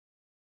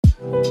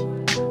What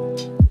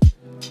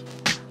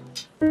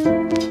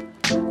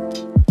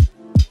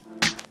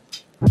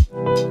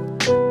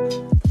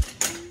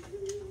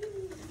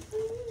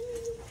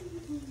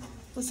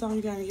song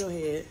you got in your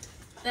head?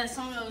 That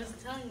song I was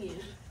telling you.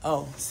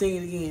 Oh, sing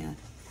it again.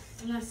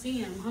 I'm not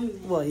singing, I'm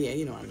humming. Well, yeah,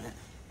 you know what I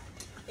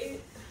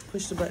meant.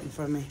 Push the button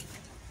for me.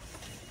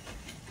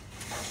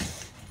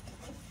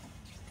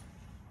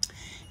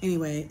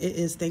 Anyway, it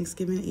is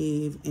Thanksgiving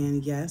Eve,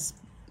 and yes,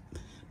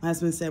 my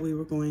husband said we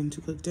were going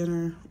to cook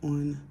dinner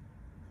on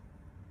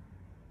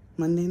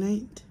Monday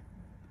night.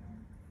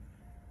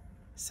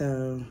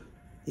 So,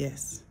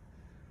 yes,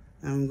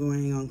 I'm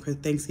going on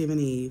Thanksgiving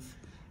Eve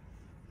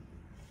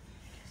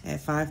at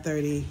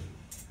 5:30,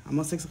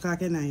 almost 6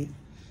 o'clock at night,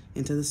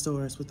 into the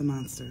stores with the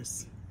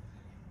monsters.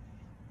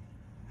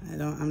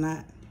 I'm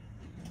not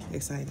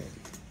excited.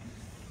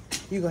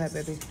 You go ahead,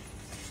 baby.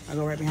 I'll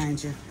go right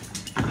behind you.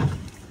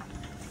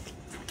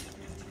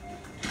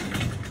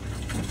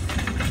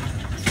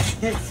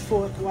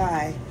 Henceforth,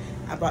 why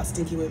I brought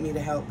Stinky with me to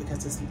help,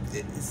 because it's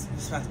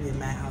supposed to be a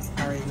madhouse.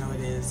 I already know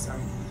it is. So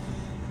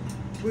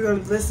we're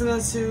going to listen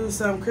to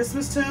some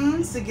Christmas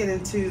tunes to get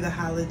into the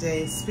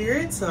holiday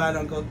spirit so I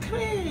don't go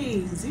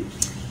crazy.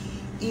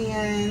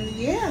 And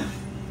yeah,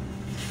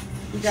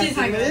 we got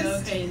the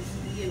list.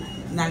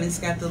 Nani's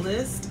got the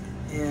list,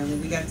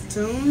 and we got the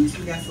tunes.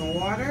 We got some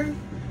water.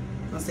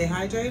 Gonna stay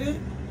hydrated.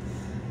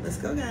 Let's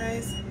go,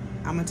 guys.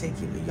 I'm gonna take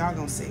you. Y'all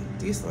gonna see.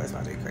 These stores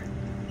about to be crazy.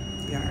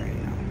 Y'all already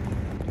know.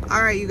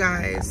 All right, you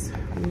guys,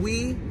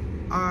 we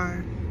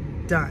are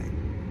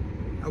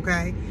done.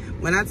 Okay,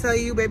 when I tell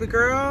you, baby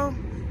girl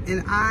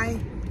and I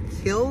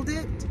killed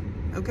it.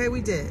 Okay,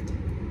 we did.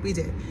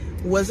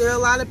 Was there a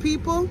lot of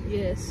people?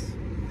 Yes.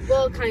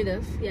 Well, kind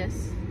of.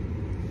 Yes.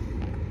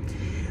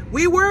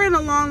 We were in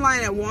a long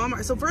line at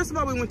Walmart. So first of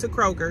all, we went to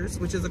Kroger's,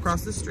 which is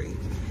across the street,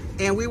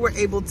 and we were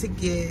able to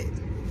get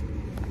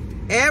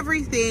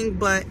everything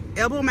but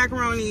elbow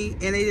macaroni,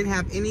 and they didn't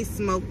have any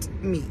smoked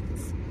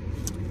meats.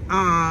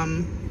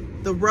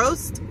 The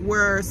roast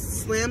were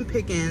slim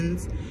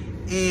pickings,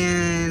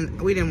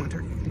 and we didn't want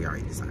turkey. We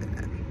already decided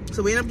that.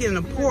 So we ended up getting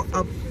a pork.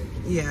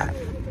 Yeah.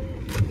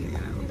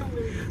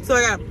 So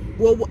I got.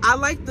 Well, I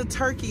like the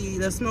turkey,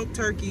 the smoked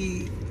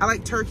turkey. I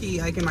like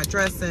turkey like in my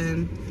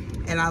dressing,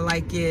 and I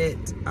like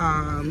it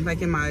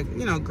like in my,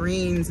 you know,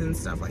 greens and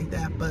stuff like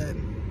that. But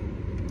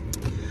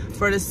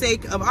for the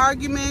sake of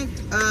argument,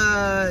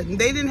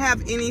 they didn't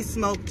have any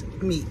smoked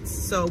meats.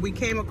 So we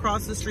came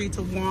across the street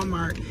to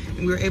Walmart,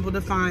 and we were able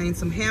to find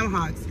some ham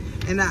hocks.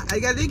 And I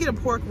did get a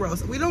pork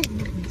roast. We don't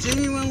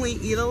genuinely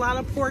eat a lot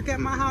of pork at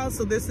my house,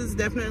 so this is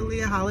definitely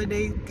a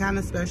holiday kind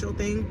of special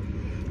thing.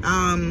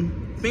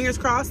 Fingers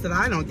crossed that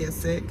I don't get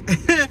sick.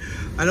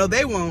 I know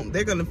they won't.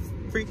 They're gonna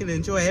freaking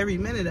enjoy every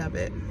minute of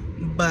it.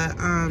 But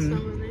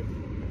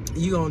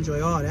you gonna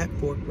enjoy all that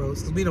pork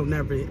roast, because we don't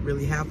never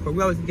really have pork.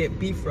 We always get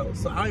beef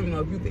roast. So I don't even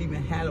know if you've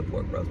even had a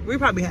pork roast. We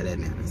probably had that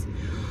in Nana's.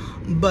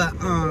 But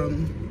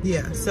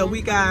yeah, so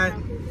we had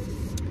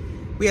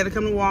to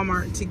come to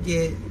Walmart to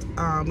get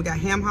we got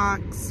ham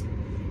hocks,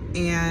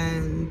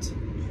 and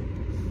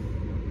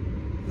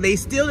they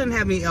still didn't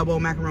have any elbow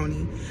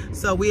macaroni.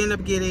 So we ended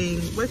up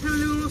getting, what kind of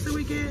noodles did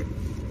we get?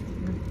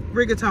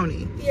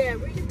 Rigatoni. Yeah,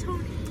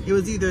 rigatoni. It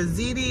was either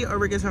ziti or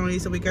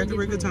rigatoni, so we got the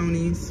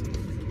rigatonis.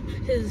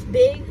 It's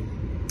big,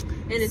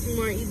 and it's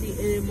more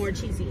easy and more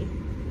cheesy,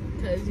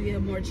 because you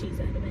get more cheese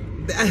out of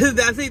it.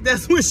 I think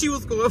that's what she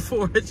was going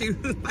for. She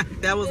was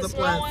like, that was the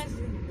plus.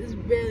 One is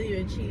barely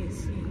a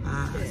cheese.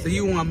 So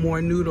you want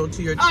more noodle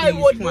to your cheese? I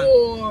want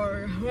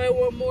more. I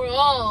want more.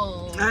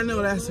 Oh. I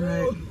know that's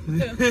right.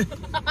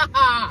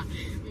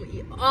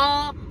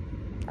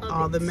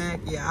 all the mac.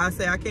 Yeah, I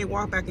say I can't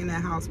walk back in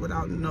that house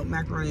without no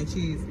macaroni and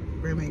cheese.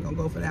 Grandma ain't gonna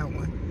go for that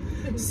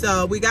one.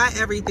 So we got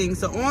everything.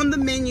 So on the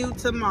menu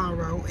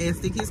tomorrow, and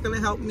Stinky's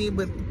gonna help me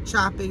with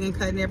chopping and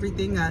cutting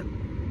everything up.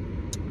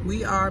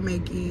 We are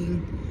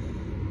making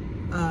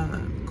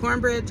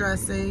cornbread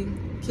dressing,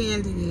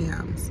 candy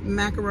yams,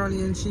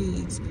 macaroni and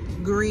cheese,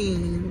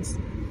 greens,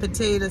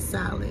 potato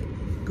salad,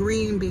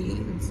 green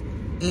beans,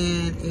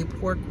 and a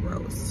pork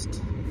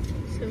roast.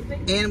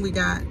 And we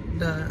got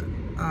the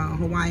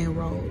Hawaiian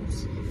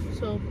rolls.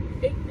 So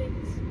 8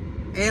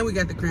 things. And we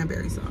got the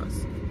cranberry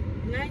sauce.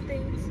 9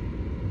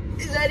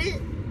 things. Is that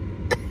it?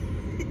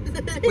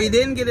 We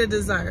didn't get a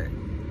dessert.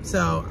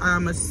 So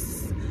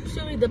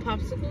should we the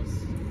popsicles?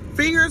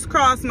 Fingers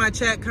crossed my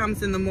check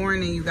comes in the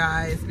morning, you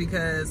guys,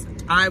 because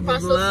I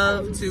would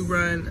love to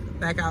run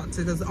back out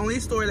to, because the only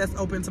store that's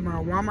open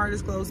tomorrow, Walmart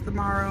is closed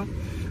tomorrow,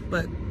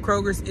 but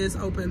Kroger's is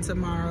open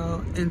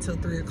tomorrow until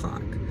 3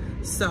 o'clock.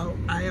 So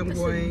I am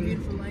going.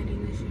 Beautiful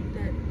lighting to shoot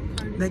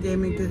that. That gave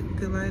me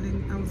good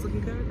lighting. I was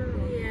looking kind of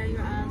girl. Yeah,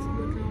 your eyes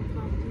looking on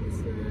pumpkin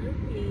stuff.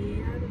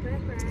 Yeah, the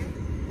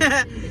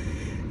back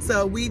right.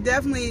 So we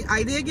definitely,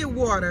 I did get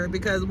water,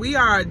 because we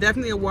are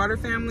definitely a water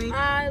family.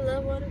 I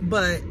love water.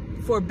 But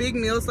for big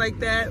meals like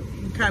that,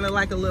 kind of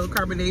like a little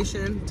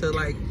carbonation to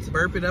like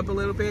burp it up a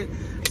little bit.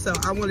 So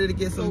I wanted to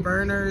get some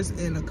burners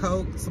and a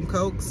Coke, some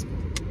Cokes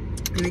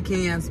in the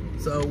cans.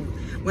 So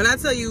when I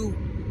tell you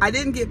I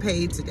didn't get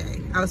paid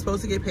today. I was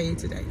supposed to get paid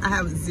today. I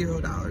have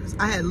 $0.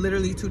 I had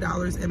literally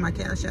 $2 in my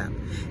Cash App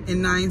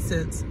and 9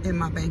 cents in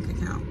my bank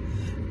account.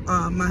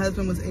 My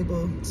husband was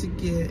able to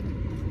get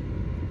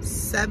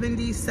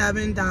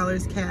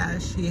 $77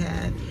 cash he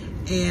had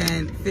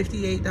and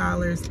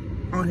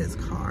 $58 on his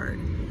card.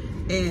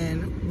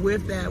 And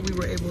with that, we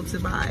were able to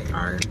buy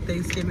our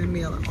Thanksgiving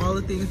meal. All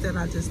the things that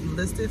I just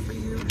listed for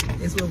you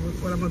is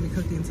what I'm gonna be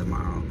cooking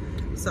tomorrow.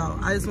 So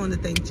I just wanted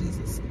to thank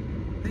Jesus.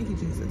 Thank you,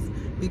 Jesus.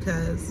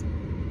 Because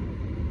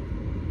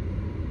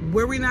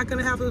were we not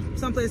gonna have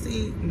someplace to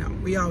eat? No,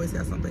 we always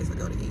got someplace to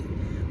go to eat.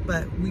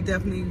 But we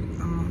definitely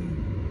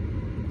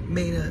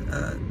made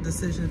a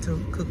decision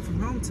to cook from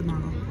home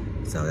tomorrow.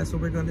 So that's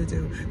what we're gonna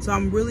do. So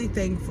I'm really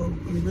thankful.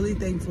 I'm really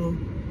thankful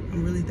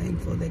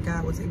that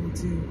God was able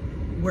to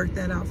work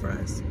that out for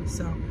us.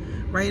 So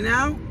right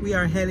now we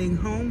are heading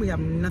home. We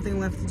have nothing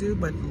left to do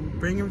but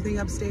bring everything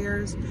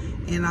upstairs.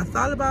 And I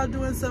thought about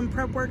doing some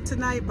prep work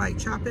tonight, like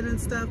chopping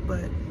and stuff,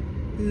 but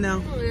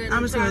no,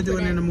 I'm just gonna do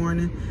it in the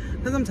morning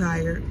because I'm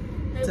tired.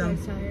 So,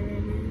 tired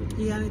right now.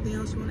 You got anything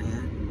else you want to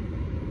add?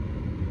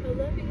 I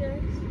love you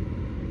guys.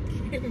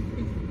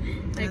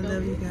 I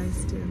love you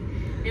guys too.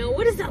 And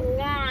what is that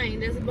line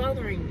that's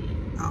bothering me?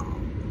 Oh,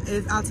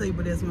 I'll tell you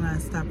what it is when I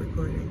stop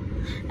recording.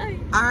 Okay.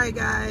 All right,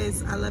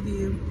 guys, I love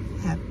you.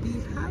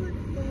 Happy holiday.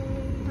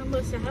 I'm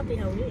gonna say happy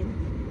Halloween.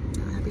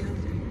 Happy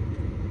holiday.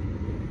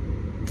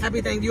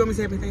 Happy Thanksgiving. You want me to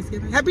say happy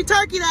Thanksgiving? Happy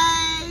Turkey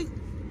Day.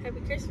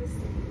 Happy Christmas.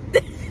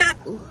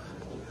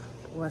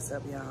 What's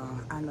up, y'all?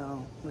 I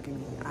know. Look at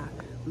me. I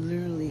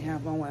literally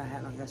have on what I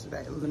had on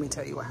yesterday. Let me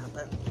tell you what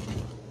happened.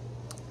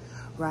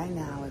 Right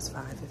now it's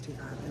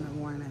 5:55 in the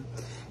morning,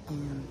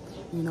 and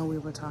you know we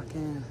were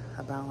talking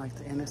about like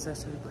the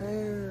intercessory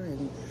prayer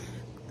and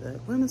the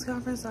women's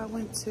conference I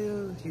went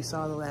to. If you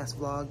saw the last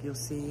vlog, you'll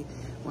see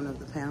one of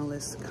the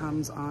panelists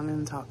comes on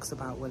and talks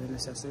about what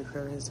intercessory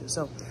prayer is.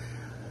 So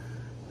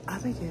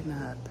I've been getting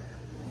up.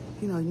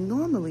 You know,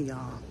 normally,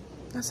 y'all,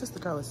 my sister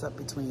girl is up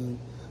between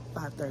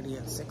 5:30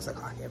 and 6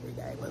 o'clock every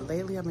day. But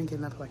lately I've been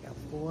getting up like at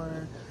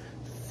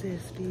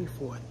 4:50,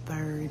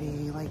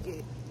 4:30, like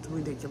it's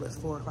ridiculous,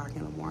 4 o'clock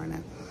in the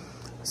morning.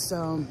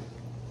 So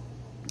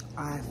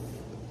I've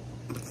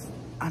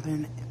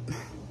been,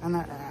 and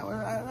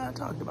I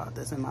talked about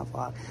this in my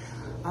vlog.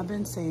 I've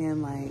been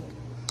saying, like,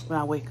 when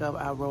I wake up,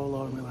 I roll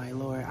over and be like,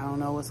 Lord, I don't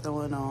know what's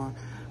going on,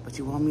 but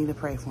you want me to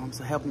pray for him,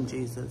 so help him,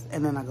 Jesus.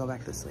 And then I go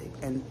back to sleep.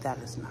 And that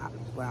is not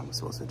what I'm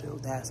supposed to do.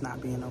 That's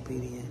not being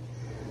obedient.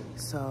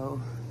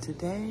 So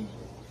today,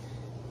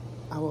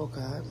 I woke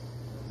up.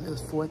 It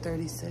was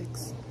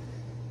 4:36.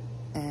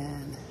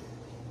 And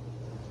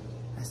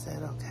I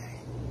said, okay,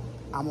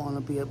 I'm going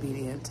to be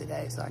obedient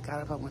today. So I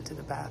got up, I went to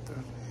the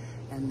bathroom.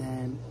 And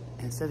then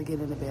instead of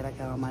getting into bed, I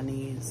got on my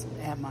knees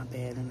at my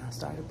bed and I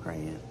started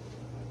praying.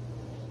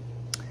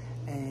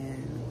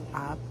 And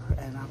I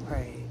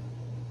prayed.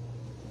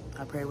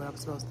 I prayed what I'm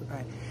supposed to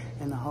pray.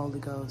 And the Holy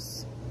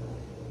Ghost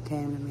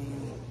came to me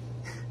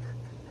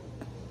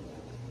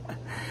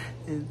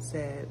and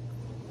said,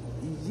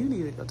 you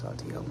need to go talk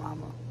to your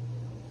mama.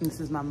 This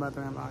is my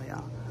mother-in-law,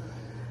 y'all.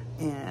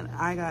 And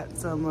I got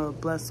some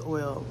blessed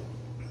oil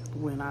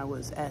when I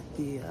was at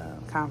the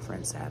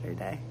conference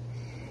Saturday.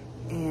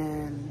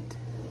 And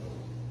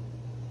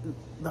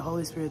the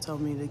Holy Spirit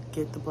told me to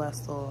get the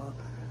blessed oil,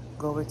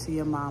 go over to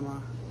your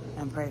mama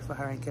and pray for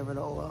her and give her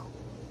the oil.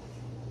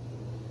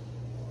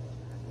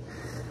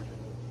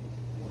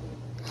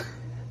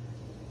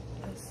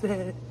 I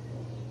said,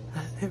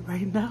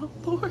 right now,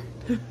 Lord?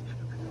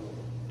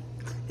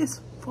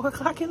 It's 4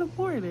 o'clock in the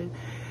morning.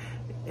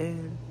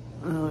 And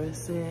the Lord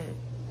said,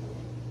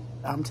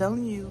 I'm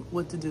telling you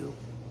what to do.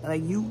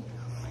 Like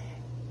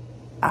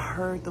I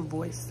heard the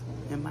voice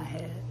in my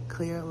head,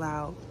 clear,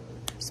 loud,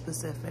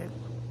 specific.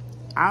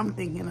 I'm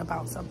thinking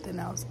about something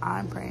else.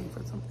 I'm praying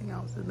for something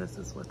else. And this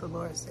is what the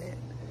Lord said.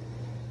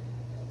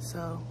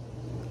 So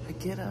I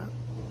get up.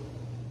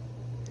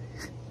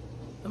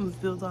 I'm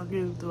still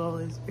talking to the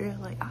Holy Spirit.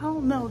 Like, I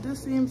don't know.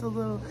 This seems a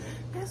little,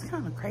 that's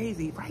kind of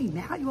crazy. Right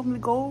now? You want me to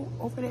go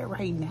over there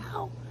right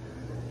now?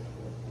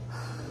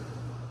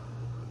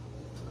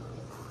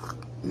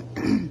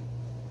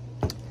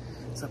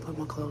 So I put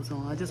my clothes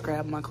on. I just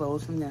grabbed my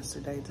clothes from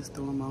yesterday, just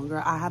threw them on.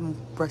 Girl, I haven't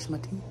brushed my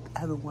teeth. I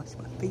haven't washed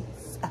my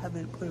face. I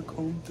haven't put a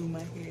comb through my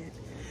head.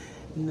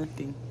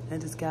 Nothing. I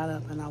just got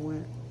up and I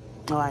went.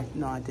 No,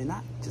 I did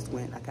not. Just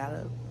went. I got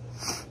up,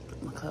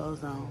 put my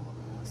clothes on,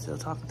 still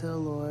talking to the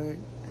Lord.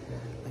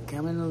 I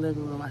came in the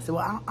living room. I said,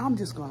 well, I'm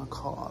just going to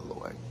call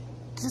Lord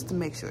just to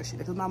make sure she's there,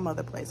 because my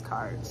mother plays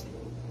cards.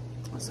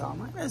 So I'm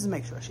like, let's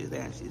make sure she's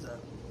there, and she's up.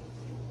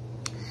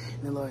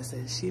 And the Lord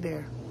says, she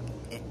there,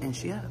 and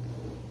she up.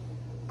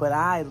 But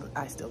I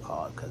still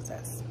called because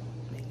that's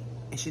me.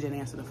 And she didn't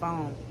answer the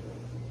phone.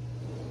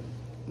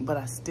 But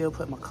I still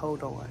put my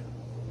coat on.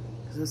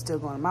 Because it's still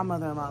going. My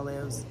mother-in-law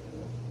lives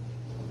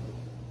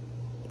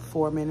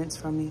 4 minutes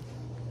from me,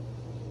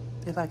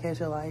 if I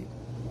catch a light.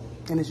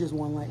 And it's just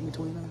one light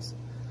between us.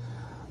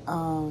 So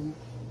I'm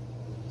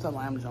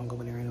just gonna go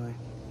over there anyway.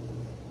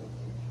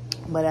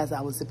 But as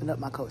I was zipping up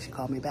my coat, she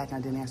called me back and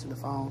I didn't answer the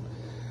phone.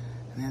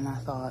 And then I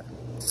thought,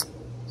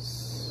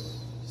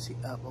 she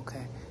up,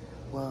 okay.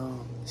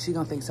 Well, she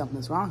gonna think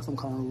something's wrong, so I'm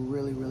calling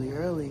really, really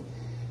early.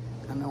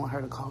 I don't want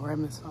her to call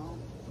Redmond's phone,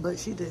 but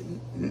she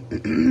didn't.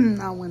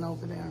 I went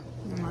over there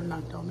and I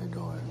knocked on the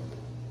door.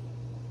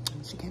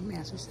 She came and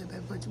answered. She said,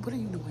 "Babe, what are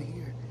you doing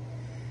here?"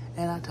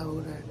 And I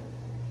told her,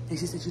 and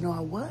she said, "You know,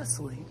 I was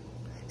asleep."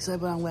 She said,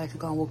 "But I'm glad you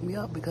gonna woke me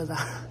up because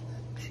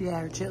she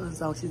had her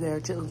chitlins on. She said her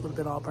chitlins would have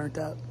been all burnt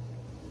up.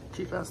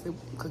 She fell asleep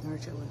cooking her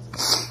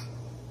chitlins."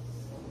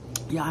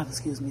 Y'all have to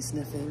excuse me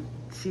sniffing.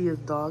 She is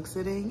dog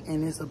sitting,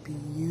 and it's a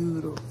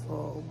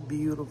beautiful,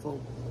 beautiful,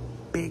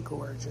 big,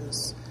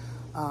 gorgeous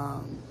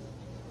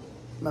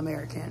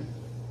American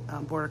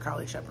Border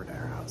Collie Shepherd in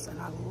her house. And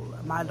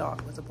my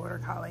dog was a Border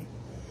Collie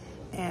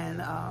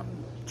and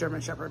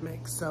German Shepherd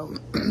mix. So,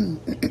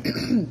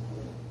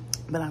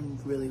 but I'm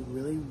really,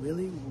 really,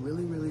 really,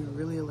 really, really,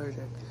 really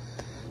allergic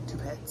to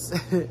pets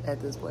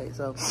at this point.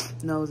 So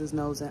nose is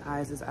nose and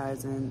eyes is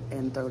eyes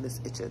and throat is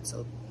itching.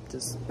 So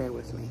just bear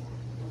with me.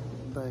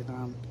 But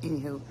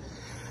anywho,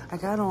 I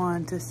got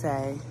on to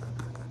say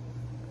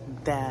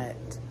that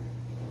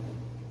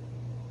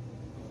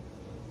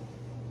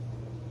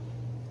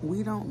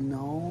we don't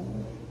know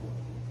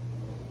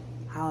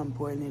how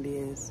important it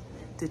is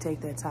to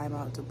take that time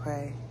out to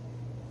pray.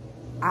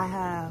 I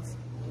have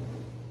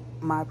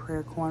my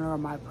prayer corner or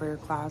my prayer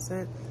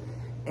closet,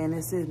 and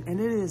it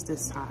is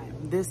this time.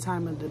 This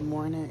time of the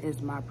morning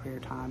is my prayer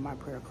time, my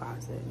prayer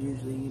closet.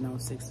 Usually,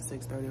 6 to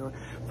 6:30 or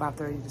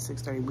 5:30 to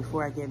 6:30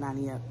 before I get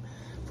Nani up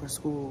for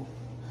school.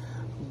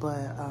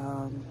 But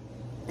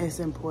it's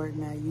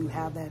important that you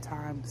have that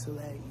time so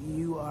that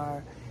you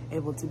are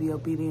able to be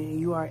obedient and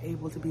you are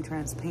able to be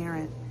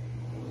transparent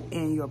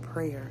in your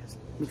prayers,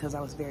 because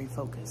I was very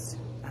focused.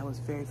 I was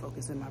very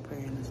focused in my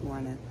prayer this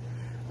morning.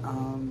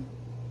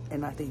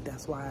 And I think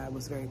that's why it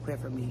was very clear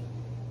for me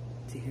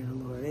to hear the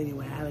Lord.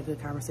 Anyway, I had a good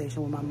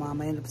conversation with my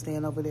mom. I ended up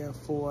staying over there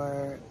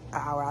for an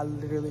hour. I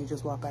literally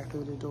just walked back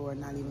through the door,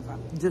 not even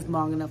just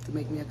long enough to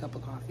make me a cup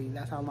of coffee.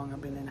 That's how long I've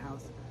been in the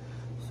house.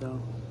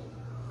 So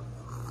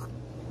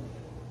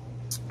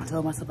I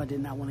told myself I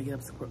did not want to get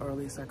up super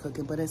early and start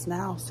cooking, but it's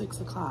now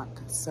 6 o'clock.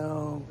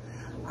 So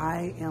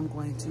I am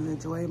going to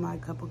enjoy my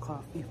cup of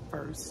coffee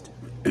first,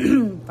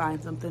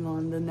 find something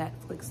on the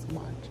Netflix to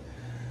watch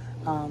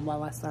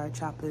while I start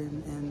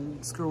chopping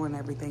and screwing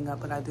everything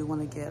up. But I do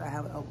want to I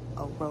have a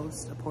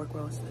pork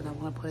roast that I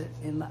want to put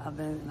in the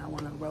oven, and I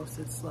want to roast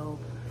it slow.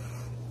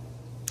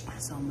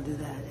 So I'm going to do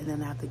that. And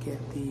then I have to get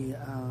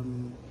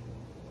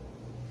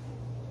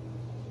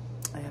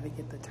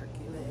the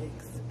turkey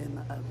legs in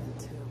the oven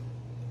too.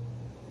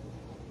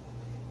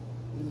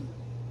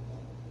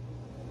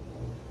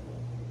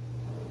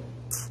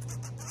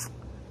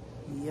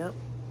 Yep.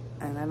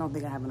 And I don't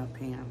think I have enough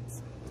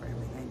pans for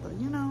everything, but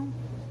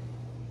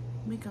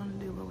we gonna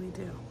do what we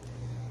do.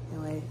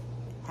 Anyway,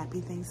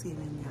 happy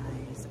Thanksgiving,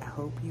 guys. I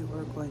hope you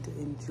are going to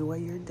enjoy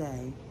your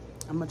day.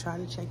 I'm gonna try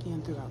to check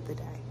in throughout the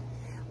day.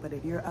 But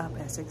if you're up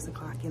at 6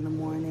 o'clock in the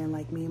morning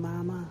like me,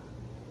 mama,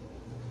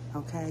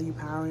 okay, you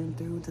powering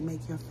through to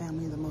make your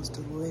family the most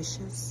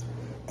delicious,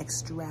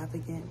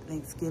 extravagant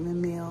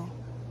Thanksgiving meal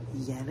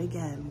yet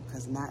again,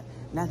 because not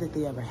that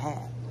they ever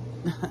had.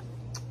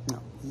 No,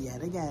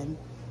 yet again,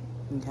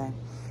 okay?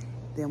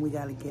 Then we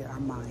got to get our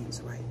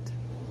minds right.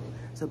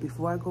 So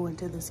before I go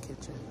into this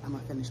kitchen, I'm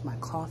going to finish my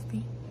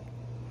coffee,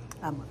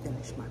 I'm going to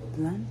finish my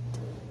blunt,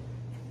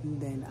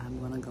 and then I'm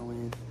going to go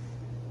in.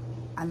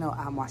 I know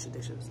I'm washing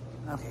dishes.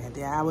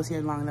 Okay, I was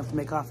here long enough to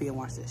make coffee and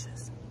wash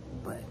dishes,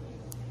 but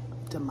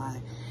to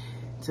my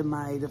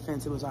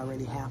defense, it was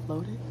already half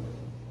loaded.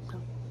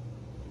 So,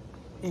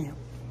 anyhow,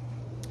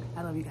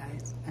 I love you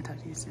guys. I'll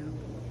talk to you soon.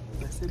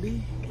 Blessed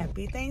be.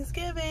 Happy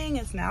Thanksgiving.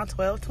 It's now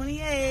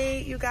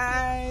 12:28, you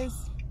guys.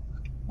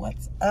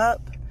 What's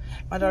up?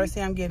 My daughter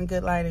said I'm getting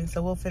good lighting,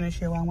 so we'll finish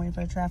here while I'm waiting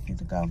for the traffic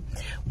to go.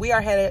 We are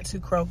headed to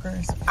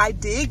Kroger's. I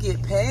did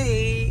get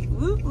paid.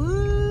 Woo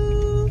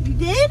woo. You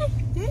did?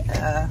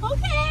 Yeah.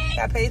 Okay.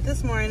 Got paid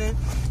this morning.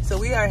 So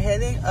we are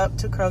heading up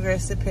to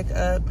Kroger's to pick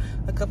up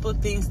a couple of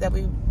things that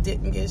we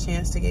didn't get a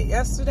chance to get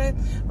yesterday.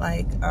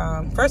 Like,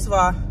 first of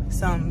all,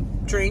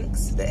 some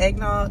drinks, the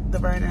eggnog, the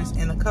burners,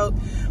 and the Coke.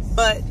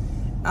 But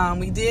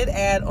we did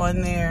add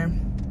on there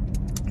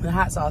the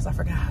hot sauce. I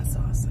forgot hot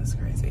sauce. That's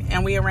crazy.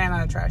 And we ran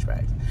out of trash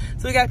bags.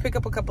 So we got to pick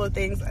up a couple of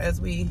things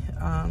as we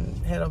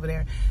head over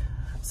there.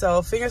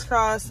 So fingers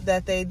crossed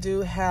that they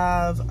do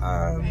have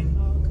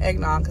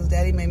eggnog, because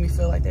Daddy made me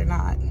feel like they're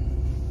not.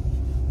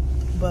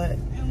 But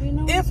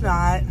if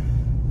not,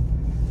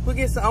 we'll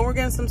get some. We're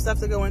getting some stuff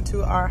to go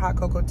into our hot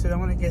cocoa too. I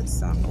want to get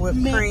some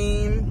whipped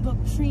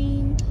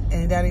cream.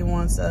 And Daddy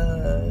wants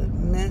a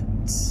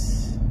mint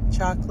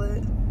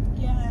chocolate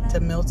to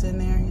melt in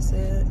there. He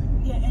said.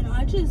 Yeah, and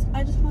I just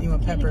want. You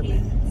want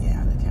peppermint?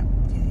 Yeah, the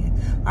candy.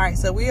 All right,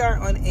 so we are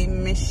on a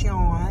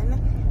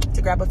mission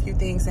to grab a few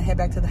things and head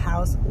back to the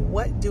house.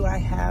 What do I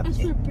have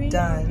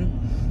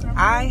done?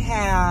 I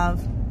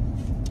have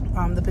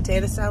the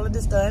potato salad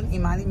is done.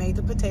 Imani made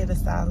the potato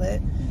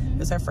salad. It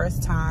was her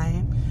first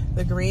time.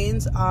 The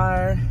greens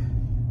are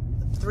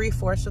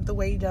 3/4 of the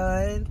way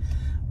done.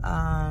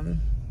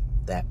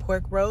 That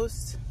pork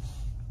roast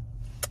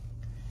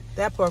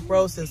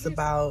is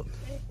about,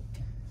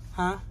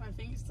 huh? My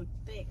fingers look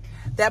thick.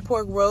 That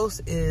pork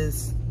roast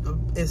is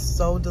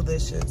so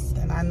delicious,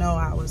 and I know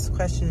I was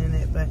questioning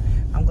it, but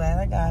I'm glad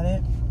I got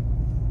it.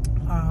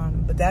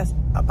 But that's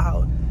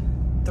about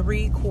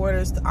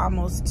 3/4 to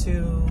almost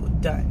to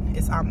done.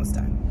 It's almost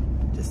done.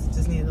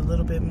 Just need a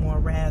little bit more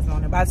raz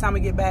on it. By the time we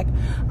get back,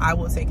 I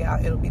will take it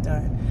out. It'll be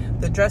done.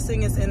 The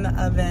dressing is in the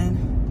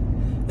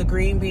oven. The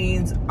green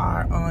beans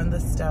are on the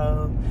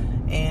stove,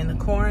 and the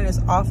corn is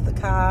off the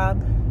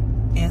cob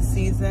and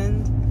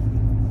seasoned.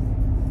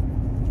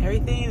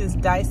 Everything is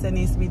diced that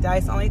needs to be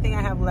diced. The only thing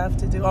I have left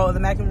to do, the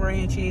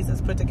macaroni and cheese is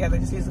put together.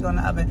 Just needs to go in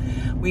the oven.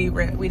 We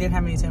didn't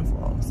have any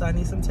tinfoil, so I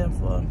need some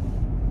tinfoil.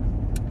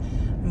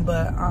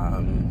 But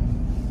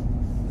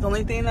the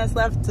only thing that's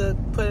left to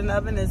put in the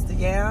oven is the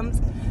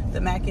yams,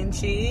 the mac and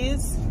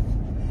cheese,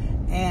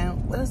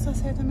 and what else I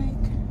said to make?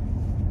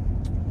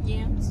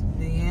 Yams.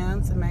 The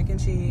yams, the mac and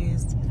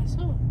cheese. That's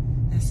all.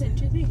 That's it.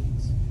 2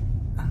 things.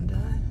 I'm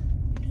done.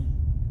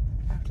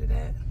 After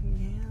that,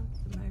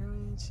 yams, the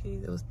macaroni and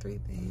cheese. It was 3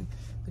 things.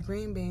 The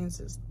green beans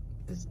is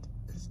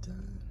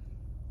done.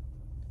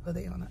 Are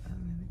they on the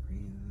oven? The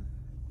green.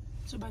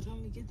 So by the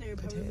time we get there,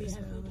 probably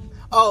have it done.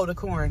 Oh, the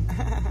corn.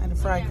 The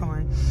fried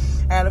corn.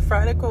 I had to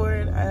fry the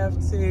corn. I have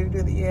to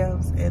do the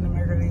yams and the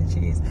macaroni and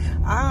cheese.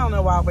 I don't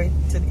know why I wait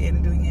to the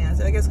end to do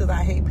yams. I guess because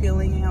I hate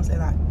peeling yams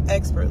and I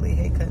expertly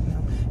hate cutting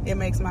them. It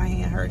makes my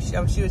hand hurt. She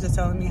was just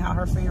telling me how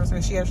her fingers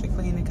were. She actually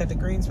cleaned and cut the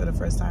greens for the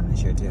first time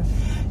this year too.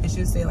 And she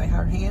would say like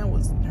her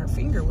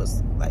finger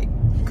was like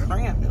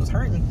cramped. It was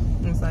hurting.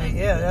 It was like,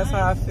 yeah, that's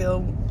how I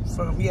feel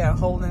from,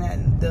 holding that,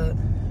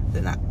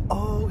 the knife.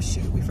 Oh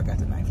shoot, we forgot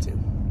the knife too.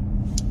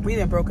 We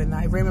didn't broke a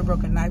knife. Raymond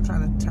broke a knife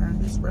trying to turn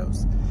this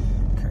roast.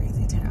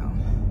 Crazy town.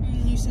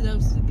 You said that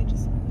was a good.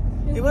 It's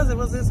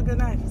a good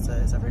knife. It's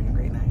a freaking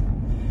great knife.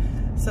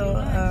 So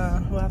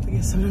we'll have to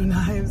get some new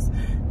knives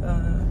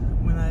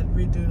when I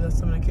redo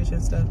some of the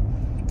kitchen stuff.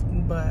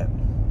 But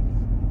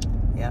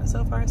yeah,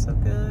 so far so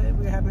good.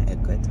 We're having a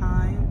good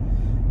time,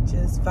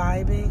 just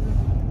vibing,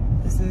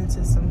 listening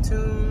to some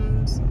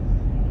tunes,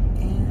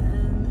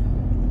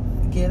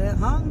 and getting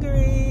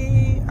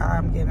hungry.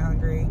 I'm getting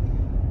hungry.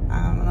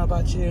 I don't know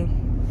about you.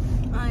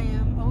 I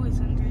am always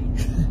hungry.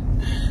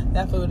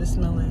 That food is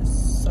smelling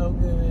so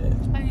good.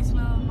 I can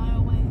smell it a mile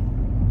away.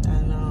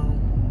 I know.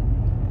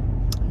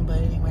 But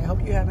anyway, I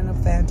hope you're having a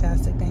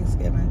fantastic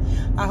Thanksgiving.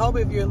 I hope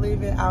if you're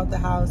leaving out the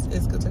house,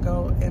 it's good to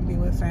go and be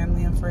with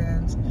family and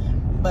friends.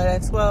 But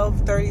at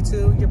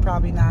 12:32, you're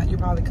probably not. You're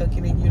probably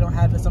cooking and you don't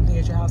have something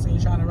at your house and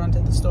you're trying to run to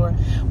the store.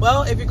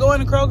 Well, if you're going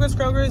to Kroger's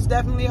is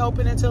definitely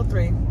open until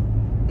 3.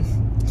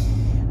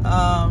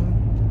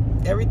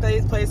 Every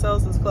place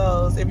else is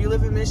closed. If you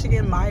live in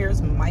Michigan,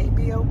 Myers might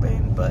be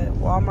open, but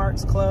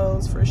Walmart's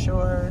closed for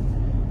sure.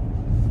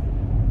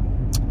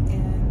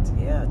 And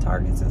yeah,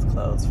 Target's is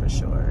closed for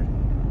sure.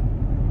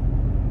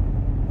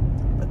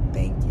 But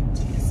thank you,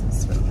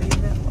 Jesus, for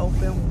leaving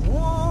open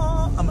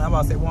I'm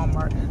about to say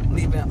Walmart,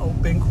 leaving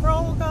open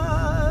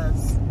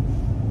Kroger's.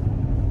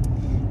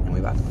 And we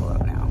about to pull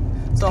up now.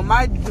 So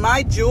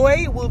my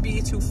joy will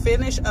be to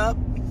finish up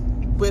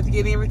with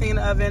getting everything in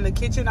the oven. The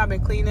kitchen, I've been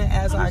cleaning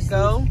as I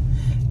go.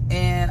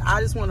 And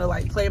I just want to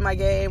like play my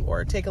game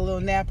or take a little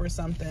nap or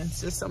something.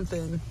 It's just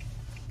something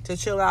to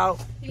chill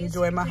out,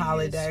 enjoy my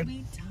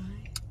holiday.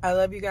 I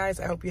love you guys.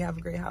 I hope you have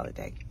a great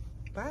holiday.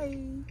 Bye.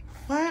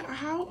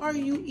 How are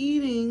you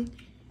eating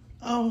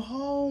a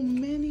whole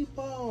mini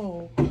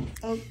bowl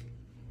of...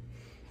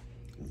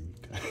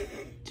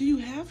 Do you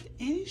have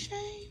any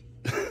shame?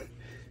 Put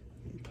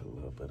a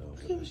little bit over.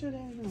 Look at what your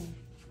dad doing.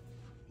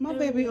 My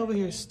baby over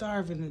here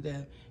starving to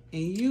death,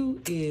 and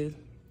you is...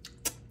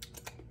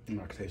 I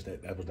can taste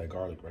that. That was that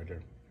garlic right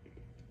there.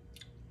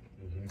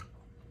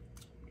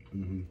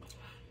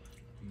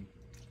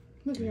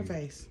 Look at your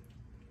face.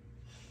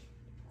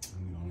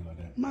 Like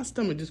that. My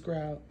stomach just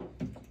growled.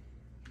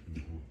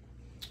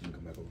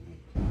 Come back over here.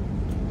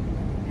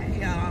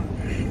 Hey, y'all.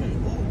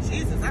 Oh,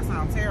 Jesus, that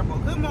sounds terrible.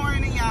 Good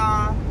morning,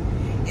 y'all.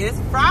 It's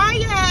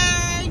Friday.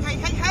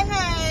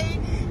 Hey.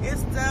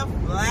 It's the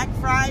Black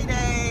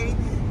Friday,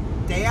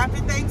 day after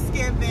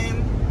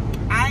Thanksgiving.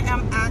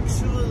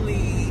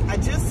 I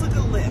just took a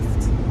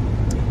lift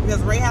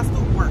because Ray has to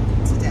work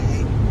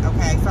today.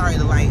 Okay, sorry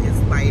the light is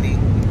lighting.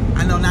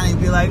 I know now you'd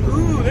be like,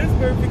 ooh, that's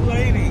perfect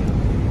lighting.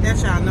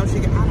 That's y'all know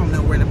I don't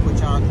know where to put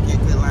y'all to get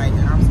good lighting.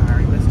 I'm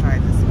sorry, let's try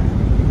it this way.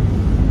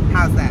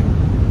 How's that?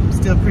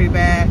 Still pretty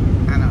bad?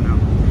 I don't know.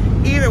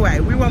 Either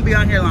way, we won't be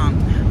on here long.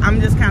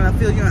 I'm just kind of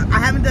feeling, I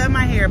haven't done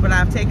my hair, but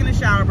I've taken a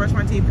shower, brushed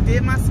my teeth,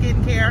 did my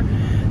skincare,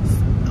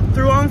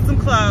 threw on some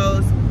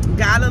clothes,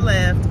 got a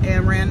lift,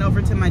 and ran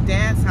over to my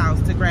dad's house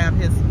to grab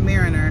his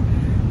Mariner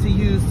to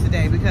use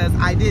today because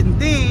I didn't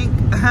think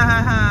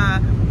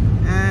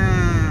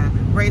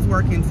Ray's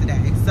working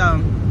today.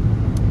 So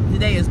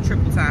today is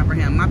triple time for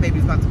him. My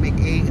baby's about to make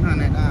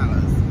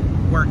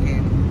 $800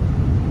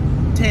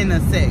 working 10 to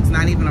 6,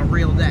 not even a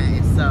real day.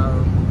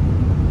 So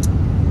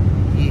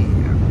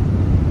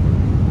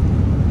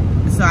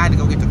So I had to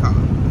go get the car.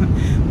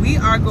 We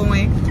are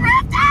going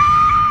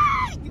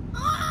thrifting!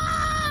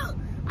 Oh!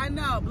 I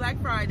know, Black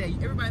Friday.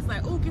 Everybody's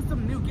like, oh, get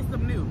some new, get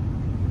some new.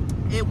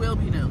 It will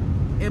be new.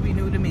 It'll be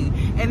new to me.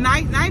 And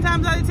nine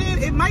times out of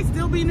 10, it might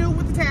still be new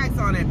with the tags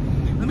on it.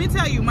 Let me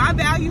tell you, my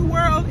value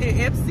world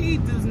at FC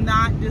does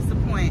not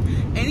disappoint.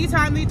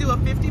 Anytime they do a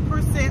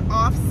 50%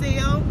 off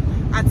sale,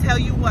 I tell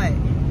you what,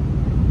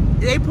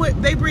 they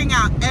bring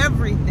out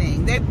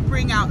everything. They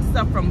bring out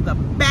stuff from the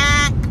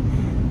back.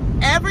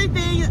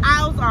 Everything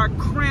aisles are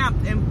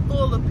cramped and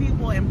full of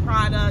people and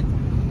product.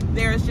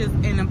 There's just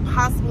an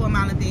impossible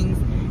amount of things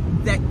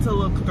to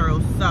look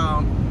through.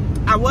 So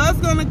I was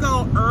gonna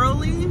go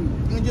early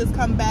and just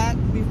come back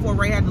before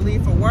Ray had to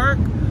leave for work,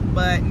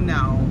 but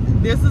no.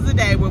 This is a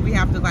day where we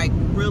have to like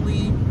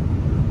really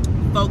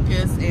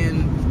focus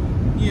and,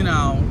 you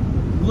know,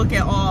 look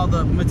at all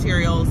the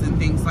materials and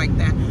things like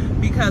that,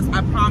 because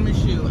I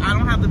promise you, I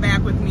don't have the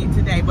bag with me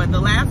today, but the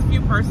last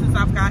few purses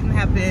I've gotten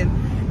have been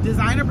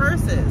designer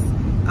purses.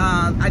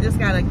 I just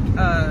got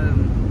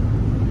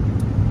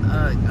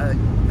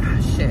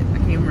shit, I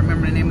can't even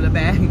remember the name of the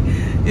bag.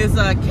 It's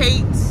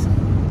Kate's.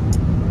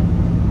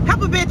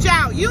 Help a bitch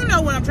out. You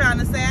know what I'm trying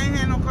to say. I ain't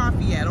had no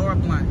coffee yet or a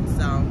blunt,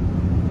 so I'm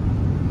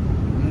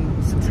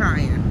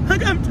trying.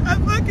 I'm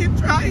fucking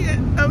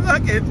trying. I'm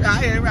fucking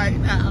trying right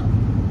now.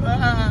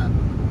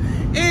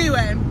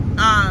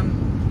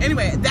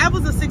 Anyway, that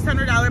was a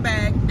 $600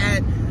 bag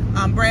at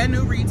brand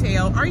new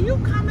retail. Are you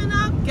coming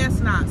up?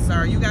 Guess not,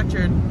 sir. You got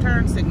your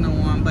turn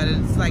signal on, but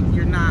it's like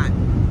you're not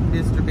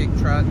Mr. Big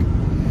Truck.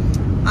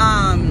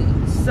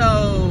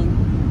 So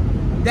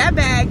that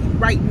bag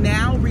right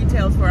now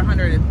retails for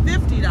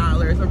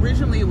 $150.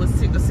 Originally, it was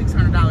a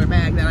 $600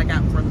 bag that I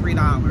got for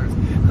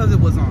 $3 because it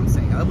was on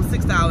sale. It was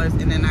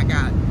 $6, and then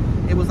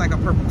it was like a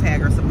purple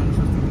tag or something, which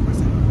was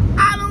 50%.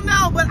 I don't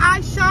know, but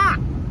I shop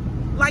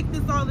like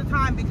this all the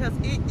time because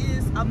it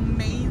is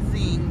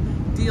amazing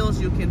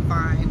deals you can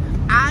find.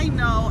 I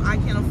know I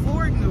can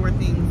afford newer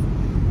things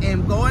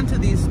and go into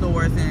these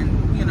stores,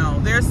 and you know,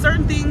 there's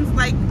certain things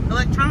like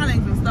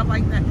electronics and stuff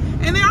like that,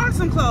 and there are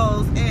some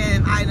clothes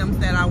and items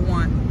that I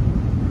want,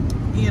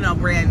 you know,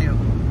 brand new,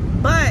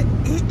 but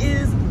it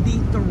is the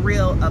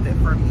thrill of it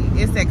for me.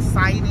 It's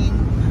exciting.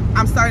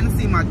 I'm starting to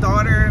see my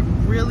daughter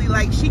really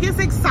like, she gets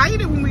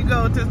excited when we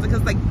go to,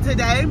 because like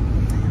today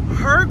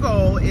her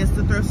goal is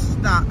to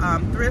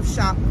thrift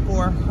shop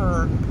for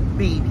her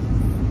baby.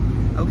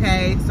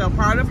 Okay, so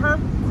part of her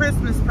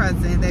Christmas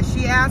present that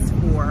she asked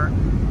for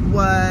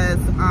was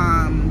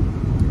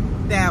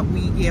that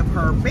we give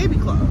her baby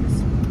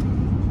clothes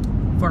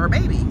for her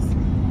babies.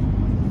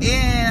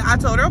 And I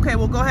told her, okay,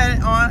 well, go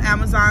ahead on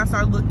Amazon,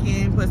 start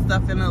looking, put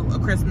stuff in a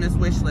Christmas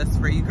wish list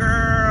for you,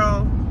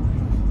 girl.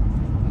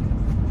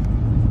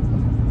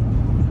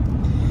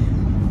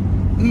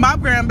 My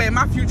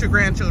future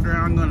grandchildren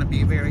are going to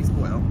be very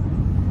spoiled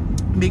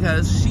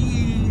because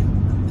she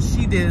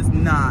does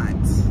not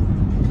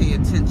pay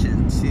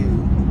attention to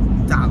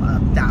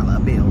dollar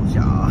bills,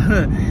 y'all.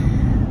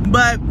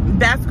 But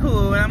that's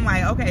cool. And I'm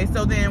like, okay.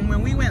 So then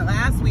when we went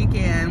last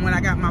weekend, when I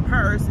got my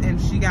purse,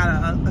 and she got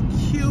a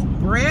cute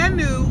brand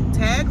new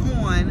tag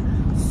on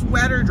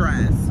sweater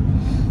dress,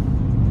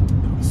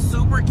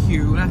 super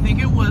cute. I think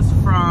it was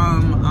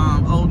from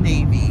Old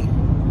Navy,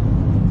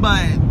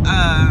 but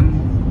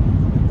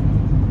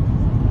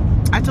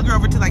I took her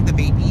over to like the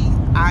baby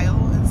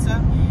aisle and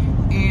stuff,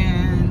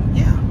 and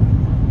yeah,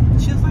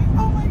 she was like,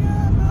 oh my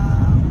god,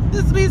 Mom,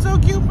 this would be so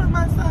cute for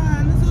my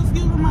son, this is so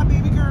cute for my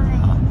baby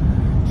girl.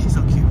 She's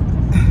so cute.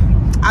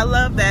 I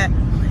love that.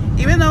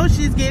 Even though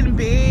she's getting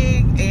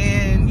big,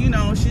 and you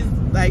know, she's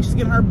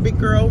getting her big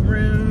girl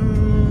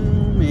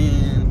room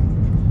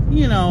and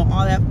you know,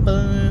 all that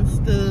fun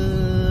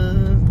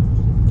stuff,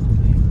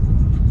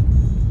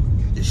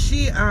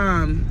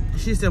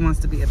 she still wants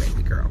to be a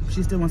baby girl.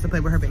 She still wants to play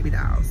with her baby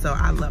doll. So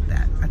I love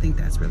that. I think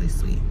that's really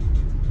sweet.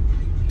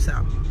 So I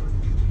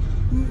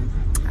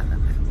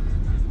love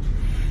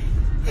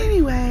that.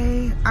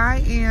 Anyway,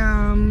 I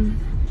am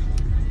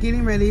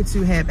getting ready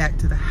to head back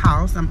to the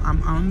house. I'm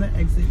on the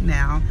exit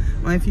now.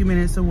 I'm only a few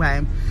minutes away.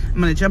 I'm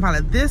gonna jump out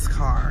of this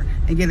car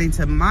and get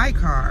into my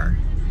car,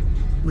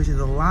 which is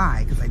a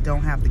lie because I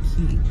don't have the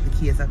key. The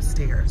key is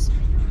upstairs.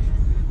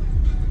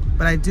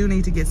 But I do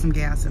need to get some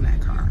gas in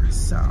that car.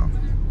 So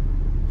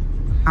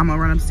I'm gonna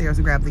run upstairs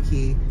and grab the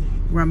key,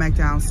 run back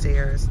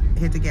downstairs,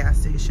 hit the gas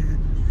station,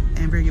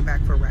 and bring it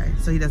back for Ray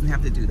so he doesn't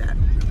have to do that.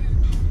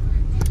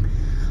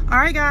 All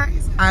right,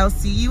 guys, I'll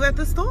see you at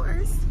the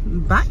stores.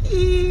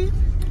 Bye.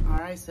 All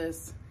right,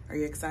 sis, are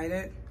you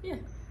excited? Yeah.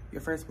 Your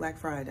first Black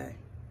Friday.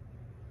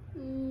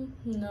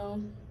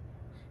 No,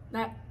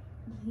 not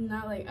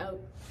like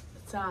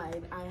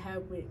outside. I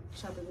have with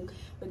shopping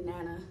with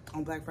Nana.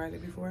 On Black Friday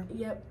before?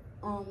 Yep.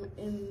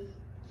 In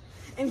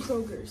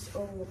Kroger's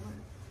or Walmart.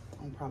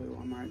 Oh, probably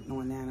Walmart,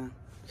 knowing Nana.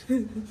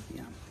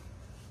 Yeah.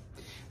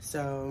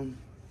 So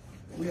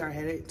we are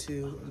headed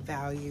to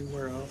Value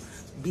World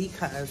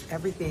because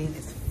everything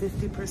is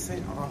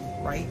 50% off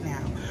right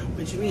now,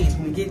 which means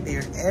when we get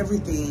there,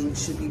 everything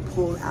should be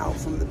pulled out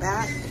from the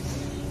back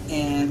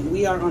And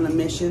we are on a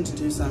mission to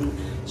do some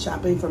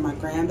shopping for my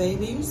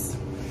grandbabies.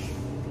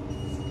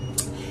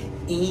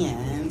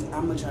 And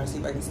I'm gonna try to see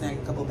if I can snag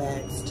a couple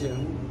bags too.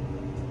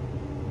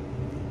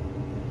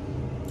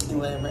 And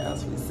whatever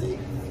else we see.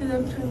 And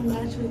I'm trying to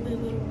match with the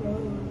little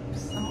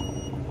robes.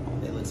 Oh,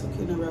 they look so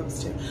cute in the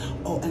robes too.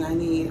 Oh, and I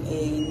need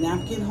a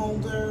napkin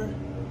holder.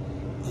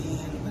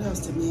 And what else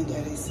did me and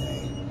Daddy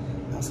say?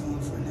 I was going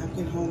for a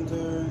napkin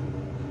holder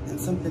and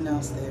something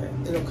else there.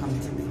 It'll come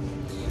to me.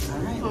 All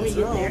right, let's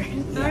roll. There.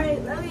 Yeah. All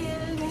right, love you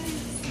guys.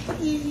 Bye.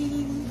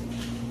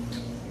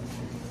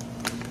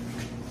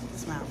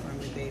 Smile for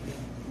me, baby.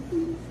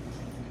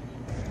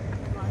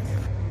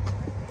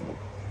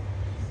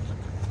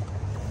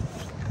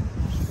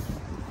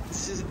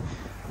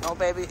 Oh,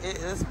 baby, it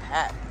is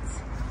packed.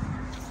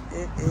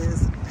 It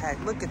is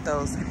packed. Look at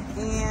those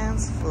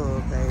hands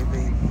full,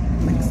 baby.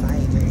 I'm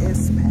excited.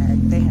 It's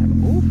packed. They have,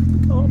 ooh,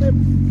 look at all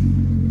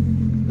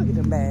them. Look at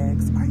them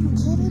bags. Are you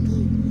kidding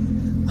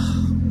me?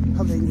 Oh,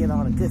 hope they can get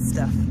all the good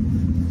stuff.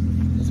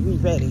 Because we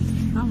ready.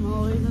 I'm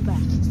always in the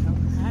back.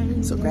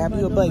 So grab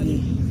you a buggy.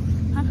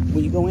 Huh?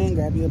 When you go in,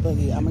 grab you a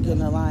buggy. I'm going to get in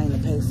the line to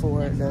pay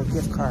for the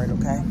gift card,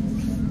 okay?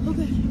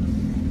 Okay.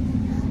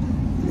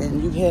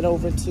 Then you head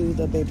over to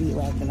the baby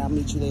rack and I'll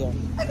meet you there.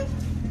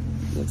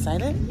 You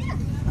excited? Yeah.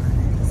 All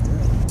right, let's do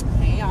it.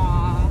 Hey,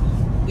 y'all.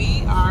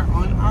 We are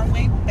on our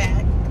way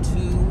back to,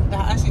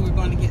 actually, we're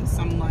going to get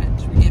some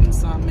lunch. We're getting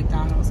some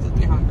McDonald's because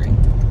we're hungry.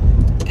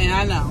 And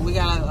I know, we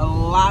got a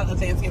lot of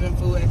Thanksgiving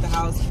food at the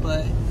house,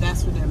 but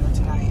that's for dinner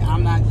tonight.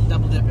 I'm not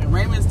double dipping.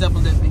 Raymond's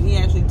double dipping. He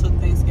actually took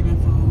Thanksgiving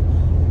food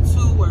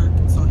to work,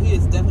 so he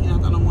is definitely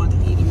not going to want to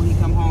eat it when he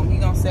come home.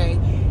 He's going to say,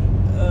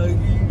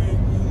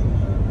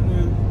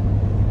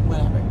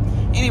 whatever.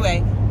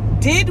 Anyway,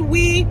 did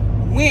we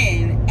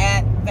win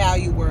at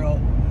Value World?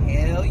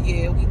 Hell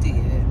yeah, we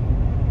did.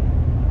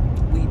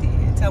 We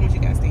did. Tell me what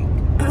you guys think.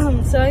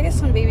 So I got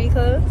some baby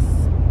clothes.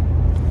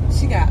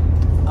 She got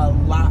a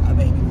lot of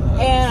baby clothes.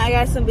 And I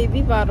got some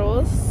baby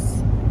bottles.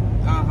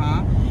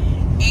 Uh-huh.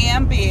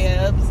 And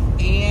bibs.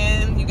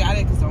 And you got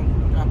it, because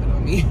don't drop it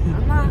on me.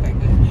 I'm not. Okay,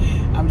 good.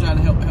 I'm trying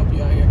to help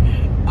you out here.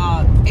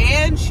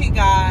 And she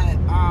got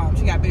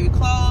baby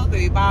clothes,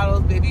 baby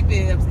bottles, baby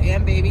bibs,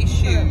 and baby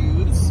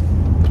shoes.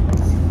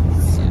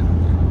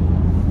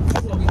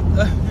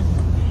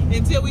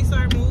 Until we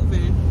start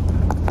moving.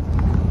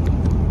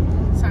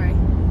 Sorry.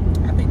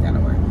 I think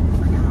that'll work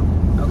for now.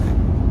 Okay.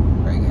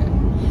 Very good.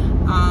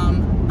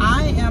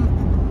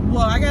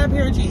 I got a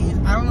pair of jeans.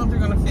 I don't know if they're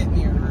going to fit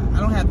me or not. I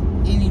don't have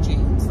any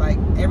jeans. Like,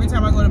 every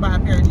time I go to buy a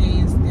pair of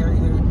jeans, they're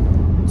either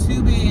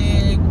too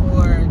big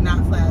or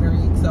not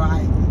flattering. So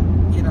I,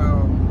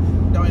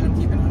 don't end up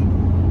keeping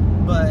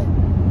them. But,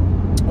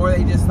 or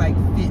they just like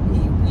fit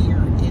me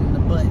weird in the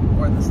butt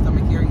or the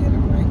stomach area. And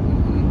I'm like,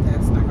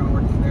 that's not going to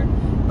work either.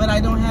 But I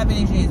don't have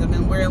any jeans. I've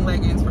been wearing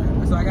leggings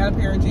forever. So I got a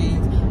pair of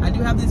jeans. I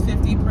do have these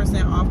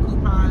 50% off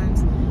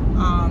coupons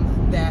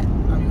that, you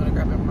want to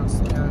grab it, I'm going to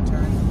slow down and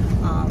turn.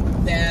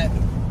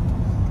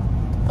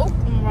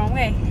 Wrong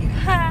way.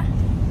 Ha!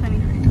 Honey.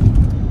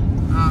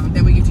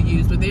 That we get to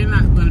use, but they're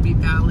not going to be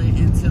valid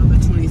until the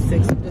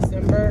 26th of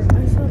December.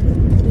 I saw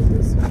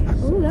this way.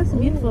 Oh, that's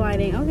beautiful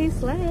lighting. Okay,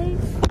 slay.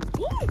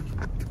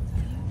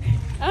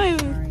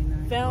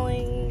 I'm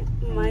failing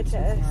my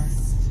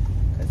test.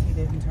 Because he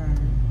didn't turn.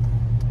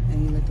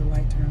 And he let the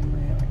light turn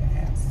red like an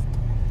ass.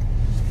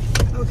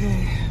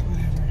 Okay,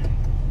 whatever.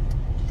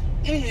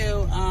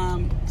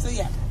 Anywho, so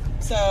yeah.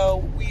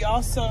 So we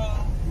also,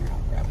 I'll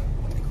grab it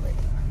really quick.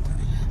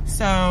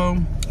 So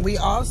we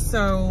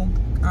also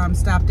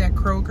stopped at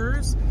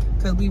Kroger's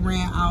because we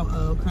ran out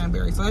of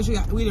cranberry. So actually,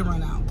 we didn't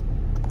run out.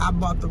 I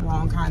bought the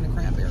wrong kind of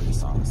cranberry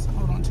sauce.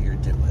 Hold on to your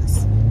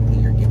giblets.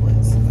 Your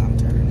giblets. I'm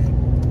turning it.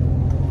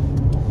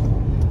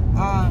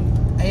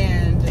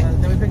 And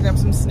then we picked up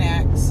some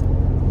snacks.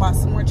 Bought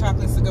some more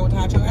chocolates to go with the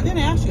hot chocolate. I didn't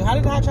ask you, how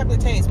did the hot chocolate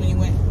taste when you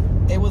went?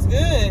 It was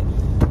good.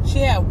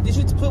 Did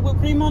you put whipped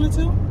cream on it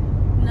too?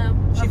 No,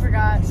 I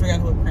forgot. You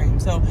forgot whipped cream.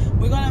 So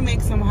we're gonna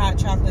make some hot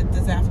chocolate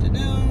this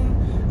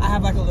afternoon. I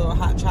have like a little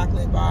hot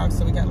chocolate box,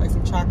 so we got like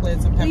some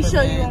chocolate, some peppermints.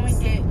 Let me show you when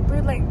we get.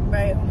 We're like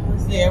right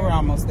almost there. Yeah, we're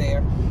almost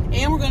there.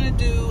 And we're gonna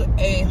do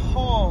a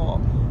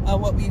haul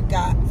of what we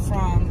got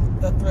from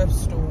the thrift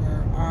store.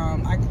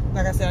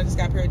 Like I said, I just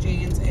got a pair of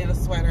jeans and a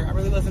sweater. I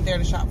really wasn't there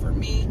to shop for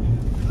me,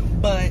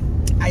 but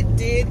I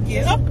did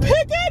get a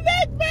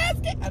picnic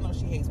basket. I know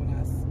she hates when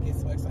I get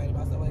so excited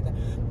about stuff like that,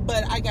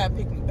 but I got a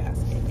picnic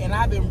basket, and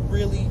I've been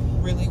really,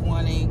 really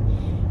wanting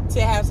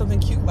to have something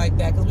cute like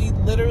that because we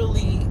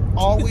literally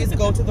always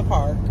go to the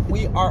park.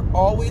 We are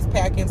always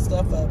packing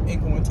stuff up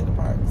and going to the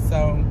park.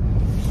 So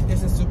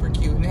this is super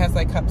cute, and it has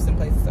like cups and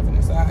plates and stuff in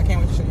there. So I can't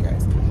wait to show you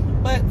guys.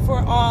 But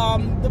for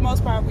the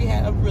most part, we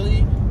had a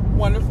really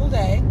wonderful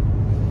day,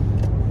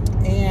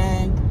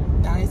 and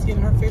Donnie's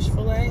getting her fish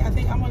fillet. I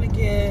think I'm gonna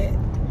get.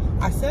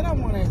 I said I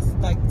wanted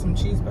like some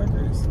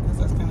cheeseburgers because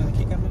that's kind of the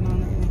kick I've been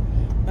on lately.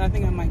 But I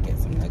think I might get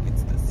some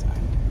nuggets this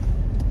time.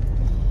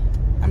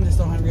 I'm just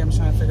so hungry. I'm just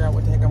trying to figure out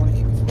what the heck I want to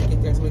eat before we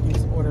get there so we can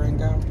just order and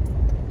go. All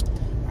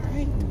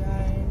right, you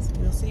guys.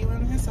 We'll see you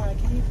on the inside,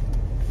 okay?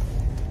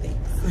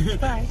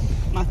 Bye.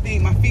 My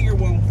finger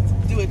won't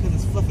do it because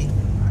it's fluffy. All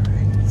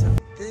right. So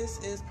this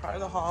is part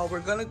of the haul. We're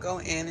gonna go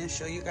in and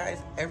show you guys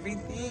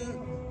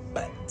everything,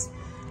 but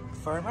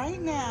for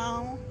right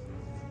now,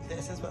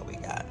 this is what we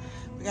got.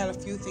 We got a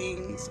few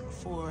things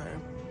for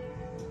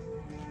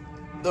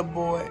the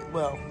boy.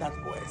 Well, not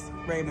the boys.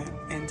 Raymond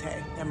and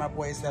Tay. They're my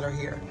boys that are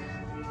here.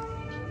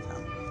 So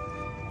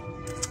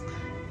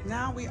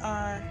now we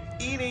are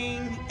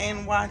eating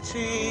and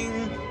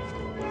watching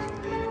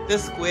the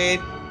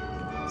Squid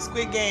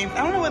Games.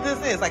 I don't know what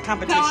this is. Like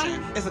competition.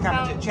 Challenge? It's a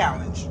competition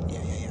challenge.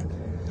 Yeah.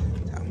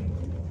 So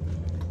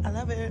I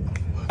love it.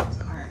 All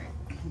right,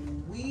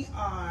 we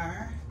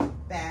are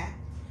back.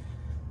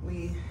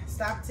 We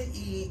stopped to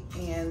eat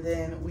and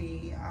then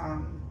we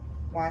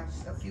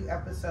watched a few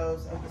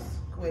episodes of the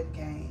Squid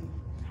Game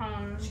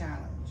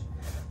challenge.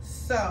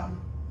 So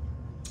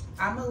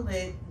I'm gonna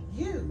let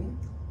you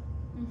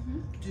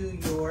do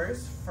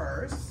yours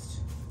first,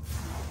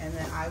 and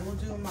then I will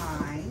do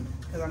mine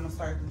because I'm gonna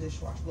start the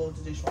dishwasher, load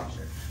the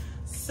dishwasher.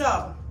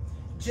 So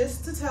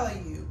just to tell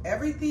you,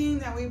 everything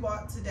that we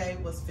bought today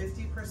was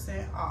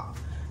 50% off.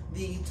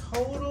 The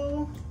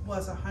total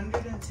was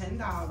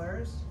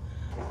 $110.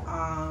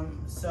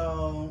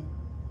 So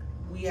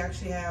we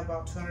actually have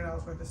about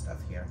 $200 worth of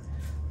stuff here.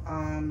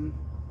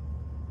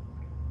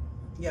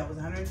 Yeah, it was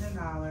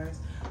 $110.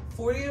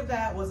 40 of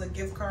that was a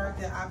gift card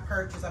that I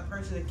purchased. I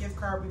purchased a gift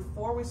card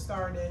before we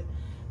started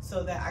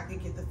so that I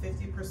could get the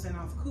 50%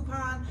 off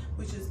coupon,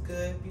 which is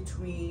good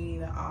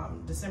between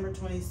December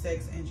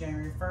 26th and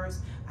January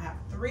 1st. I have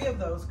 3 of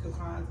those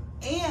coupons,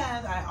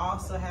 and I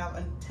also have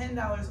a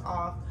 $10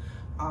 off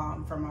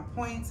for my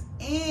points,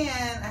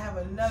 and I have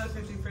another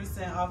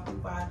 50% off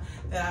coupon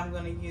that I'm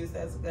going to use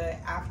that's good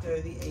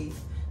after the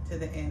 8th to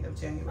the end of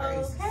January.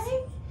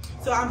 Okay.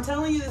 So I'm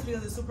telling you this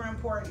because it's super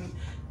important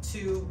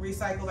to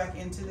recycle back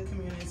into the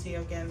community.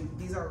 Again,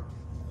 these are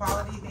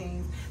quality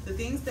things. The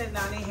things that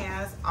Nani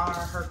has are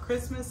her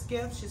Christmas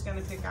gifts. She's going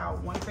to pick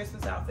out one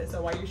Christmas outfit.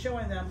 So while you're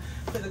showing them,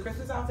 for the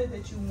Christmas outfit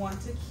that you want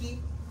to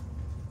keep,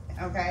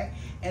 okay?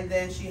 And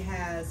then she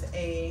has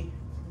a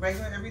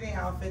regular everyday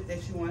outfit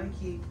that you want to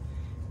keep,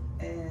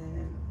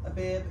 and a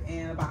bib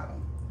and a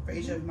bottom for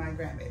each of my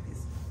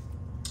grandbabies.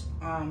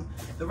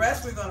 The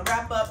rest we're going to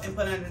wrap up and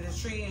put under the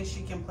tree, and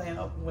she can play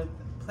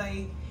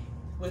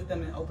with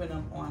them and open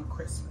them on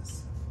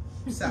Christmas.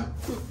 So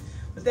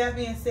with that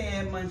being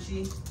said,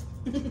 Munchie,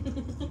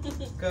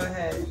 go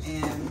ahead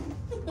and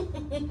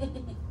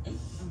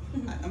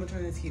I'm gonna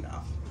turn this heat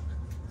off.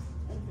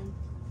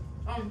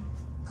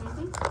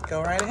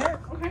 Go right ahead.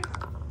 Okay.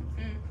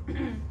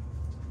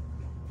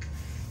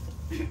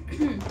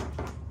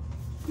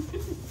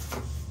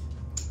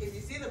 If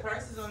you see the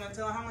prices on it,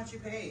 tell her how much you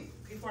paid.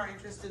 People are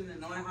interested in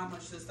knowing how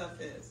much this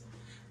stuff is.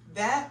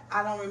 That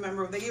I don't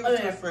remember. They gave it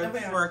to us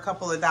for a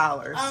couple of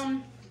dollars.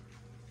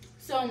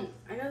 So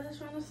I got this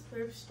from the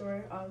thrift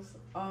store,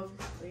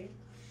 obviously,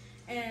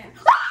 and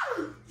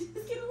just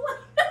get away.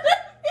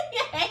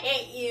 I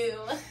hate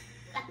you.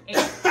 I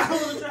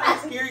was trying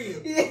to scare you.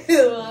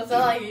 I felt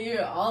like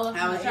you're all of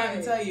I was trying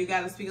to tell you, you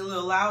got to speak a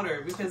little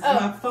louder because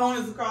my phone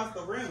is across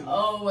the room.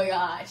 Oh my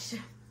gosh.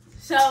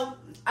 So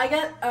I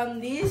got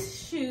these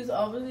shoes,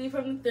 obviously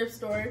from the thrift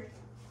store,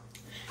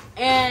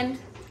 and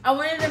I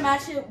wanted to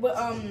match it with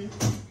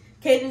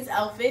Caden's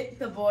outfit,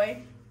 the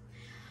boy.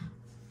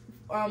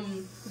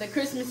 The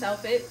Christmas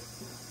outfit,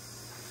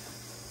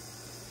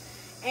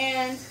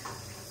 and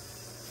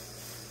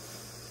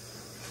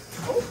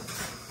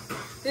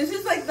this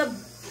is like the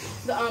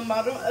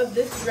bottom of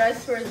this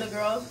dress for the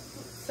girls.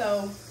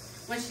 So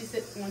when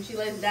she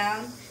lays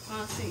down,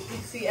 you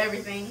can see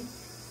everything.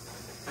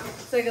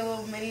 It's like a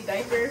little mini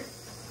diaper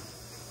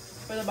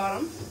for the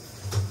bottom,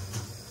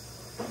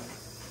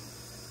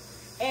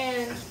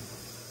 and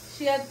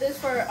she got this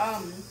for give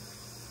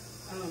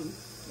me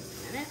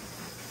a minute.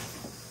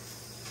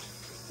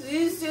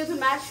 These two to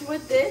match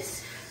with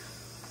this,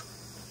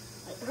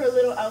 her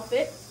little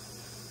outfit.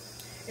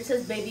 It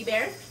says baby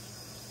bear.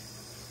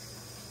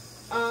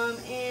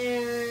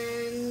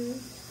 And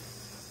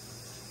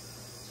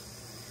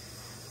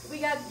we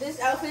got this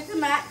outfit to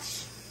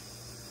match,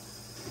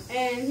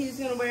 and he's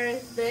gonna wear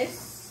this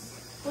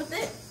with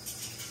it.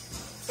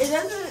 It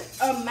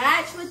doesn't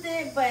match with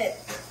it, but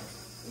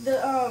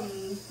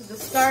the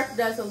scarf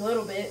does a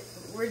little bit.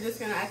 We're just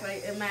gonna act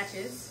like it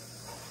matches.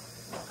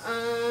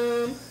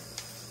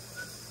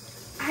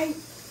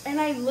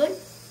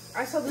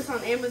 I saw this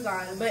on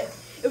Amazon, but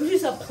it was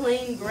just a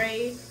plain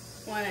gray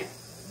one,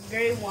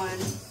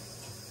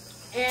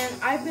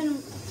 and I've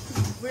been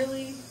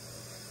really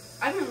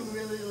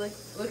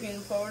looking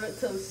forward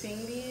to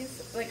seeing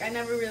these. Like I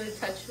never really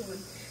touched one.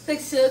 It's like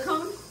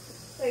silicone,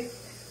 like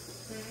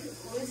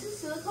what is it,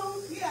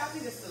 silicone? Yeah, I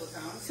think it's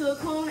silicone.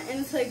 Silicone, and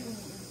it's like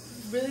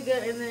really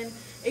good. And then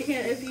it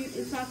can, if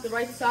it's not the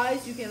right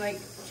size, you can like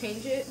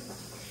change it.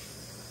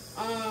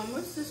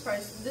 What's this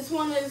price? This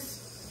one is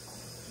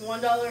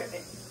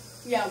 $1.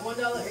 Yeah,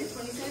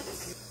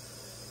 $1.20.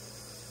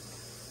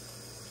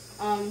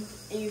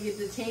 And you get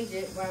to change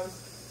it. What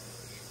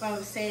I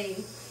was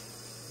saying,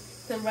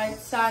 the right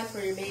size for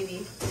your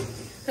baby.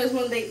 Because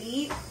when they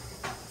eat,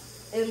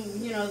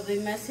 and you know, they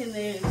mess and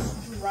they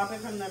drop it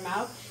from their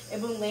mouth, it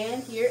will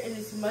land here and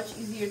it's much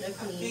easier to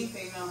clean. I think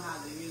they know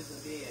how to use a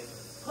bib.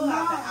 Pull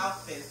out the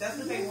outfits. That's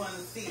what they want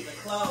to see, the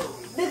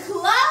clothes. The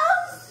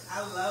clothes?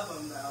 I love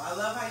them though. I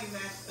love how you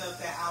matched up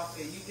that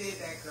outfit. You did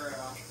that,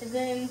 girl. And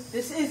then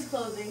this is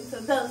clothing, so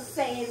don't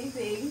say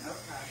anything.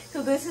 Okay.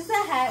 So this is the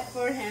hat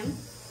for him.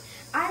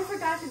 I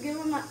forgot to give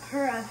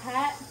her a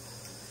hat,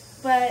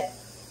 but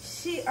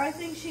I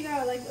think she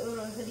got like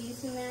little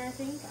hoodies in there, I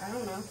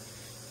don't know.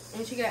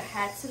 And she got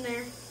hats in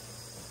there.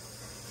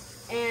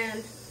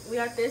 And we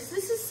got this.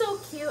 This is so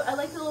cute. I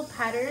like the little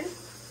pattern.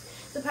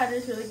 The pattern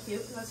is really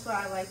cute. That's what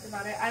I liked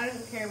about it. I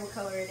don't care what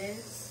color it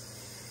is.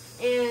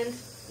 And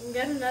we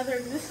got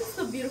another. This is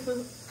the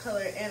beautiful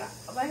color. And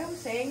like I'm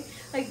saying,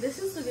 like this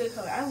is the good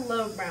color. I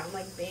love brown,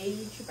 like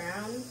beige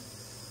brown.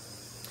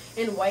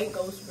 And white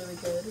goes really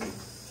good.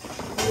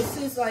 This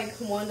is like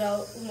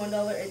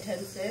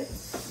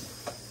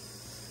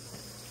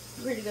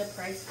 $1.10. Pretty good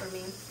price for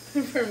me.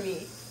 For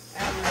me.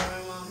 I don't know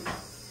my mom. I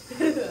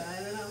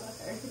don't know about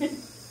her.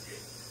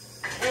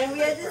 And we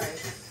had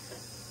this.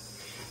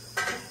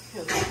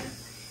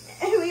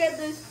 And we got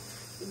this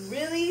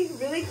really,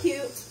 really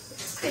cute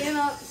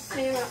Santa,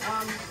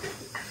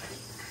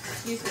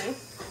 excuse me,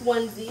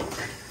 onesie.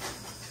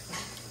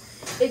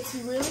 It's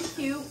really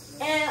cute,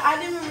 and I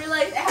didn't even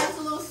realize it has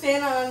a little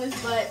Santa on his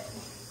butt.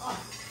 Oh,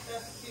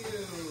 that's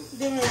cute.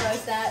 Didn't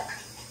realize that.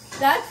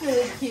 That's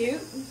really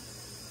cute.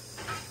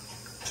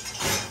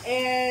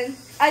 And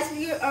I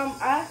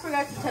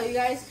forgot to tell you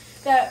guys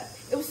that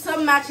it was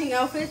some matching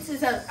outfits.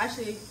 It's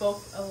actually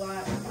both a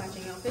lot of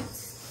matching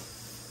outfits.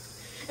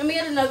 And we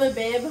got another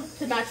bib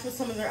to match with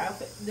some of their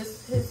outfit. This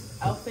is his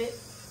outfit.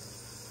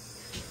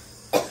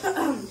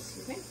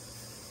 Excuse me.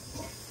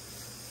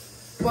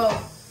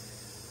 Well,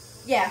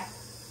 yeah.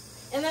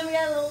 And then we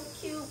got a little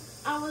cute.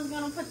 I was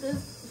gonna put this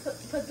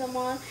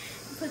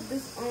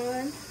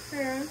on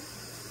her,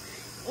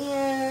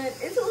 and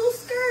it's a little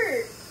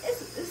skirt.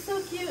 It's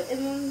so cute. And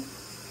then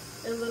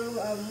a little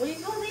what do you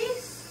call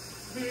these?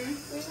 What do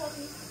you call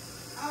these?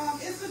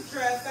 It's a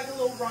dress, like a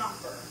little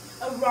romper.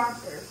 A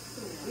romper.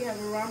 We have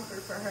a romper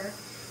for her.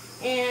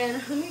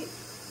 And let me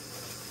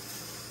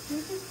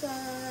just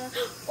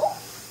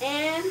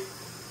and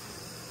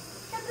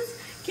got this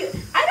cute.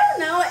 I don't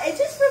know, it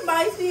just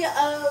reminds me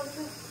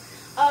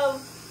of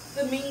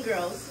the Mean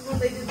Girls when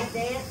they did the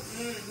dance. I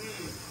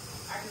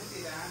can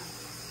see that.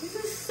 This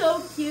is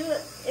so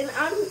cute, and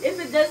if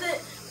it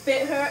doesn't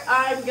fit her,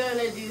 I'm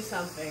gonna do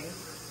something.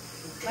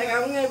 Like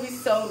I'm gonna be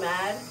so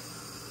mad.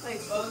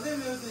 Like, well, the good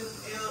news is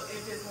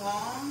if it's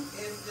long,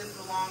 it's just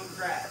a long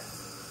dress.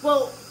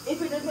 Well,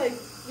 if it doesn't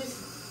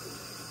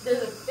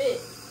doesn't fit,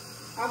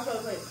 I'll show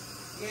it.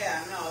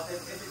 Yeah, no.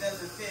 If it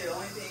doesn't fit, the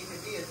only thing it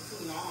could be is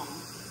too long.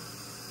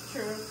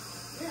 True.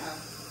 Yeah.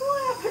 Well,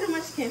 I pretty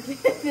much can't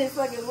fit. It's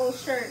like a little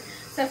shirt,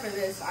 except for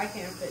this. I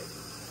can't put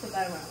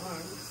that in my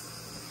arms.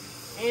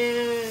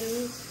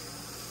 And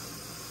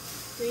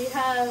we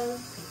have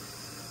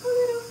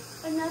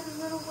another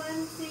little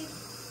onesie.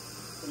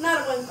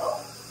 Not a onesie.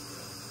 Oh.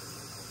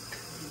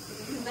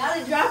 Not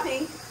a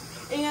dropping.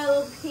 And got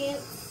little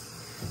pants.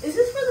 Is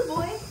this for the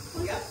boy?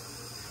 Yeah.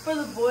 For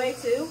the boy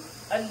too.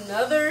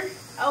 Another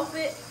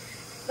outfit.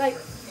 Like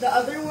the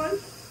other one.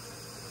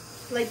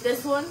 Like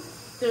this one.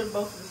 They're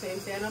both the same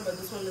Santa, but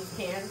this one is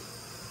canned.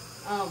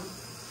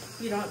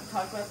 You don't have to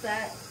talk about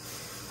that.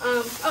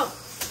 Oh,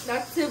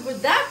 that's it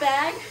with that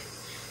bag.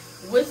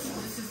 This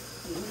is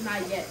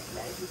not yet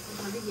bag. This is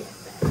not a yet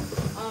bag.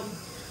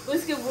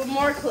 Let's get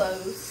more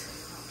clothes.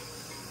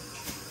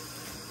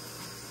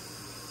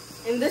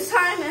 And this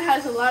time it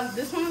has a lot of,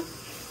 this one,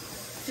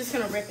 just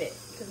gonna rip it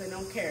because I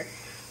don't care.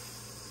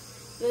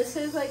 This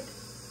is like,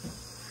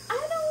 I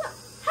don't know,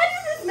 how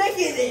did this make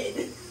it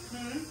in?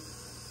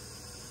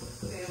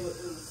 It was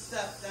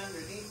stuffed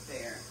underneath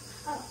there.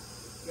 Oh.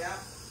 Yeah.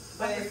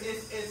 But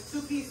it's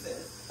two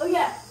pieces. Oh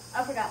yeah,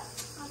 I forgot.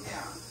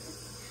 Yeah.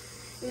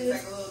 It's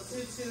like a little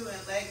tutu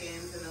and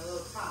leggings and a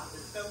little top.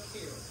 It's so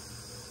cute.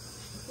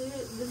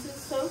 This is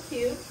so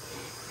cute.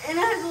 And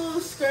it has a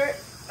little skirt.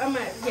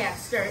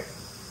 Skirt.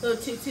 Little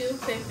tutu,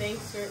 same thing.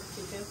 Skirt,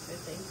 tutu, same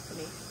thing to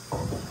me.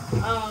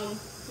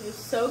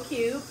 It's so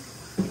cute.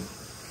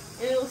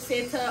 And a little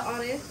Santa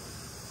on it.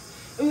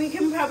 And we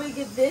can probably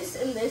get this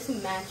and this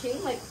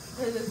matching, like,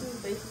 because this is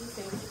basically the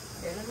same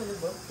Santa because they're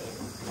both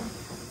Santa.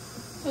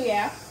 So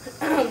yeah.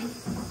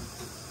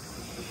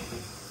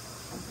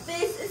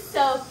 This is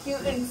so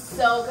cute and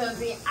so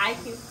cozy. I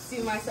can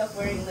see myself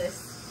wearing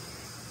this.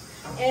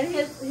 And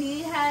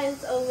he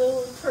has a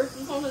little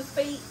turkey on his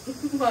feet.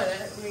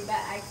 But make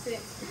that accent.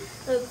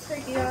 A little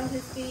turkey on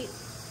his feet.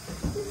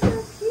 It's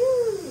so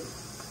cute.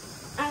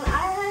 And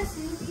I have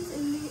seen these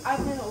and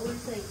I've been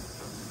always like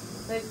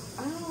I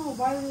don't know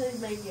why they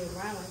make it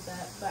rhyme like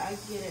that, but I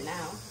get it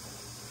now.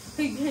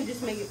 You can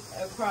just make it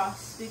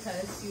across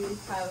because you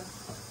have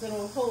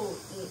little holes,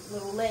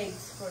 little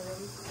legs for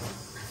them.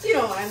 You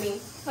know what I mean?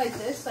 Like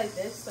this, like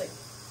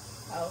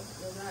how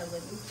they're not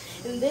living.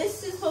 And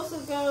this is supposed to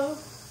go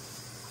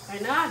I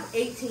know I have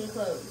 18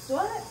 clothes.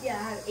 What? Yeah,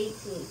 I have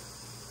 18.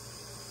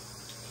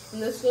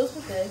 And this goes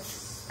with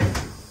this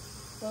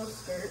little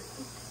skirt.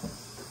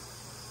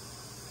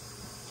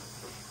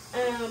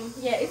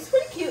 Yeah, it's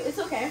pretty cute. It's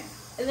okay.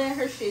 And then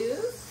her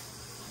shoes.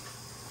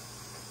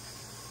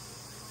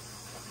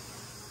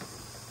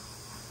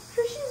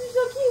 Her shoes are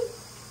so cute.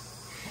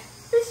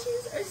 Her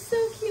shoes are so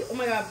cute. Oh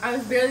my god, I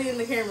was barely in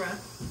the camera.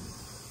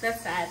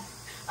 That's sad.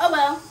 Oh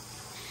well.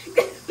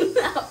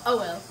 Oh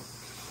well.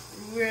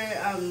 We're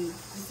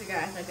just a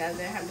guy like that.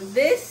 I have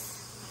this.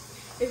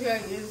 If you're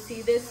gonna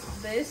see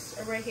this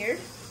right here.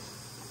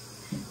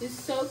 It's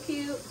so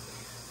cute.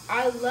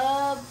 I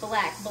love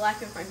black.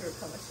 Black is my favorite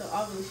color. So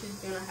obviously she's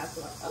gonna have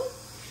black. Oh,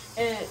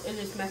 and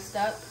it just messed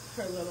up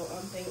her little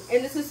thing.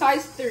 And it's a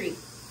size 3.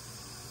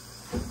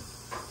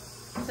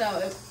 So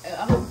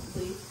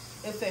hopefully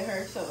it fit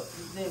her. So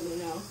then we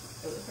know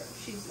it was her.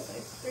 She's a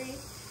size 3.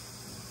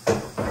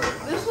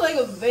 This is like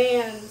a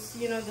Vans,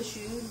 you know, the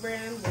shoes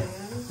brand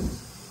Vans.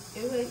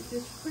 It was like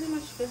just pretty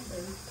much fit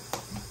her.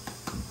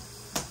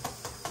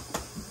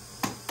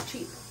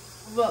 Cheap.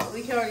 Well,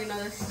 we can already know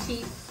that's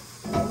cheap.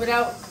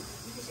 Without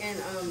and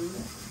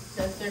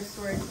the thrift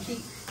store is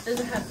cheap.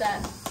 Doesn't have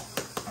that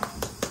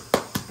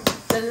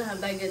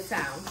good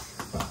sound.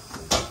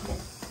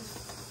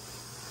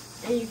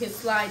 And you can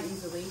slide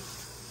easily.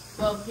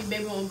 Well, your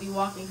baby won't be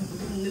walking because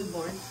he's a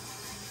newborn.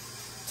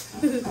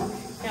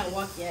 Can't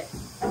walk yet.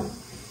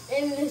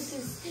 And this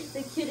is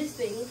the cutest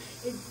thing.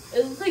 It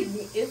looks like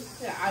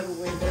I would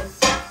wear this.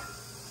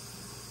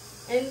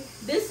 And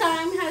this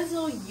time has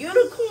little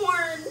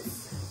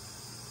unicorns.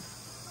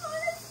 Oh,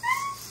 that's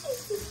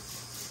nice.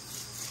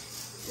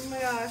 Oh my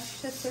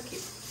gosh, that's so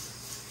cute.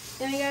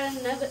 Then we got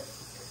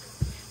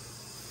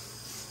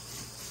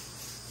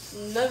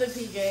another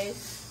PJs.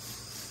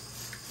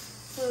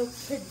 Little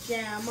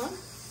pajama.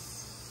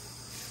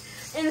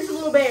 And it's a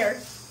little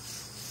bear.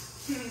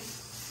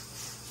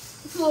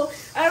 It's a little,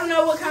 I don't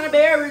know what kind of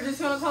bear. We're just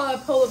gonna call it a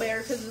polar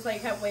bear because it's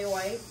like halfway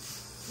white.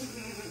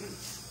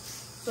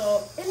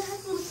 So it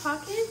has little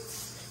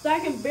pockets. So I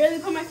can barely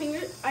put my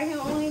finger. I can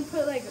only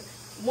put like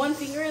one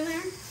finger in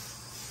there.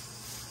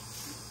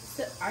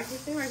 So I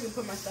think I can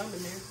put my thumb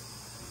in there.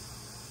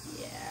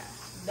 Yeah,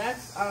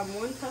 that's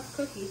one tough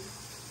cookie.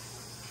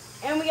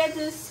 And we got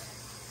this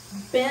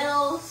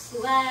Belle /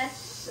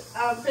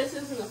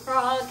 Princess and the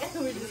Frog.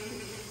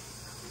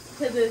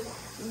 Because it's,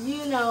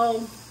 you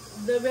know,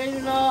 the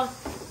original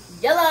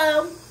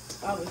yellow,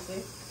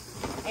 obviously,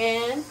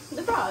 and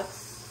the frogs.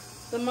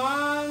 The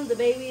mom, the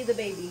baby,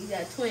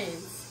 yeah,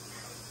 twins.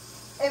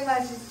 It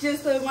matches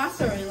just like my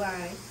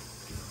storyline.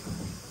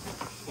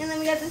 And then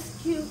we got this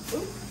cute,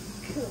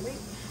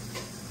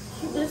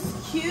 this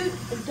cute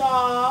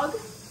dog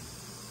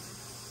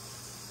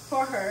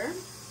for her.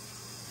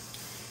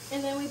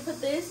 And then we put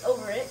this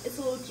over it. It's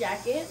a little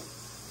jacket.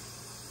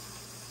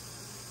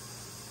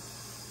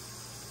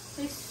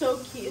 It's so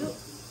cute.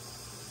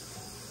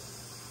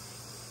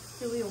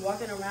 So we were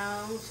walking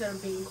around instead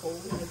of being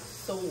cold, like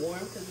so warm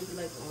because we'd be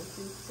like on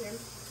suits here.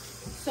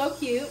 So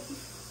cute.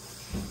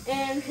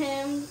 And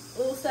him,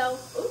 little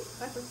self. Oh,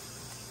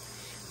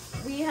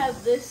 we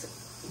have this.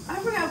 I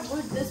forgot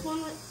what this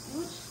one was.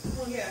 Which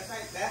one? Yeah,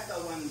 that's the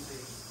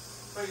onesie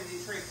for the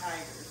Detroit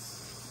Tigers.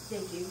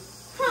 Thank you.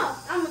 Huh?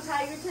 I'm a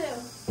tiger too.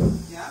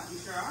 Yeah, you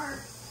sure are.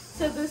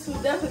 So this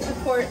will definitely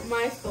support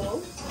my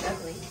school.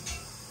 Definitely.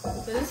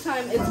 So this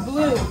time it's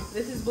blue.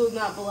 This is blue,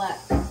 not black.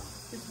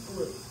 It's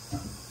blue.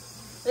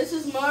 This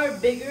is more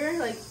bigger,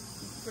 like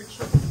for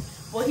chunky.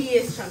 Well, he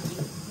is chunky.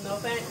 No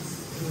offense.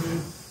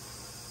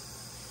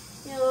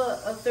 You know,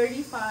 a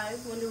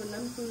 35. Wonder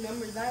who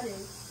number that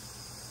is.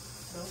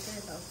 Don't say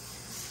it though.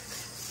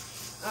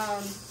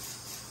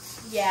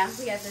 Yeah,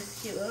 we got this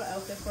cute little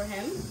outfit for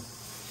him.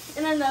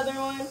 And another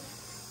one.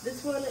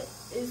 This one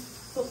is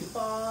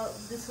football.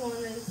 This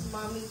one is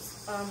mommy's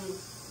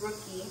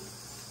rookie.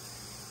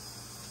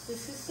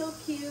 This is so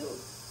cute.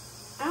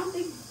 I don't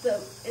think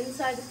the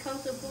inside is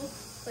comfortable,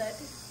 but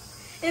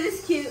it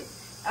is cute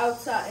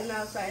outside and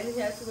outside. And he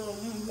has little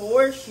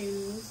more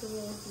shoes.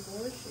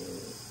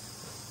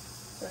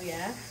 So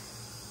yeah.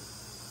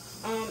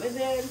 And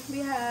then we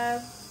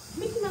have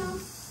Mickey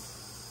Mouse.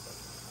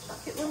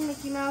 Get little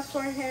Mickey Mouse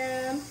for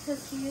him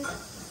because he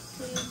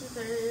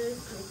deserves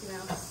Mickey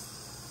Mouse.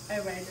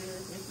 Everybody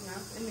deserves Mickey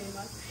Mouse and Minnie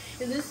Mouse.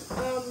 And this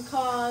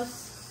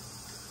costs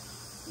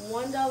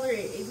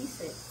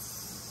 $1.80.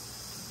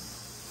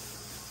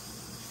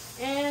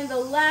 And the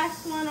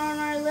last one on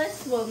our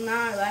list, well,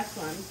 not our last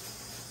one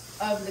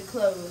of the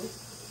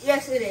clothes.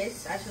 Yes, it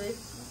is actually.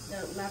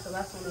 No, not the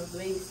last one of the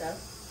baby stuff.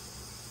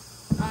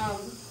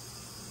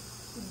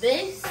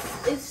 This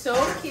is so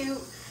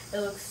cute. It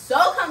looks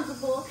so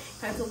comfortable.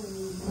 It has a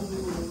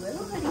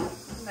little hoodie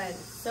that is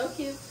so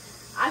cute.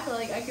 I feel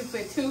like I could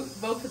put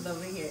both of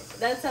them in here.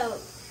 That's how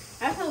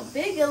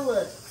big it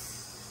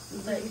looks.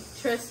 But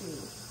trust me,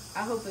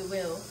 I hope it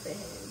will fit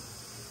him.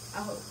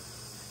 I hope.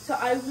 So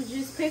I would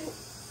just pick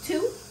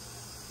two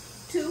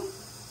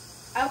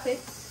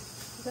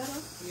outfits. Is that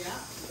on? Yeah.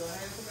 Go ahead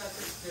and put that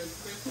the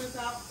Christmas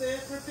outfit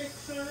for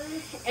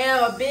pictures.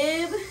 And a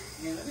bib.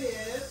 And a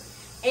bib.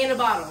 And a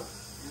bottle.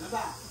 And a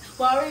bottle.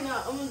 Well, right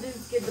now, I'm going to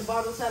just get the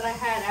bottles that I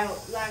had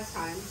out last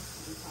time.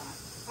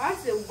 Why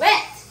is it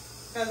wet?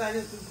 Because I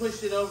just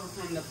pushed it over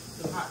from the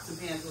pots and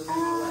pans was in my way.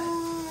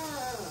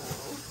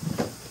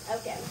 Oh.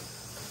 Okay.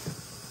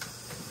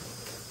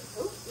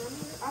 Oh,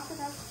 I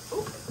forgot.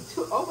 Oh,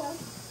 well.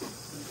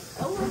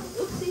 Oh, well.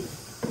 Oopsie.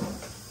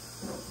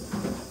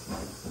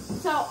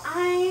 So,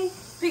 I'm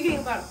figuring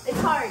about it.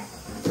 It's hard.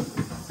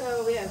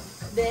 So, we have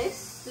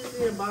this. This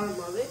is the bottom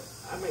of it.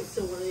 I might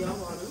steal one of y'all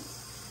bottoms.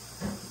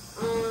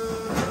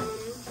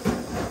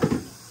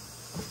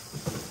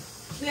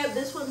 We have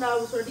this one that I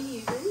was already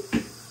using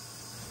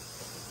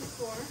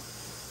before.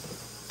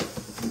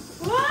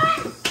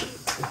 What?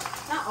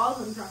 Not all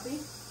of them,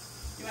 Truffy.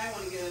 You might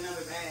want to get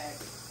another bag.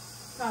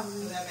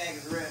 Probably. So that bag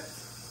is ripped.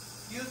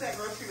 Use that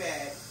grocery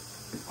bag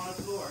on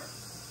the floor.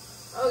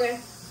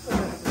 Okay.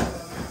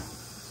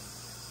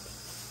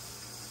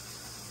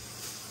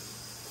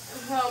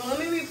 Let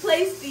me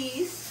replace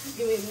these.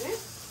 Give me a minute.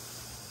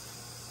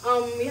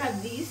 We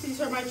have these. These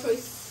are my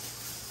choice.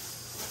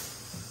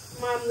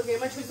 I'm looking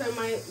at my choice. I'm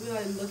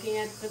looking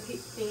at the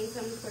things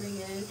I'm putting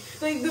in.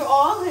 Like, they're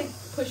all, like,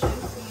 push-ins.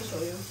 Let me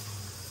show you.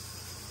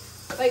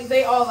 Like,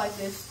 they all like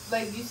this.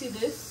 Like, you see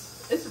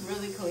this? It's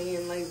really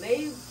clean. Like,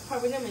 they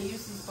probably never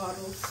use these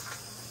bottles.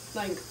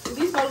 Like,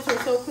 these bottles are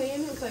so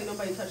clean. It's like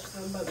nobody touched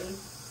them but me.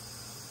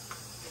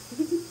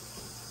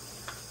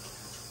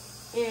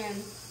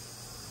 And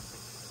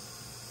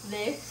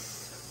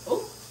this.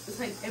 Oh, it's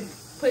like,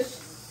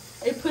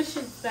 it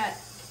pushes back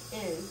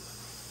in.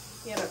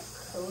 You gotta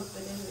clip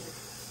it in there.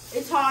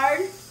 It's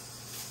hard,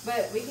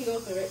 but we can go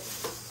through it.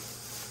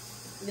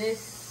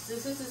 This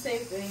is the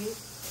same thing.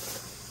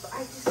 But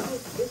I just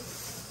like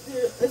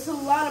it's a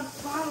lot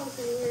of bottles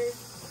in here.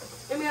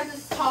 And we have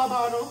this tall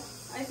bottle.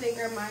 I think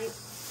I might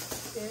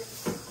get.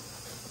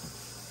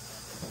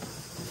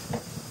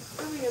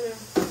 What are we gonna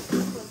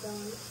put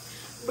down?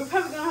 We're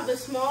probably gonna have the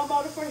small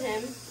bottle for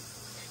him.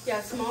 Yeah,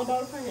 a small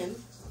bottle for him.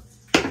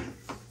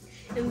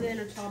 And then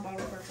a tall bottle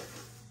for her.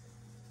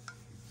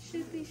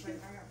 Should be.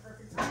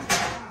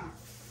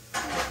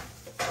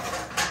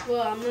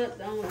 Well, I'm not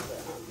done with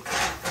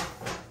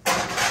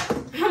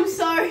it. I'm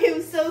sorry.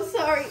 I'm so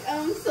sorry.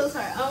 I'm so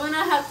sorry. I'm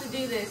gonna have to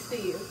do this to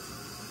you.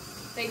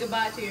 Say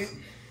goodbye to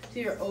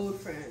your old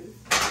friend.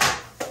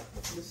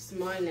 This is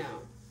mine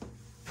now.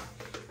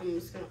 I'm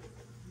just gonna.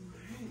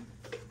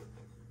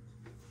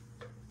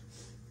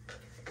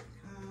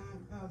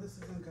 Oh, this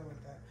isn't good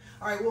with that.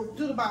 All right, we'll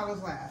do the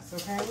bottles last,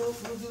 okay? We'll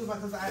do the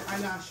bottles because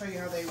I'm not show you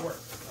how they work,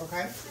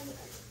 okay?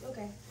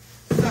 Okay.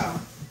 So,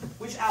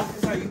 which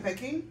outfits are you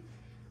picking?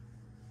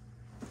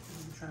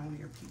 Let me try one of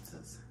your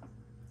pizzas.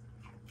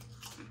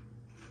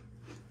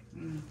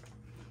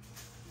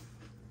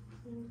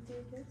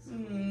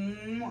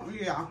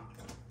 Yeah,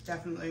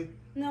 definitely.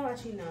 No,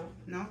 actually, no.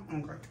 No?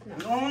 Okay.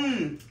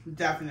 No.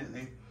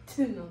 Definitely.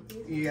 No.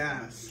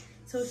 Yes.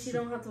 So she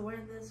don't have to wear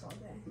this all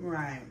day.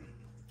 Right.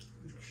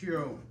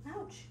 Cute.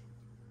 Ouch.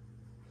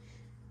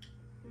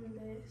 And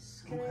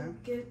this. Can Okay. I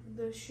get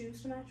the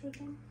shoes to match with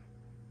them?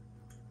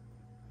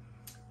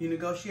 You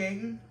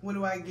negotiating? What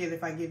do I get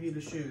if I give you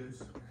the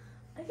shoes?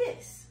 A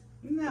kiss.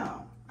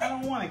 No, I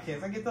don't want a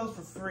kiss. I get those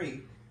for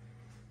free.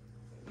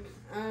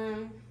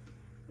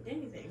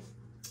 Anything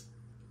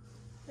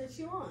that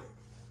you want.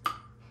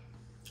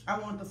 I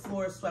want the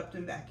floor swept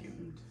and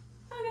vacuumed.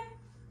 Okay.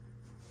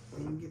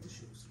 And you get the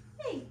shoes.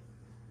 Hey.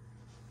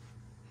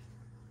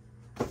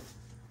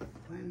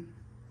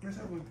 Where's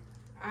that one?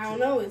 I don't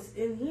know. It's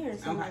in here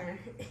somewhere.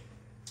 Okay.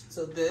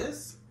 So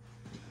this.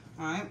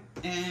 All right.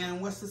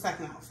 And what's the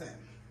second outfit?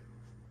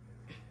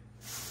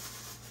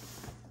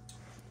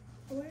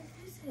 Where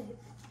is it?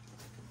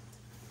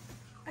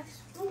 I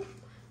just don't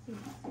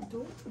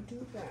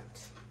do that.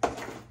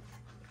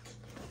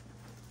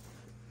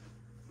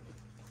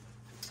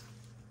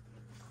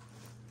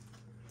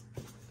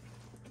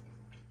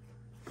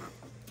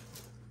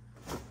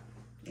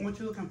 What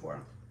you looking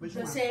for? Which The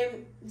one?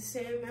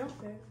 same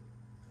outfit.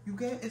 You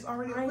get it's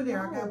already over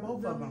there. I got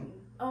both of them.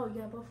 Oh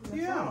yeah, both of them.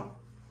 Yeah.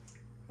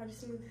 I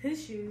just need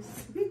his shoes.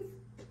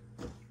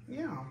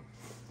 Yeah.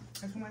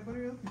 That's what I'm like, what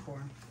are you looking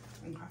for?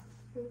 Okay.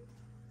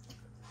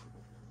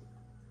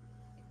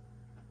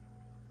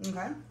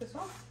 Okay. This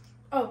one?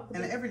 Oh.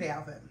 And an everyday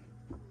outfit.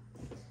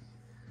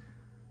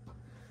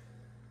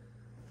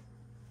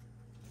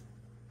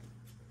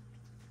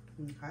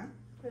 Okay.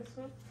 This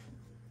one.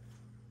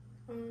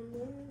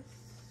 This.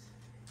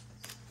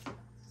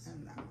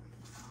 And that one.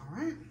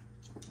 All right.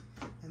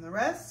 And the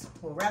rest,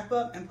 we'll wrap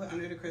up and put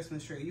under the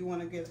Christmas tree. You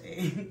want to get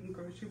a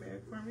grocery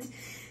bag for me?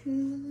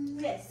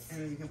 Yes.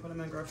 And then you can put them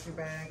in a grocery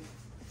bag.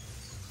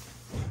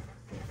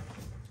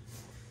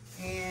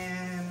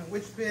 And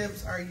which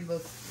bibs are you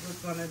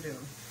going to do?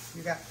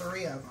 You got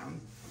 3 of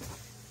them.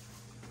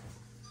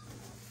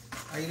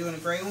 Are you doing a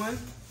gray one?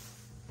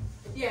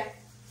 Yeah.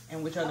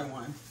 And which other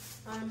one?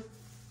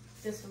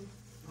 This one.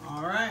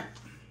 All right.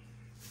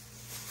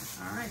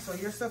 All right, so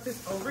your stuff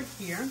is over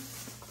here.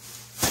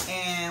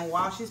 And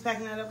while she's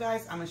packing that up,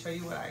 guys, I'm gonna show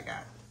you what I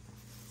got.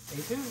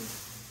 Stay tuned.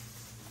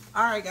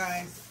 All right,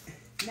 guys.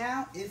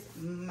 Now it's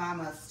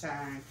Mama's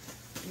turn.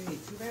 You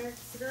need 2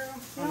 bags, girl?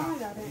 No, I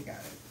got it. You got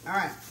it. All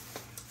right.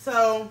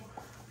 So,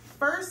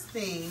 first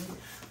thing,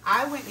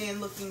 I went in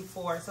looking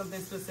for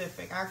something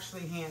specific,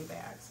 actually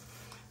handbags.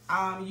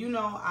 You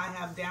know, I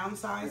have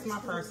downsized my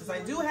purses. I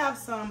do have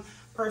some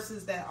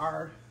purses that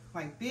are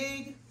like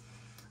big,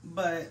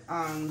 but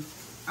I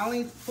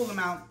only pull them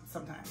out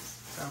sometimes.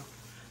 So,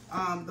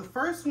 the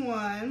first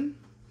one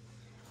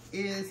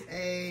is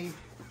a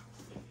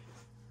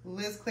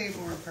Liz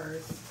Claiborne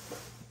purse.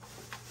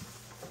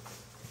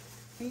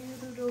 Can you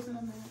do those in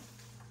a minute?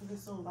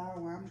 It's so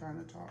loud when I'm trying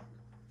to talk.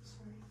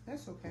 Sorry.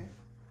 That's okay.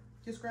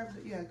 Just grab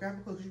the, grab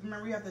it close. You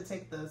remember you have to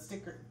take the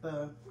sticker,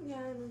 Yeah,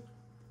 I know.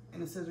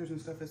 and the scissors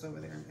and stuff that's over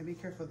there. And be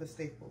careful of the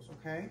staples,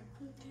 okay?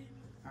 Okay.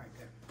 All right,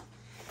 good.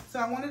 So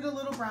I wanted a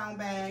little brown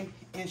bag,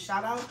 and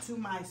shout out to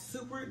my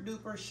super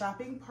duper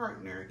shopping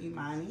partner,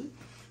 Imani,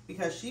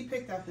 because she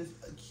picked up this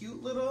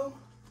cute little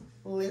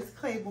Liz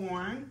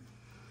Claiborne.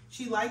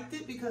 She liked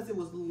it because it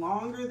was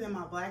longer than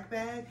my black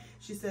bag.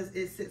 She says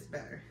it sits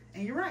better.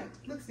 And you're right.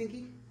 Look,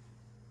 Stinky.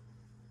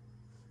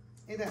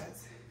 It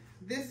does.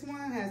 This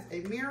one has a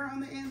mirror on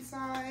the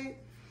inside.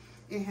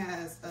 It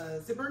has a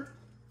zipper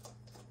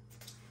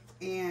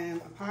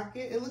and a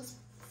pocket. It looks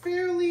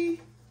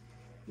fairly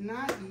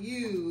not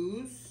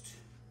used.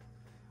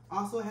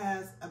 Also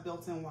has a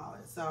built-in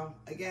wallet. So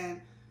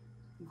again,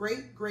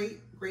 great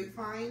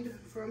find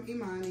from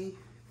Imani.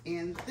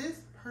 And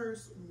this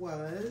purse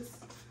was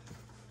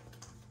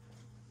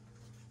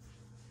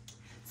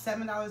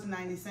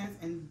 $7.90.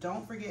 And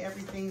don't forget,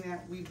 everything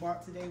that we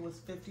bought today was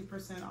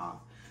 50%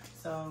 off.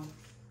 So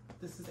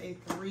this is a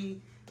 $3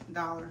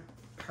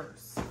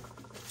 purse.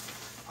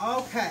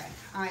 Okay,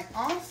 I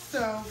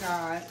also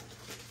got,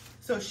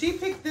 so she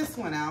picked this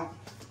one out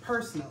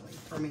personally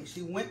for me.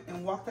 She went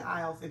and walked the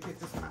aisles and picked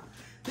this one out.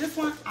 This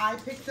one I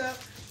picked up,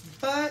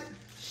 but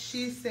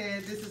she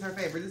said this is her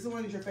favorite. This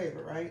one is your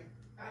favorite, right?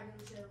 I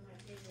didn't say it was my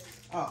favorite.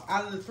 Oh,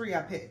 out of the 3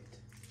 I picked.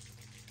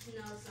 No,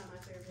 it's not my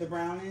favorite. The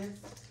brown is?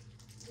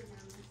 The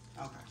brown is.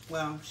 Okay,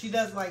 well, she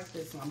does like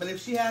this one, but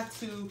if she had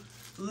to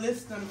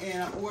list them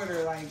in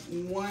order, like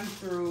 1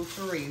 through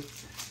 3,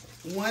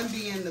 1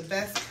 being the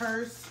best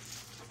purse.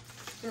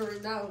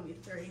 That would be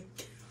 3.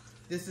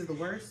 This is the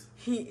worst?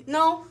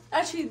 No,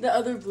 actually the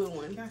other blue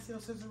one. Can I see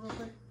those scissors real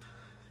quick?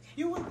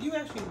 You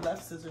actually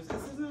left scissors.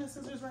 Isn't there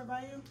scissors right by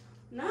you?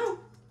 No.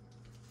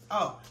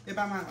 Oh, they're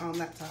by my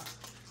laptop.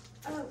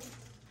 Oh.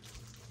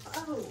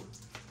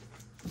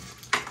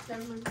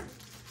 Never mind.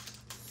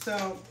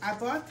 So I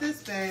bought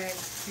this bag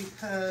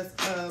because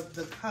of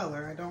the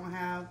color. I don't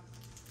have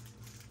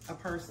a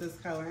purse this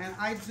color, and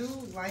I do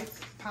like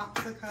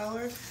pops of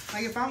color.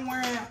 Like if I'm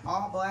wearing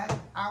all black,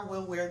 I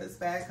will wear this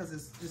bag because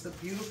it's just a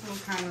beautiful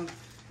kind of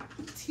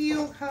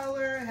teal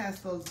color. It has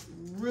those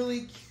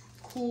really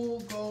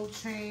cool gold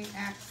chain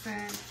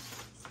accent.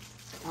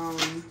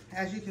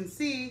 As you can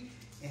see,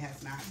 it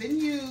has not been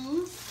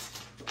used.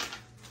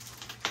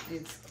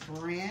 It's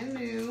brand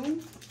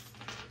new.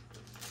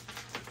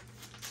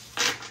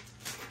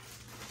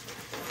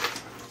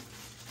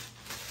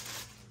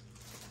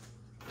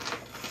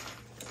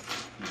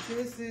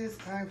 This is,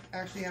 I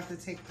actually have to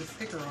take the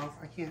sticker off.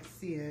 I can't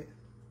see it.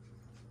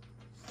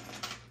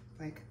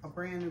 Like a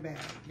brand new bag,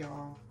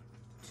 y'all.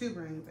 2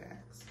 brand new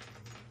bags.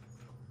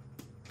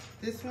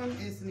 This one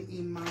is an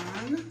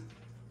Iman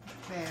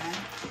bag.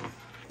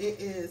 It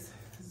is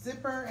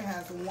zipper. It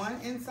has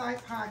 1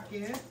 inside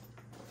pocket.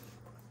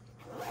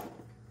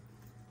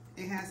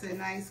 It has a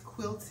nice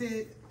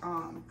quilted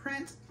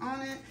print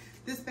on it.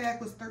 This bag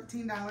was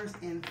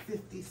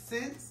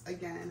 $13.50.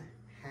 Again,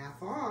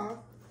 half off.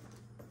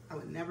 I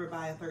would never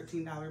buy a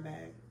 $13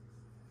 bag.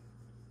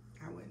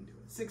 I wouldn't do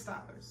it.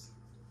 $6.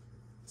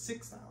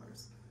 $6.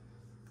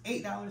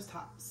 $8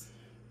 tops.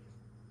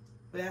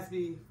 But it has to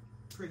be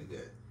pretty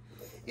good.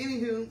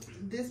 Anywho,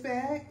 this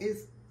bag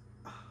is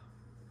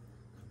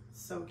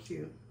so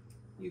cute.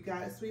 You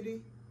got it,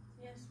 sweetie?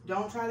 Yes.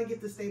 Don't try to get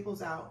the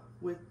staples out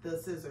with the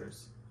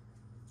scissors,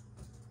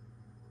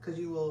 because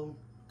you will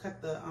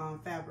cut the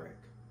fabric.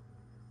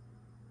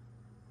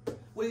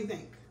 What do you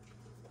think?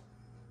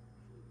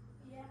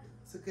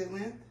 It's a good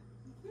length.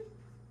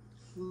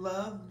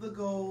 Love the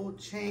gold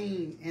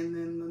chain and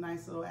then the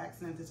nice little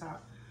accent at the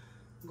top.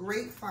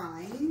 Great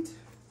find.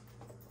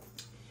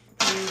 And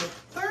the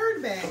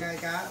third bag I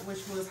got,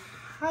 which was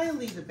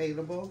highly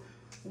debatable,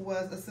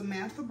 was a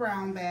Samantha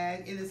Brown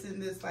bag. It is in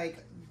this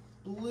like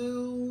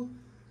blue,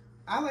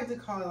 I like to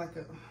call it like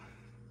it's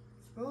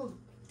a little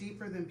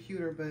deeper than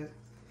pewter, but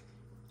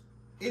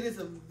it is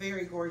a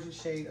very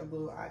gorgeous shade of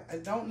blue. I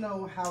don't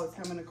know how it's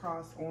coming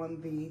across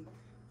on the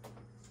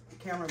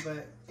camera,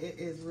 but it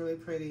is really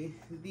pretty.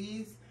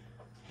 These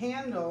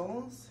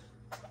handles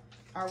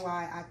are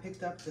why I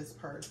picked up this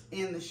purse,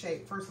 and the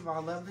shape. First of all, I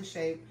love the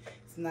shape.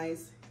 It's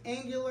nice,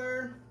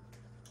 angular.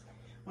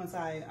 Once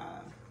I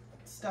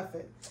stuff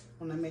it,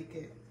 I'm gonna make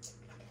it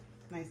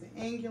nice and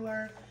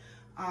angular.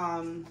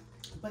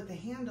 But the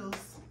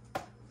handles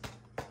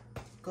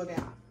go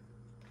down.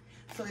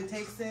 So it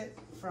takes it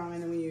from,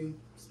 and then when you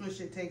smush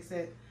it, takes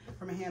it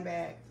from a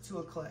handbag to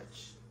a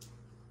clutch.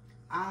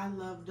 I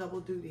love double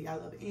duty. I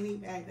love any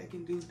bag that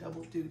can do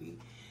double duty.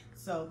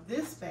 So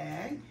this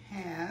bag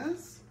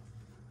has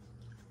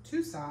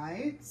 2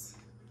 sides.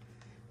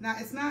 Now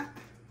it's not,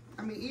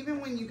 I mean, even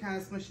when you kind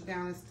of smush it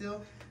down, it's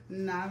still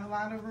not a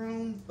lot of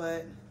room,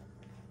 but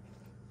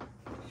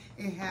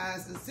it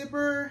has a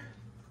zipper,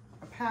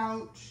 a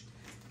pouch,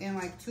 and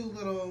like 2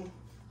 little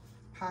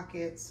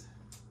pockets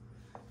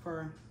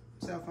for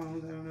cell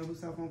phones. I don't know whose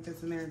cell phone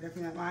fits in there.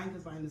 Definitely not mine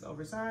because mine is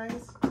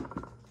oversized.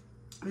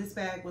 This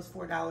bag was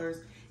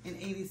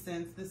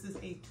 $4.80. This is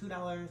a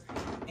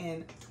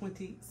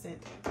 $2.20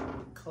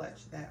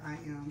 clutch that I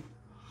am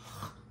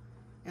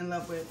in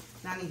love with.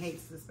 Nani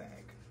hates this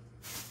bag.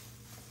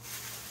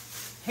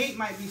 Hate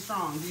might be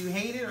strong. Do you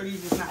hate it or do you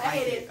just not like it? I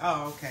hate it.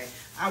 Oh, okay.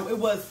 It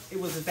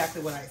was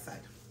exactly what I said.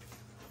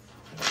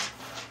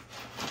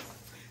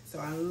 So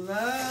I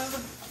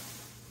love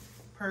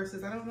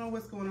purses. I don't know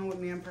what's going on with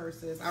me and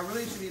purses. I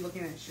really should be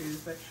looking at shoes,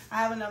 but I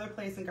have another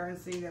place in Garden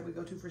City that we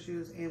go to for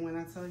shoes, and when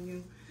I tell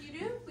you, You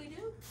do? We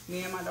do?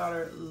 me and my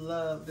daughter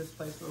love this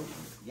place. So,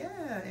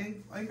 yeah,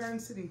 in Garden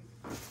City.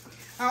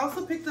 I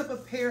also picked up a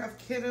pair of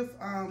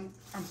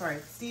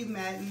Steve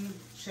Madden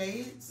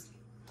shades.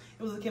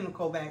 It was a Kim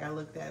Nicole bag I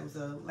looked at. It was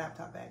a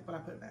laptop bag, but I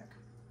put it back.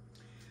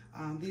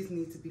 These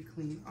need to be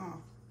cleaned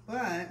off,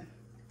 but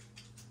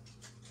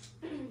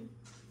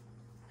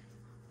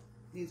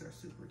these are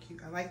super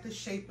cute. I like the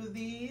shape of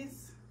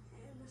these.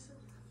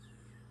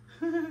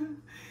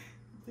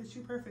 Fits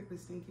you perfectly,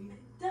 Stinky. It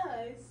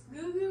does.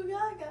 Goo goo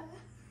gaga.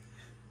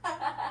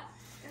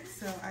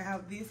 So I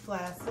have these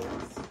glasses.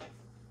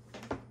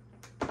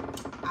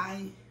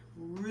 I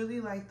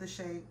really like the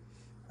shape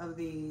of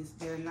these.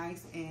 They're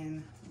nice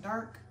and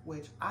dark,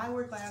 which I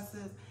wear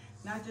glasses,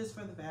 not just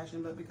for the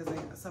fashion, but because I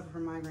suffer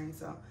from migraine.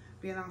 So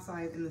being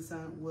outside in the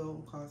sun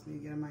will cause me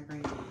to get a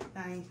migraine.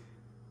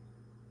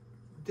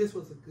 This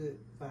was a good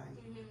buy.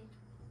 Mm-hmm.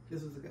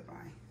 This was a good buy.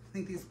 I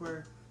think these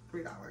were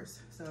 $3,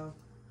 so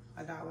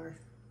 $1.50.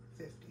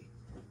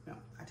 No,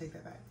 I take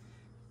that back.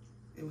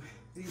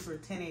 These were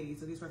 $10.80,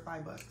 so these were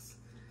 $5.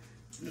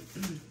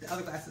 The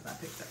other glasses I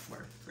picked up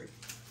were free.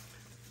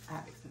 I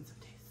have expensive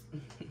taste.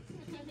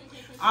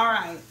 All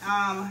right,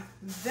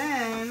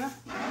 then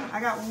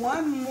I got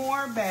one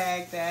more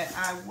bag that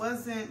I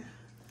wasn't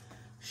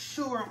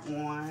sure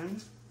on,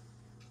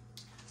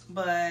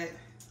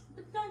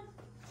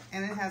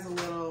 and it has a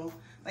little,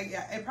 like,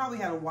 it probably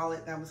had a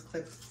wallet that was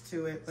clipped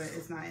to it, but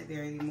it's not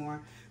there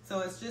anymore. So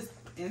it's just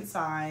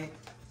inside,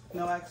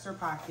 no extra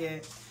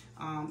pocket,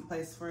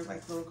 place for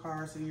like little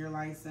cards and your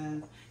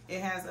license. It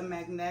has a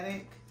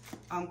magnetic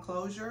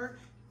closure,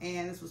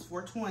 and this was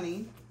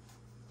 $4.20.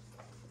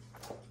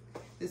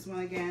 This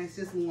one again, it's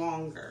just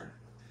longer.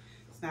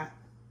 It's not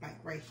like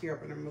right here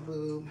up under my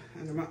boob,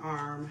 under my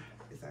arm.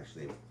 It's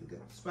actually a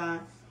good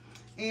spot.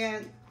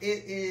 And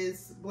it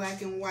is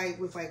black and white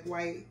with like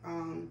white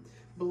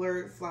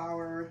blurred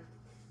flower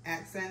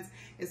accents.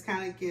 It's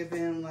kind of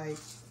given like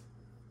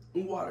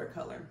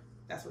watercolor.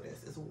 That's what it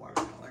is. It's a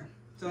watercolor.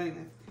 So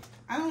anyway,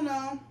 I don't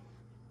know.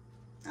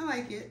 I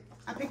like it.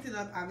 I picked it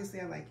up.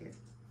 Obviously, I like it.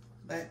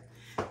 But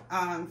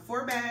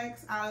 4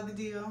 bags out of the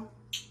deal.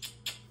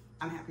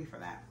 I'm happy for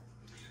that.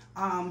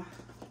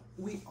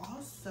 We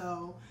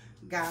also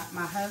got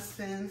my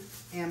husband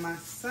and my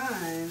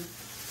son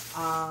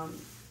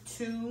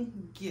 2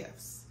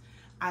 gifts.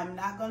 I'm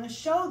not going to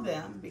show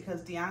them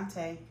because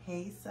Deontay,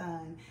 hey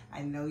son,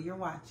 I know you're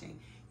watching.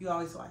 You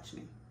always watch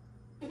me.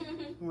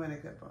 What a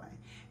good boy.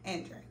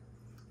 And Dre.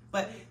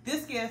 But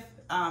this gift,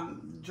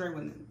 Dre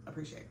wouldn't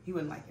appreciate. He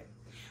wouldn't like it.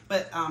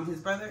 But his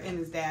brother and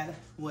his dad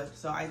would.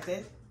 So I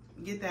did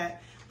get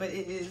that. But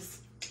it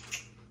is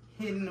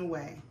hidden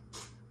away.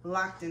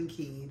 Locked and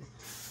keyed.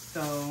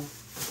 So,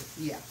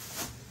 yeah.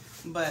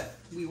 But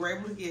we were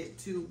able to get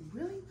 2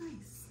 really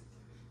nice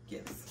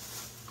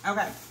gifts.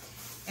 Okay.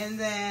 And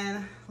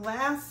then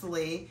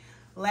lastly,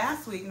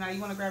 last week, now you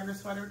want to grab your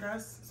sweater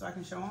dress so I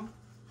can show them?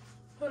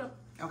 Hold up.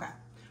 Okay.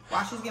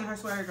 While she's getting her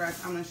sweater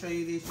dress, I'm going to show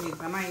you these shades.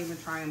 I might even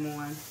try them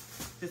on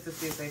just to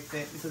see if they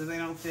fit. Because if they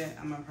don't fit,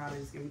 I'm going to probably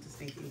just give them to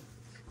Stinky.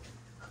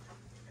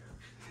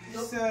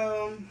 Nope.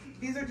 So,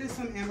 these are just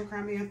some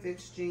Abercrombie &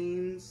 Fitch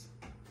jeans.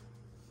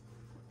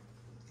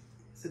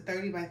 It's a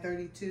 30 by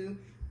 32.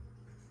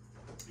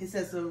 It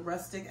says a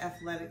rustic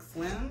athletic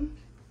slim.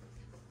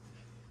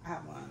 I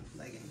have on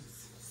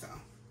leggings, so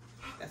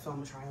that's what I'm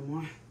gonna try them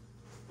on.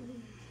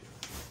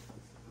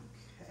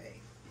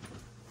 Okay.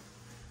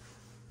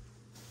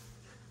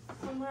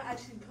 I'm gonna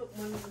actually put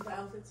one of the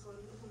outfits on.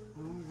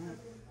 All right.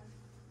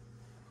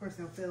 Of course,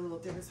 they'll feel a little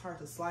different. It's hard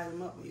to slide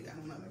them up when you got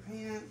them on other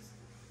pants.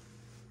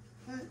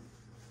 But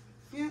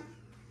yeah,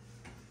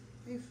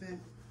 they fit.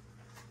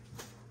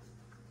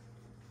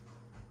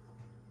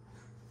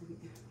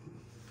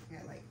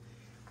 Got like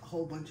a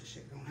whole bunch of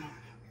shit going on.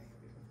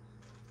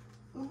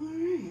 Okay, all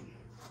right.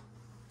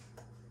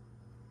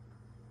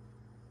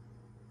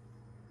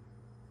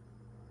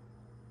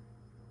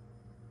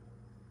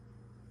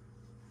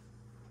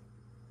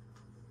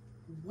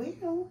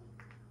 Well,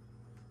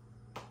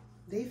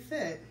 they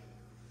fit.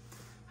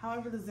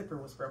 However, the zipper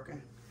was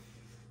broken.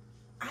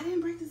 I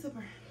didn't break the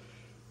zipper.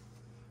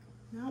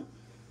 Nope.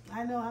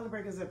 I know how to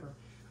break a zipper.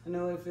 I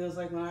know what it feels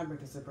like when I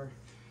break a zipper.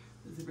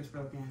 The zipper's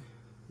broken.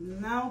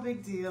 No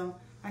big deal.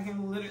 I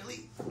can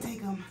literally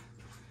take them.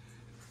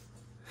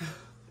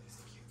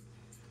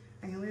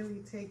 I can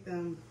literally take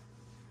them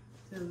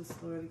to the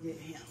store to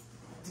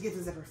get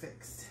the zipper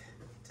fixed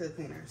to the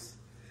cleaners.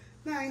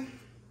 9.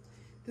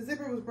 The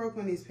zipper was broke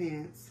on these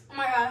pants. Oh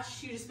my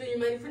gosh, you just spent your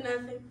money for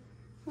nothing.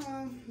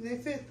 Well, they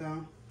fit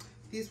though.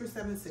 These were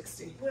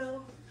 $7.60.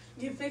 Well,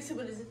 you fix it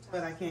with a zip tie.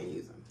 But I can't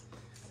use them.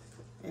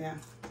 Yeah.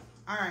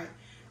 All right.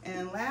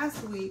 And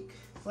last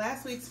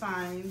week's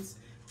finds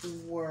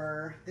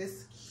were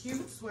this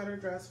cute sweater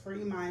dress for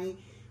Imani,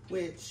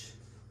 which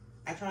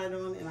I tried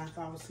on and I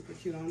thought was super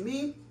cute on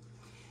me.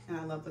 And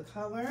I love the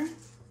color.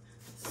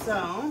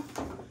 So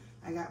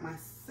I got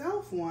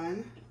myself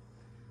one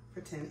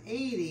for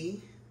 $10.80.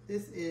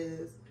 This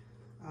is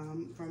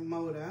from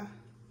Moda.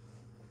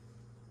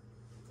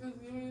 It's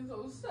getting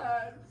so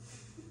sad.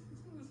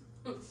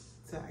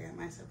 So I got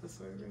myself a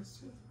sweater dress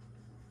too.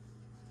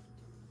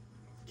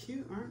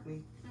 Cute, aren't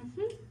we?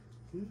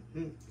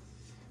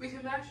 We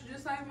can match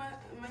just like my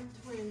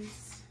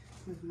twins.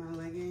 With my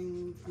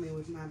leggings,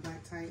 with my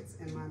black tights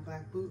and my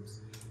black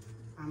boots.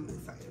 I'm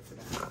excited for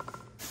that.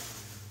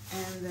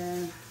 And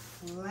then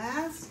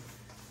last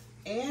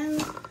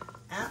and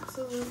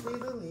absolutely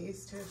the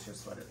least, here's your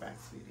sweater back,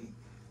 sweetie.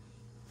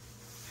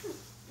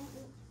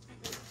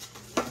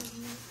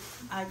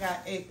 I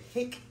got a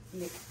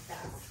picnic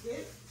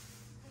basket.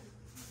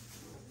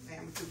 I'm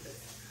gonna keep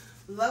this.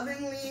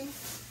 Lovingly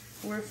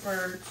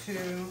referred to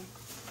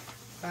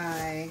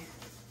by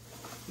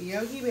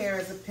Yogi Bear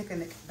as a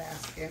picnic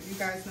basket. You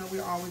guys know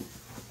we're always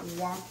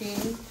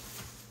walking,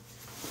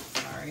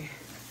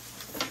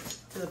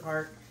 to the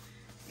park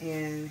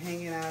and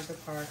hanging out at the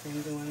park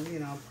and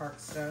doing, park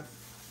stuff.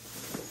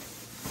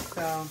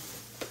 So,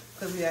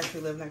 because we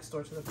actually live next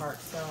door to the park.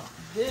 So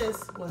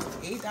this was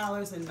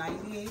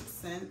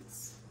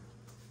 $8.98.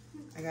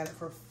 I got it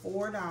for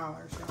 $4,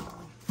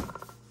 y'all.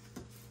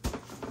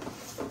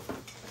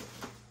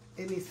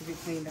 It needs to be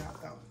cleaned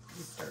out though.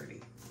 It's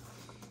dirty.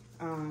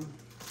 It's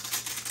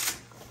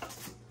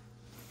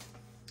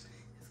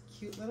a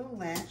cute little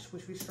latch,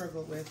 which we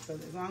struggled with, but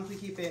as long as we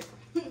keep it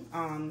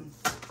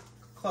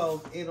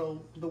closed,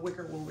 the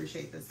wicker will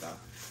reshape itself.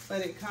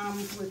 But it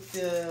comes with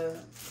the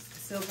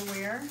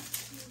silverware.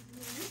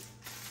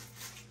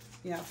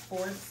 You have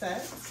 4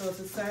 sets, so it's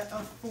a set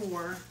of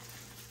 4,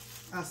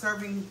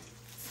 serving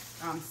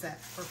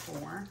set for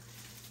 4.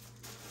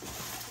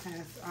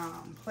 Has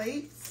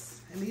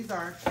plates, and these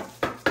are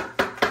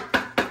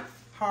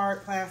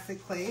hard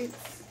plastic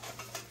plates.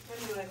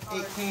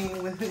 It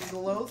came with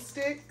glow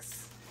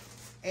sticks,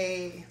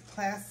 a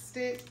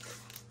plastic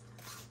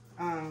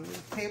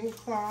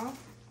tablecloth,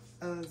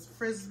 a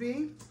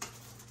frisbee,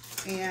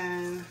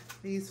 and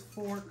these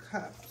 4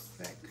 cups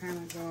that kind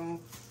of go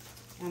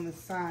on the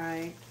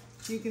side.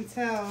 You can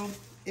tell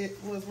it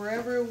was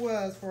wherever it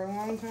was for a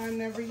long time,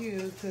 never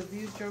used, because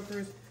these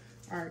jokers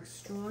are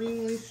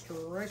extremely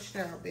stretched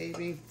out,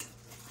 baby.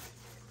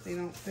 They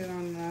don't fit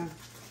on the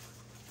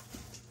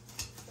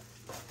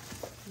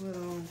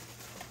little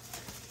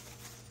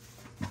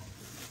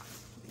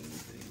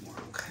anymore.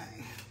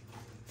 Okay.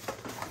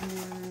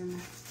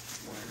 And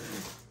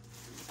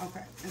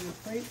okay, and the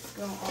plates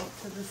go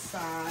off to the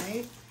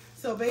side.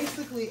 So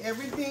basically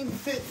everything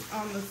fits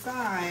on the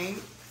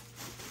side,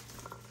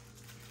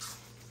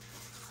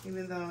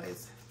 even though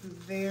it's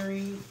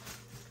very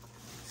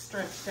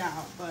stretched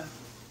out, but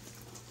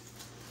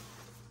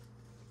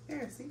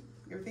there, see?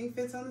 Everything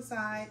fits on the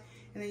side,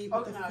 and then you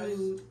put the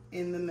food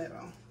in the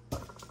middle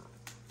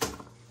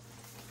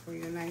for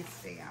your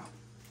nice day out.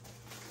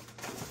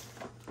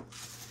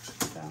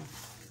 So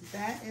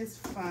that is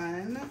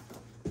fun.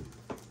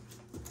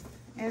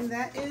 And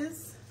that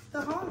is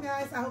the haul,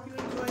 guys. I hope you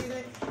enjoyed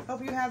it.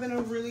 Hope you're having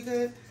a really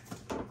good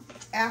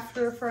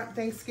after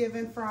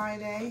Thanksgiving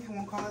Friday. I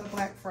won't call it a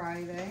Black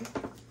Friday,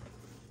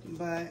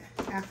 but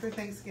after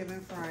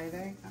Thanksgiving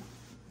Friday.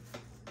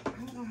 I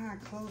don't know how I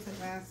closed it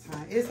last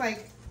time. It's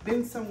like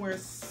been somewhere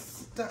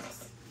stuck.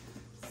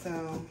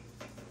 So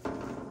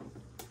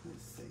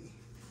let's see.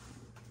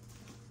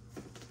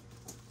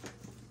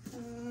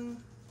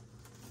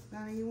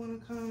 Now you want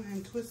to come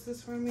and twist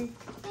this for me?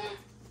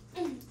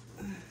 I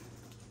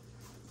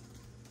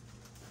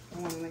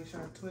want to make sure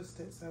I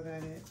twist it so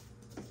that it.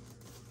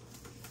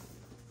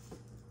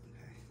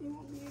 Okay. You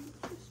won't be able to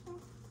twist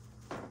one.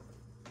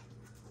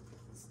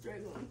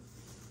 Struggling.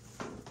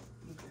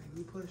 Okay,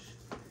 you push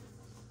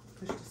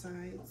the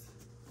sides,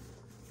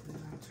 and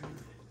then I'll turn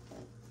it.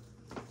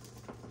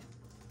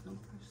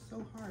 Don't push so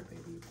hard,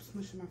 baby.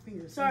 You're smushing my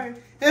fingers. Sorry.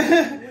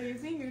 With your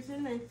fingers,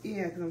 isn't it?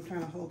 Yeah, because I'm trying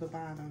to hold the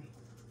bottom.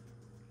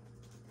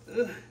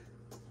 Ugh.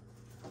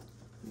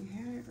 We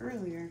had it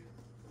earlier.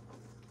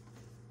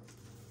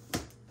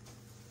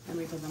 And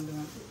because I'm doing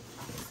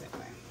it that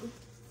way.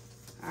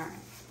 All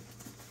right.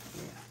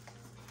 Yeah.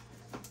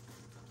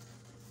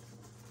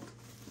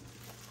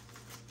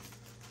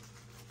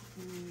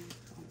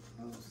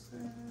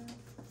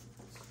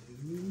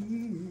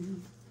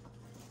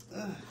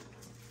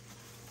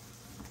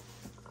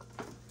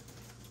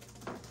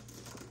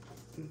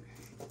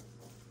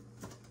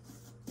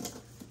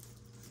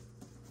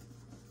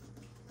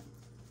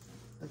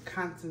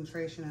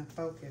 concentration and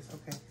focus.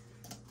 Okay,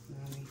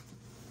 mommy.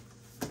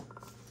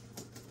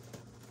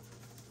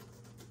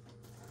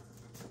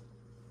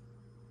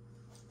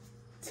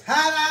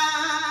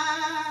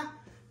 Ta-da!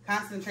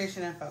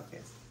 Concentration and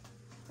focus.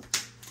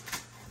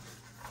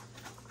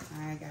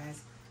 All right,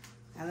 guys.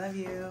 I love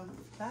you.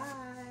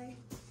 Bye.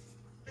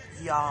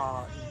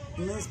 Y'all,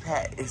 Miss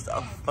Pat is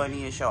the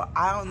funniest show.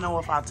 I don't know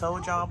if I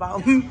told y'all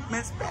about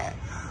Miss Pat,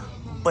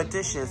 but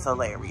this shit's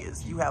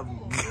hilarious. You have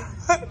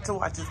got to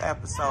watch this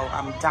episode.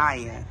 I'm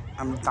dying.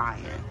 I'm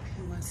dying.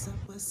 What's up,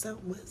 what's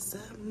up, what's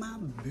up, my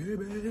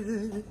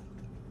baby?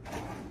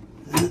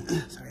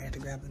 Sorry, I had to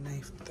grab the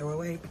knife and throw it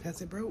away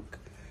because it broke.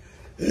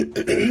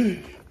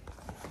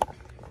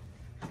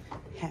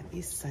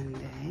 Happy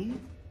Sunday.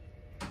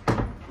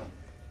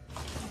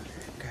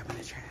 Grabbing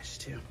the trash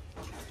too.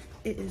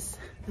 It is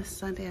the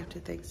Sunday after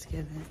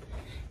Thanksgiving.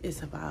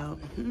 It's about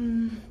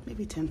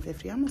maybe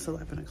 10:50, almost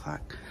 11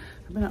 o'clock.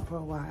 I've been up for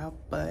a while,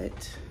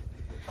 but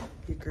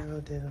your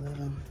girl did a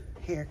little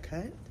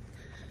haircut,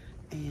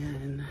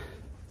 and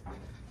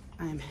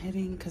I'm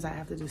heading because I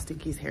have to do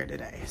Stinky's hair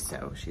today.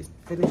 So she's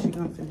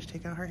gonna finish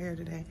take out her hair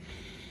today,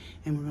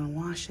 and we're gonna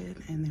wash it,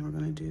 and then we're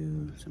gonna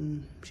do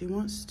some. She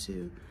wants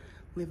to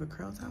leave her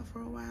curls out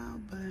for a while,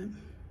 but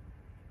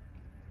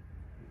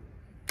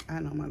I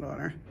know my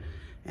daughter,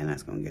 and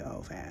that's gonna get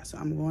old fast. So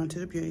I'm going to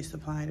the beauty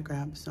supply to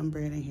grab some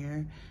bread in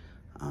here.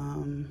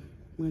 We're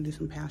gonna do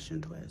some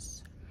passion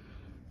twists,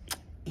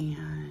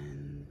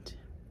 and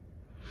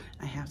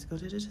I have to go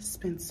to the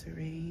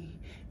dispensary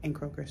and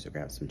Kroger's to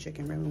grab some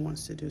chicken. Raymond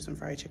wants to do some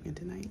fried chicken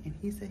tonight, and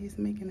he said he's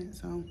making it,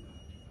 so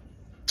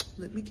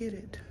let me get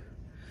it.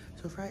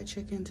 So fried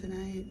chicken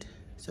tonight.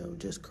 So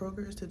just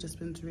Kroger's, the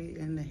dispensary,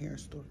 and the hair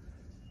store.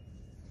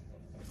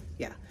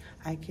 Yeah,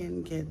 I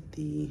can get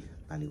the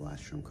body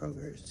wash from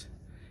Kroger's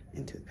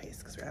and toothpaste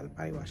because we're out of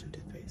body wash and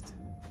toothpaste.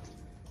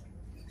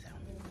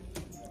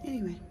 So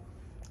anyway,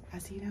 I'll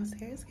see you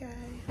downstairs, guys.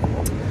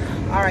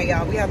 All right,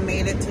 y'all, we have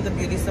made it to the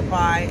beauty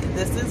supply.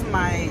 This is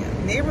my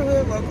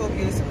neighborhood local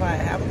beauty supply. I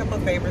have a couple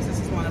of favorites. This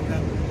is one of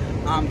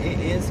them. It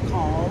is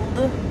called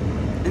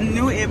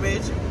New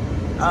Image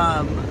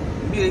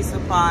Beauty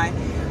Supply,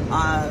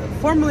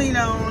 formerly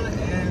known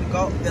in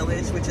Galt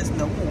Village, which is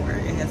no more.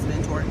 It has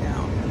been torn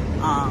down.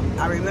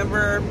 I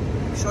remember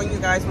showing you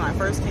guys when I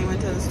first came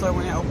into the store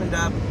when it opened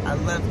up. I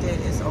loved it.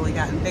 It's only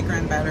gotten bigger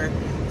and better.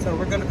 So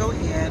we're gonna go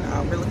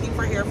in. We're looking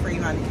for hair for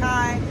Imani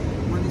Kai.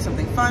 I'm gonna do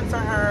something fun for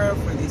her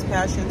for these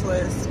passion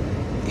twists,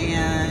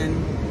 and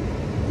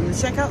I'm gonna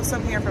check out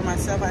some hair for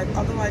myself.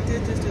 Although I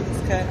did just do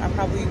this cut, I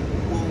probably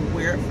will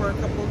wear it for a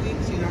couple of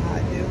weeks. You know how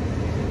I do.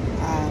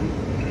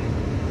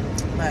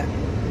 But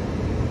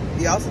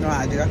you also know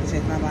how I do. I can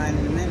change my mind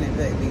in a minute,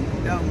 baby.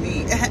 You know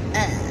me.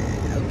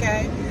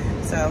 Okay.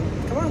 So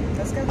come on,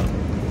 let's go.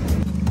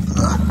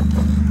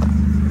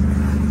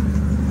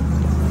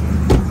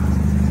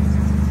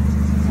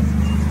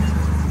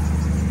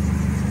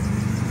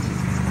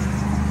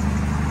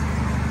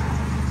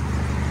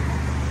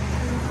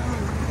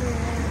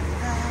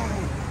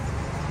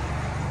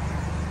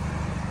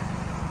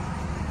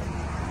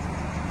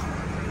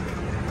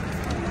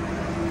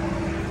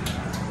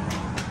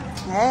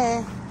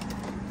 Hey.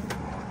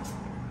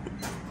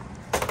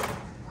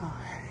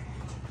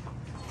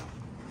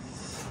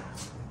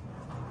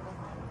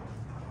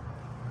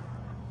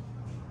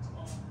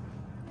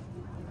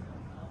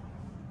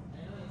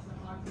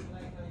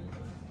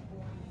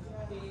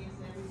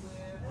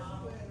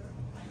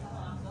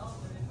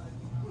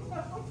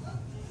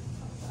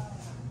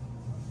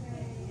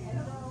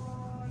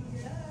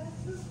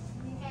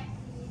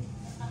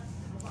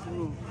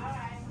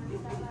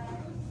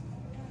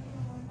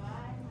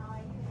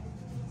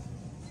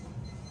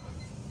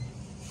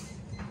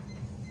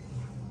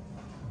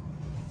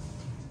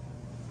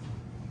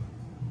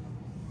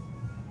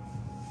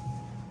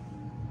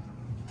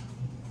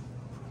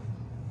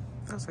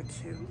 Those are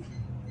cute.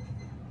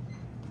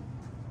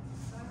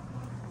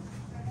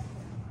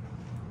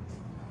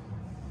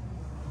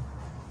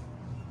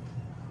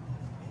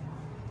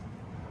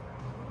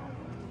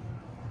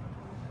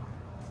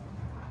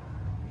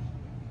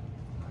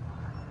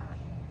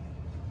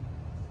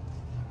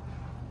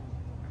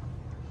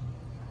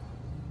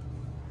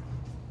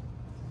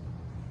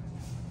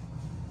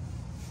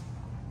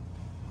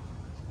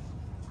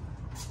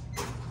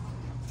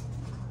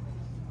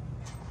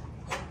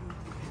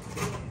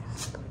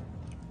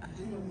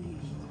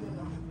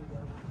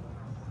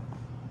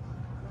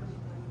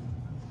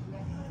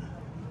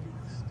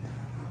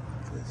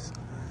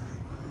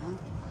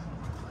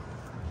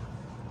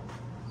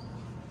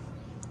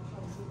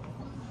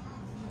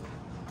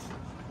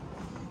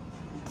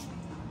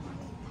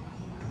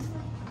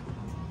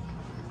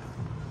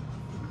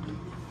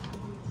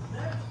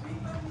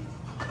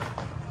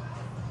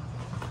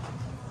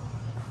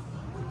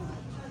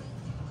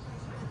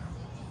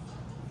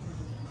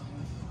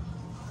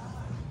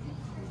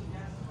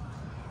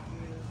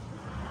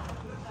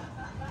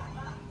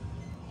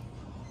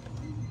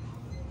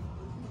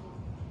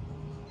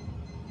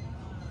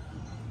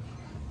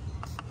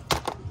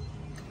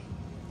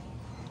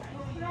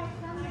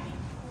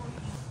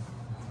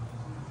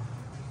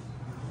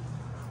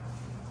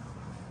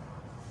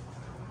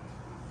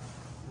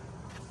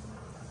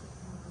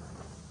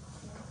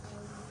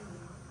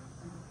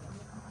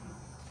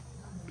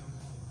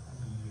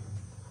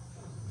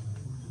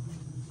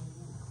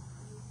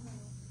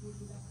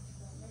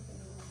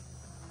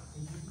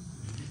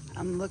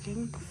 I'm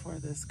looking for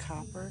this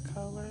copper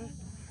color,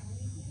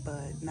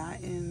 but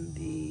not in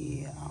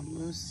the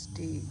loose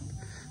deep.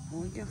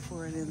 I'm looking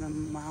for it in the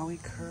Maui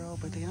curl,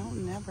 but they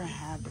don't never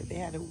have it. They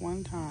had it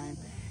one time,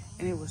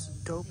 and it was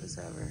dope as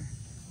ever.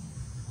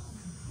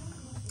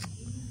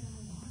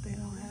 But they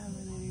don't have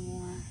it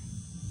anymore.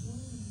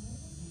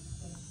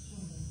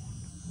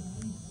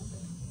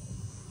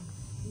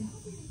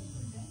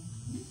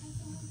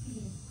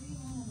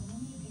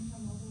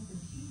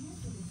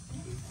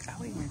 I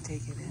would even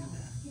take it in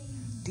the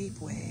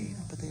deep wave,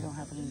 but they don't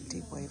have it in the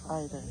deep wave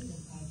either.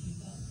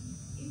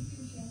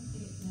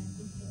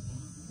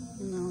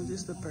 No,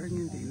 just the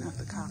burgundy, not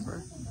the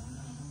copper.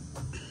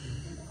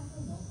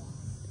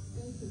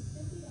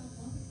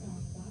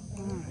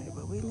 Alright,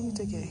 but we need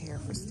to get hair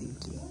for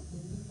Stinky.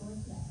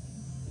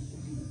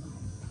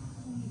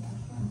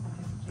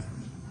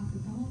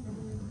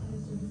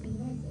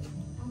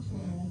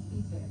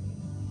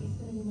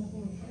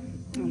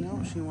 I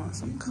know she wants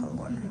some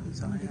color,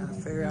 so I gotta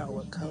figure out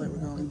what color we're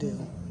gonna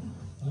do.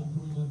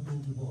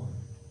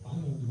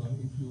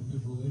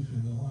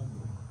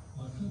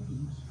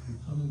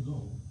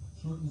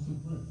 Shortness of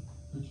breath,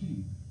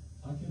 fatigue.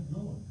 I kept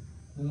going.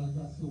 Then I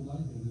got so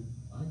lightheaded,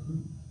 I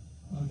couldn't.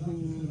 My doctor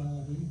said I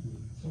have AFib,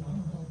 so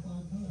I'm about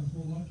 5 times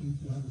more likely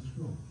to have a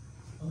stroke.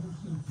 Other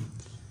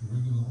symptoms,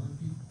 irregular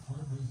heartbeat,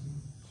 heart racing,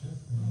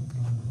 chest pain.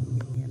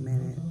 Give me a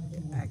minute.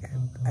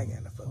 I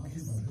gotta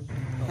focus.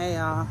 Hey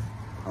y'all,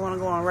 I wanna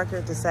go on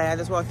record to say I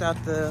just walked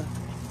out the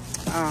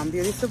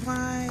beauty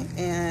supply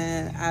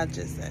and I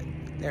just said,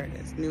 there it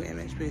is, new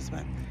image, beauty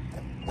supply.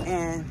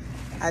 And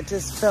I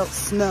just felt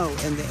snow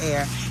in the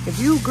air. If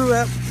you grew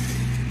up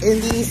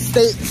in these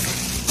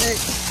states that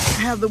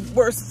have the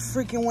worst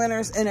freaking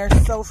winters and they're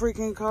so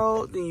freaking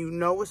cold, then you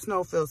know what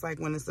snow feels like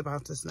when it's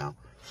about to snow.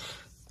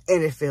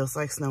 And it feels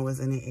like snow is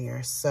in the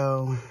air.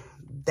 So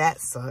that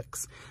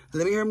sucks.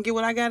 Let me hear them get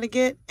what I gotta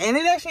get. And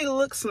it actually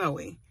looks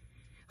snowy.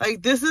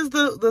 Like this is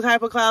the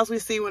type of clouds we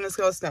see when it's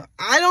gonna snow.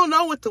 I don't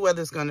know what the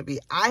weather's gonna be.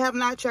 I have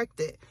not checked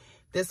it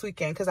this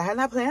weekend because I had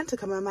not planned to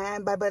come in my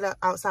butt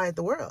outside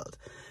the world.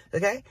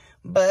 Okay,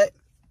 but,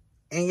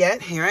 and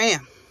yet, here I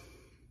am.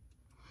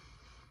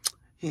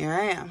 Here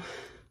I am.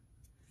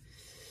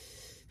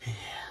 Yep.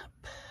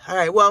 All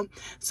right, well,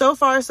 so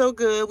far, so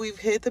good. We've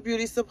hit the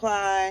beauty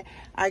supply.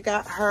 I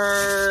got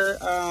her,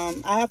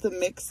 I have to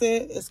mix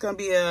it. It's going to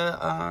be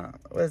a,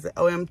 what is it,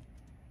 OM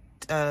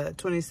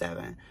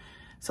 27.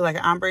 So, like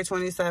an ombre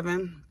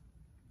 27.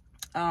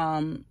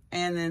 And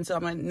then, so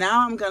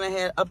now I'm going to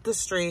head up the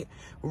street,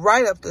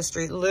 right up the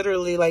street,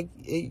 literally, like,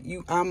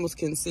 you almost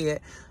can see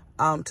it.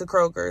 To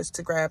Kroger's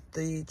to grab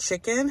the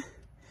chicken.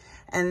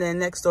 And then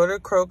next door to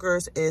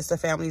Kroger's is the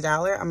Family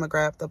Dollar. I'm going to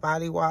grab the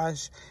body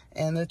wash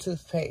and the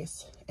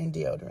toothpaste and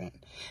deodorant.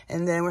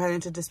 And then we're heading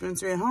to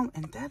dispensary at home.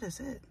 And that is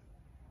it.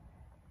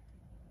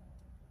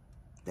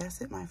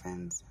 That's it, my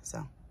friends.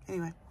 So,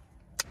 anyway.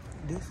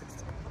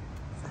 Deuces.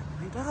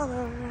 Family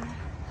Dollar.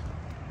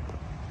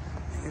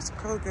 Here's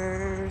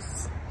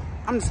Kroger's.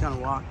 I'm just going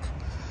to walk.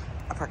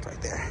 I parked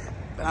right there.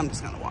 But I'm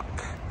just going to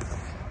walk.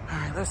 All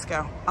right, let's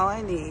go. All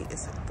I need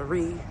is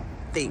 3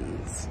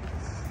 things.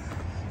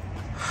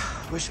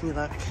 Wish me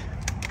luck.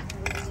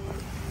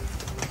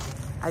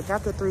 I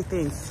got the 3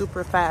 things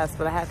super fast,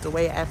 but I had to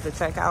wait at the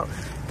checkout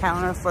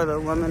counter for the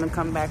woman to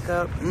come back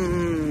up.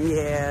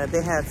 Yeah,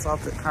 they had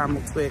salted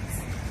caramel Twix.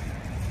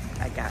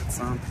 I got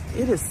some.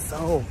 It is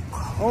so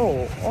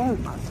cold. Oh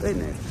my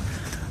goodness.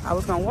 I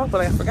was gonna walk,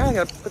 but I forgot I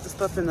gotta put the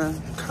stuff in the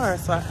car,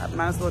 so I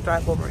might as well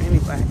drive over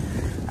anyway.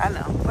 I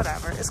know,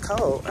 whatever. It's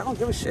cold. I don't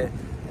give a shit.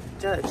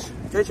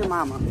 Judge your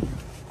mama.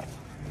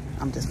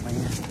 I'm just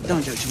playing.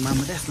 Don't judge your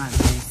mama. That's not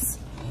nice.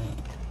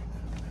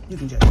 You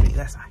can judge me.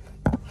 That's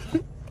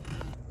fine.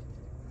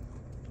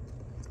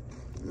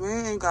 We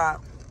ain't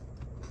got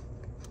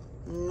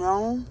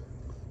no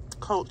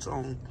coats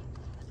on.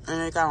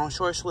 And they got on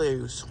short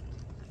sleeves.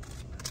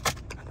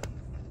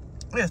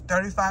 It's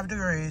 35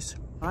 degrees.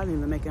 I didn't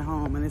even make it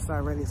home and it's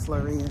already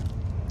slurrying.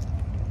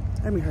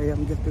 Let me hurry up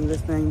and get through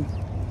this thing.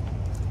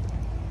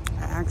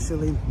 I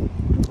actually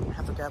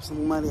have to grab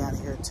some money out of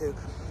here too.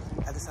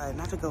 I decided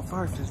not to go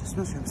far for the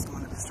dispensary. I'm just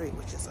going up the street,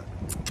 which is a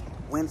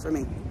win for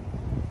me.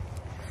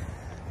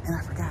 And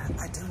I forgot,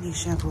 I do need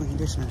shampoo and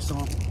conditioner, so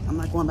I'm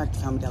not going back to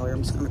Family Dollar.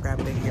 I'm just gonna grab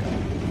it in here.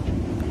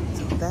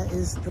 So that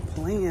is the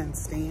plan,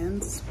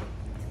 Stans.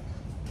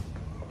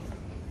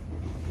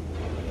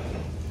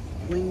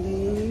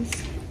 Wendy's,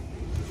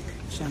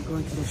 shampoo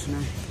and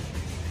conditioner,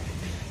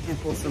 and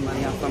pull some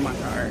money off on my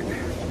card.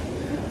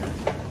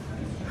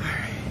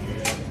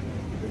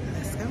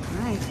 Let's go. All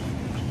right.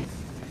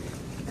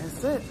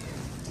 That's it.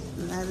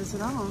 And that is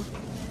it all.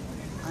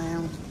 I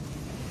am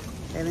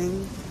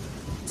heading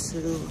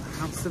to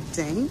House of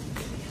Dank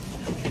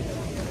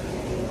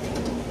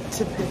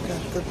to pick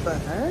up the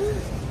butter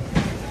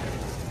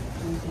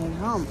and head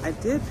home. I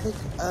did pick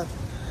up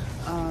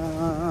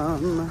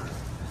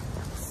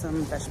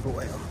some vegetable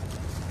oil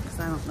because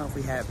I don't know if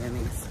we have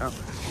any, so I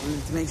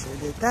need to make sure I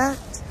did that.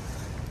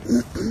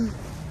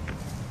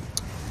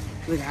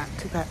 We got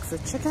 2 packs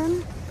of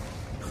chicken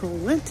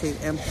plenty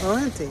and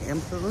plenty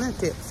and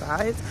plenty of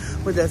sides.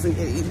 What doesn't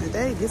get eaten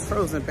today gets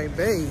frozen,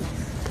 baby,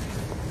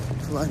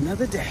 for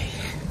another day.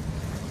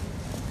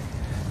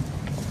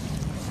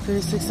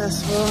 Pretty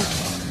successful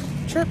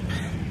trip.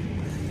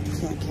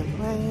 Can't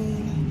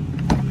complain.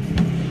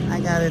 I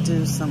gotta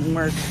do some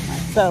work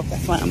myself.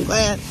 That's why I'm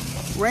glad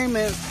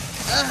Raymond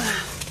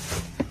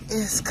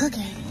is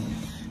cooking,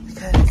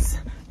 because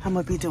I'm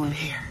gonna be doing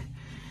hair.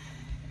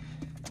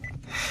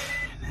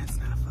 That's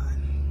not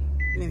fun.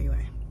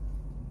 Anyway,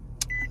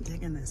 I'm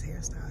digging this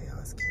hairstyle, y'all.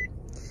 It's cute.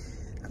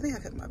 I think I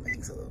cut my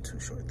bangs a little too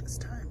short this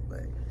time,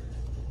 but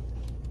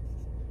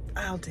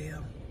I'll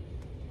deal.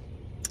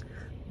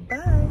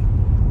 Bye.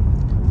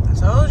 I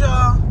told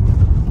y'all,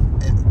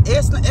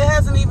 it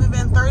hasn't even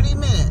been 30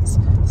 minutes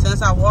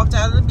since I walked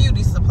out of the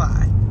beauty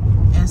supply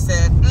and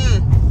said,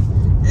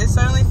 it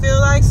certainly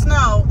feels like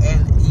snow.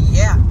 And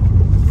yeah,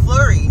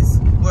 flurries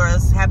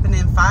was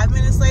happening 5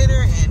 minutes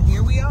later, and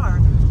here we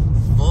are.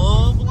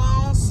 Full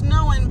blown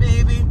snowing,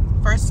 baby.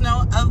 First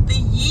snow of the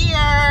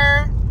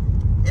year.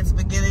 It's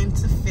beginning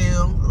to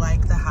feel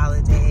like the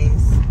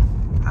holidays.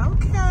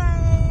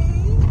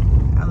 Okay.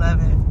 I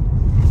love it.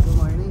 Good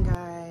morning,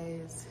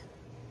 guys.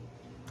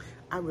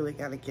 I really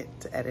got to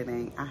get to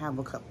editing. I have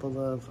a couple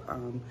of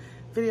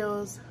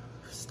videos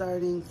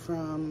starting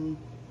from,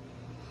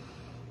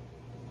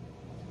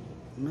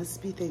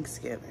 must be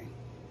Thanksgiving.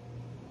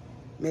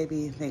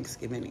 Maybe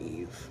Thanksgiving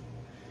Eve.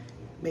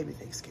 Maybe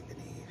Thanksgiving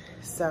Eve.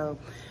 So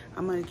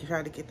I'm going to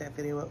try to get that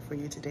video up for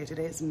you today.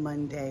 Today is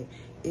Monday.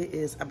 It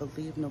is, I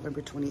believe,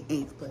 November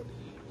 28th, but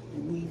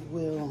we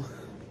will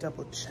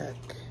double check.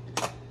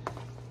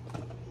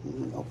 Let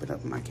me open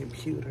up my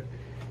computer.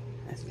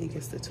 I think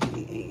it's the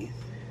 28th.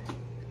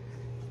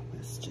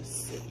 Let's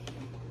just see.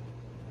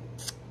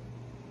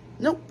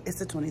 Nope, it's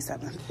the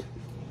 27th.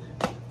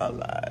 I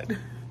lied.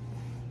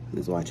 I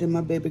was watching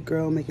my baby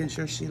girl, making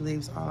sure she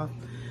leaves off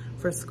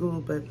for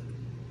school, but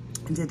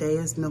today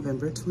is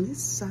November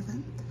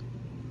 27th.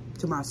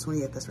 Tomorrow's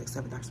 28th, that's right,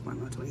 7 Dr.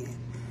 Martin on 28th.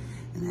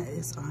 And that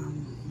is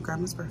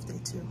Grandma's birthday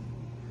too.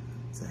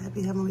 So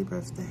happy heavenly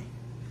birthday.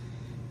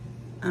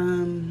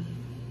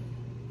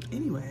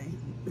 Anyway,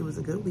 it was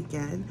a good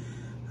weekend.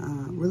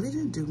 Really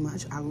didn't do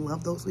much. I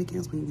love those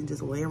weekends when you can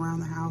just lay around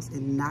the house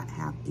and not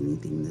have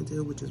anything to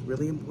do, which is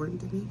really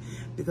important to me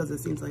because it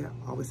seems like I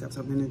always have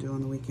something to do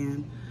on the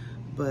weekend.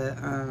 But,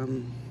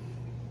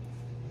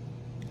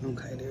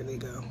 okay, there they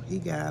go. He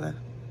got her.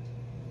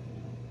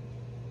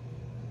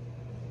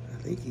 I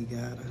think he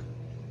got her.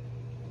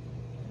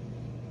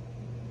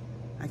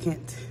 I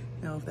can't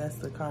know if that's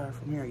the car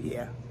from here.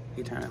 Yeah,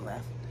 he turned it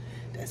left.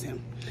 That's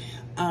him.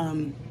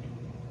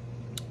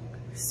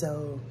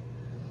 So,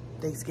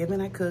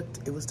 Thanksgiving I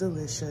cooked. It was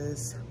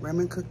delicious.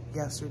 Raymond cooked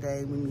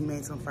yesterday when he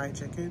made some fried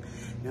chicken.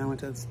 And I went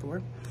to the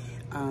store.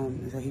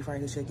 So he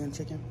fried the chicken.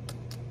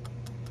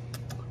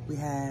 We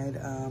had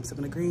some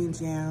of the greens,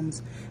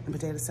 yams, and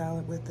potato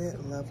salad with it.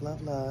 Love,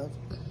 love, love.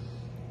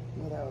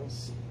 What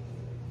else?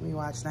 We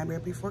watched Nightmare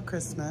Before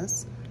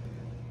Christmas.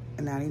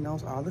 And now he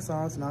knows all the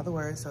songs and all the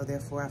words, so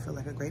therefore I feel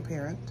like a great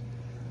parent.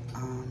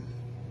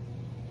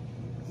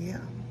 Yeah,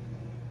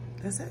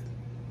 that's it.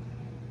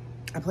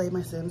 I played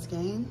my Sims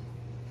game.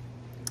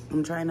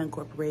 I'm trying to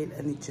incorporate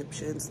an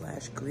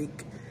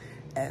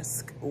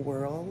Egyptian/Greek-esque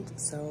world,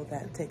 so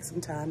that takes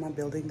some time. I'm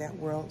building that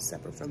world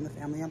separate from the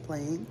family I'm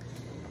playing.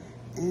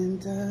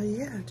 And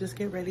yeah, just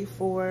get ready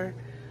for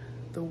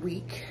the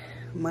week.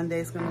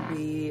 Monday's gonna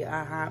be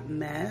a hot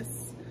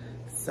mess.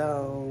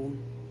 So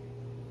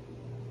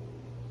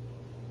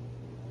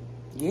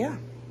yeah,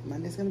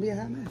 Monday's gonna be a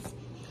hot mess.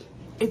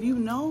 If you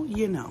know,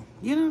 you know.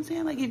 You know what I'm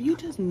saying? Like, if you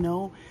just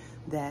know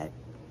that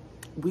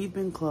we've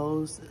been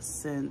closed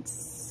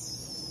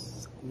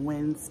since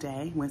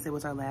Wednesday. Wednesday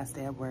was our last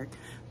day of work.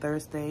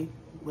 Thursday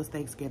was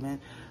Thanksgiving.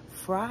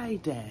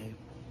 Friday,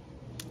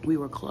 we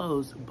were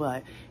closed,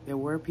 but there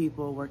were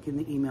people working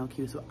the email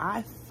queue. So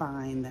I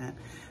find that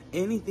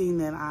anything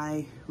that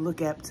I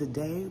look at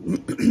today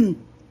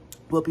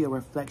will be a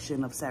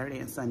reflection of Saturday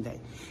and Sunday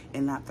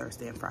and not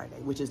Thursday and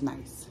Friday, which is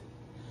nice.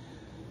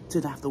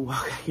 To not have to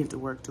walk into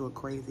work to a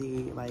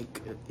crazy,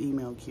 like,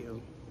 email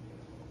queue.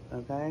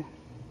 Okay?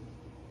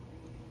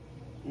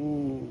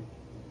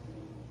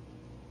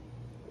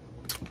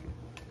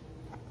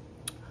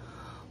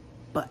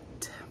 But,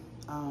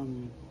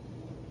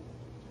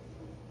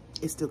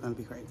 it's still gonna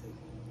be crazy.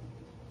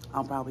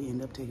 I'll probably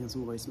end up taking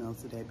some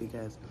voicemails today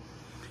because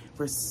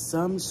for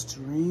some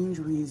strange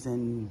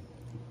reason,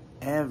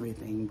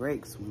 everything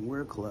breaks when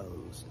we're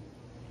closed.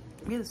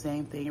 We do the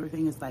same thing.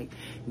 Everything is like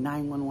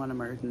 911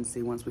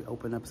 emergency once we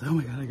open up. So, oh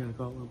my God, I gotta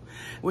call them.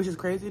 Which is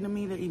crazy to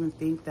me to even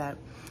think that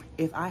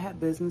if I have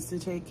business to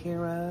take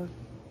care of,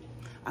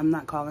 I'm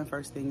not calling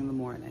first thing in the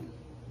morning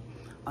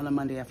on a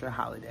Monday after a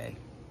holiday.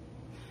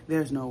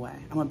 There's no way.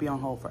 I'm gonna be on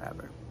hold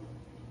forever.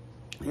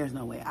 There's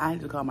no way. I had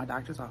to call my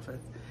doctor's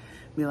office.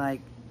 Be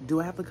like, do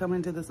I have to come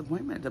into this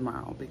appointment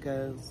tomorrow?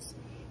 Because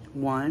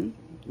 1,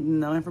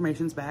 no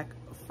information's back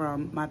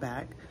from my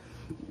back.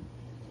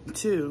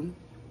 2,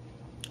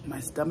 my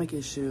stomach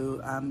issue,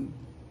 I'm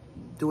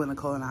doing the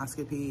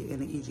colonoscopy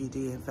and the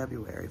EGD in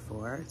February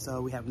for.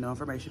 So we have no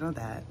information on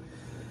that.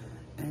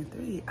 And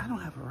 3, I don't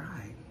have a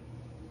ride.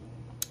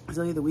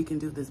 So either we can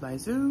do this by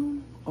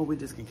Zoom or we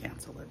just can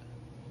cancel it.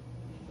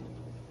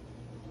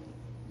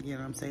 You know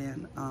what I'm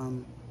saying?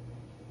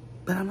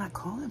 But I'm not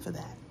calling for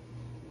that.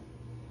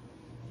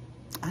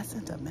 I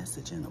sent a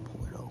message in the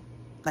portal,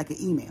 like an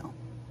email,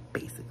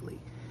 basically.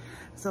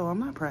 So I'm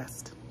not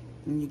pressed.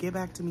 When you get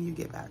back to me, you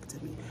get back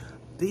to me.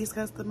 These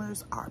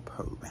customers are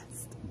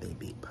pressed,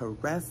 baby.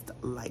 Pressed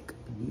like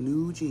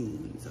new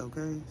jeans,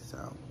 okay?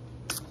 So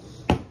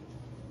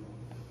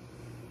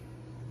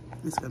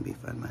it's gonna be a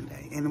fun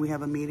Monday. And we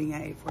have a meeting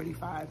at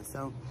 8:45,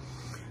 so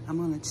I'm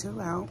gonna chill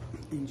out,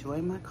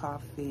 enjoy my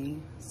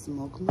coffee,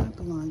 smoke my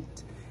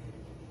blunt,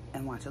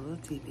 and watch a little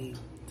TV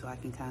so I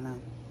can kind of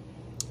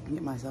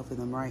get myself in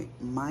the right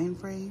mind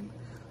frame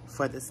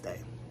for this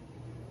day.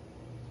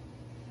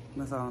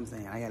 That's all I'm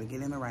saying. I gotta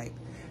get in the right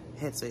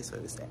headspace for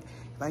this day.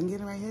 If I can get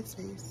in the right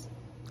headspace,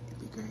 it'd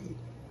be great.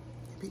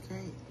 It'd be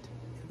great.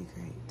 It'd be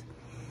great.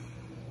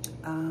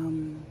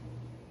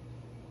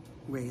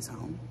 Ray's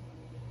home.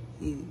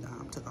 He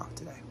took off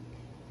today.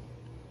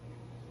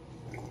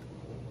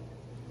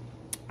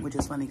 Which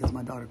is funny because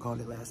my daughter called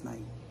it last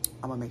night.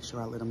 I'm gonna make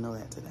sure I let him know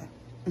that today.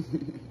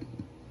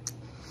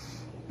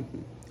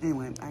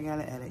 Anyway, I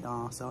gotta edit,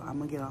 y'all. So I'm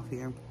gonna get off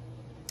here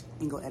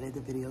and go edit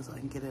the video so I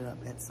can get it up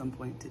at some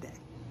point today.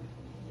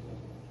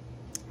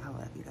 I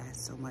love you guys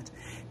so much.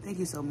 Thank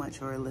you so much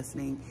for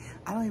listening.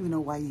 I don't even know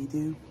why you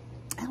do.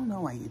 I don't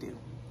know why you do.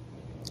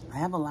 I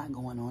have a lot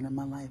going on in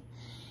my life,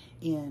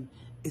 and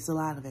it's a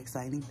lot of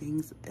exciting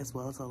things as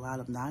well as a lot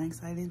of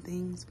non-exciting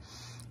things.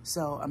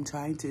 So I'm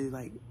trying to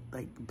like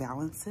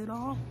balance it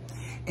all.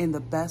 And the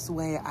best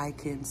way I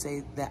can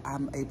say that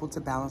I'm able to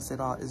balance it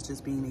all is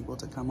just being able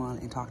to come on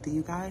and talk to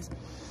you guys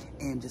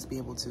and just be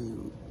able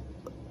to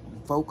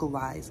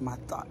vocalize my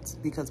thoughts,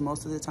 because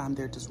most of the time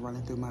they're just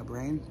running through my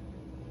brain.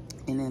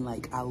 And then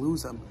like I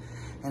lose them,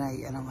 and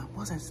I'm like, what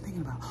was I just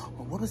thinking about?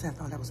 Or what was that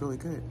thought that was really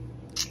good?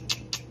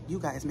 You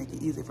guys make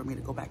it easy for me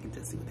to go back and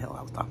just see what the hell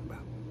I was talking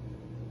about.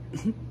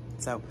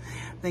 So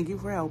thank you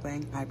for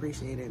helping. I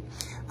appreciate it.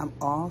 I'm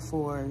all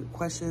for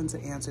questions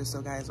and answers.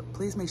 So guys,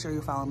 please make sure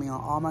you follow me on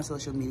all my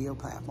social media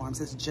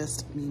platforms. It's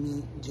just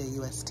Mimi,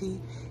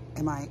 JUSTMIMEE,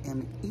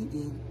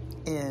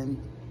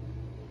 and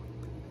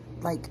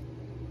like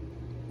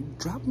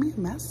drop me a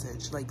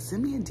message, like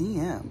send me a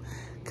DM,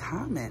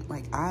 comment.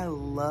 Like I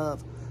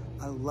love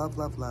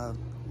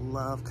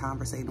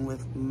conversating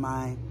with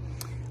my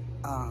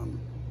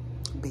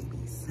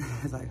babies,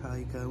 as I call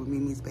you, with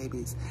Mimi's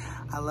babies.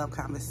 I love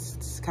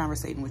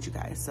conversating with you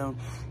guys. So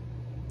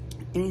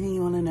anything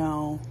you want to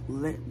know,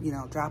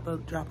 drop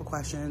a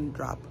question,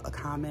 drop a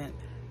comment,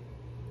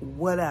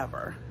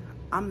 whatever.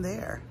 I'm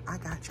there. I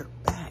got your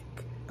back.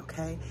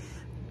 Okay.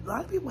 A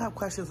lot of people have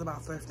questions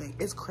about thrifting.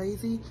 It's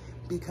crazy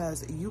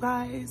because you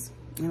guys,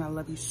 and I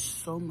love you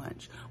so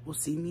much, will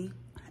see me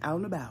out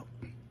and about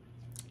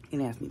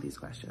and ask me these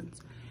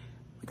questions.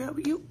 Girl,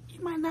 you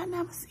might not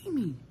never see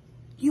me.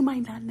 You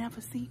might not never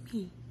see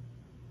me.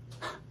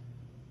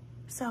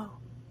 So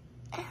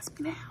ask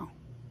me now.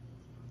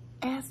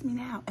 Ask me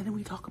now. And then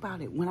we talk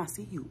about it when I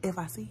see you, if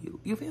I see you.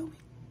 You feel me?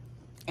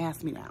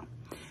 Ask me now.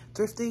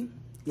 Thrifting?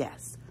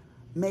 Yes.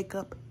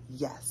 Makeup?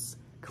 Yes.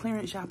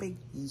 Clearance shopping?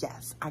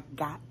 Yes. I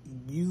got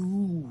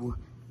you.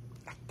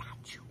 I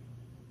got you.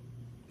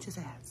 Just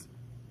ask.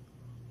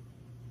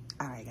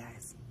 All right,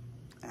 guys.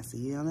 I'll see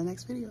you on the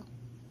next video.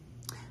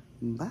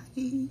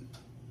 Bye.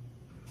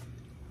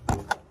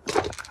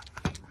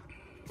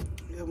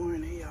 Good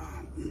morning,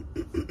 y'all.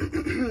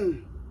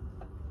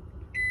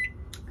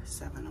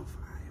 7:05.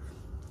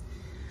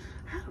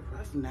 I had a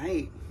rough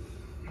night.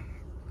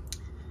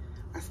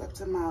 I slept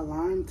to my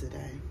alarm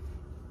today.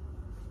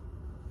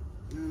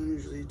 I don't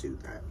usually do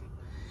that.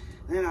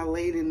 And then I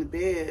laid in the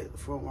bed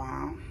for a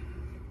while.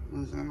 I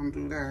don't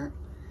do that.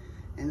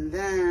 And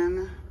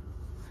then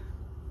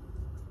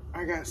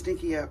I got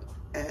stinky up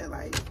at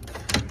like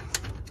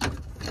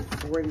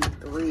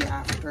 43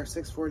 after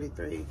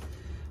 6:43.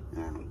 I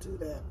don't do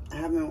that. I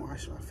haven't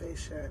washed my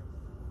face yet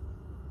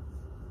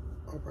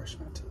or brushed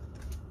my teeth.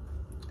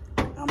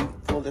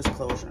 Full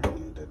disclosure on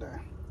you today.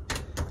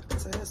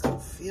 So I just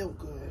don't feel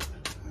good.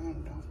 I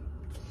don't know.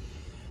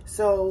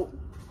 So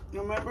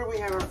remember we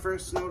had our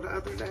first snow the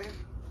other day?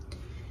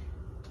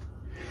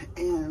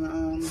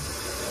 And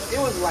it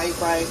was light,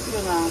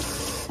 you know.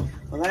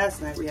 But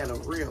last night we had a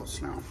real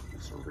snow.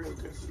 It's a real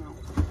good snow.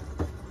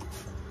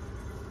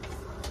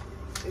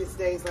 It's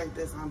days like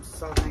this, I'm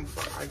so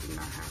thankful I do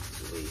not have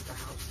to leave the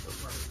house to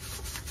work.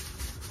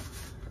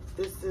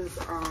 This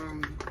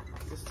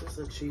is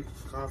a cheap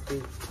coffee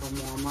from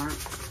Walmart.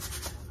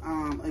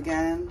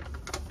 Again,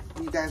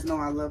 you guys know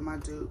I love my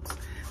dupes.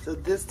 So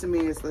this to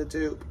me is the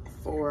dupe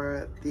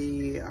for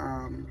the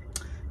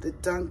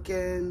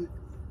Dunkin',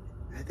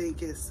 I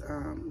think it's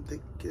the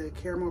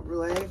caramel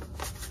brulee.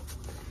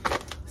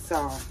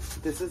 So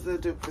this is the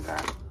dupe for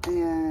that.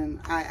 And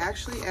I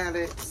actually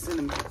added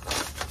cinnamon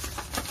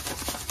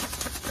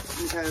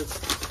because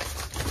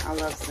I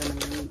love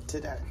cinnamon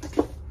today.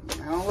 You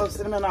I don't love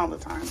cinnamon all the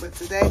time, but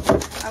today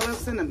I love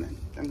cinnamon.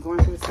 I'm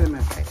going through a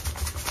cinnamon phase.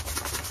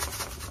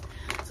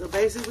 So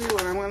basically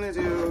what I'm gonna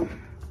do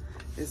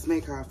is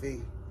make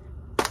coffee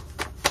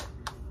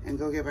and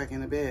go get back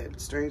into bed.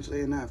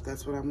 Strangely enough,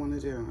 that's what I want to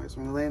do. I just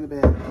want to lay in the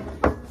bed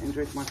and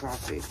drink my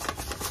coffee.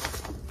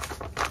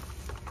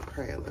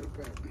 Pray a little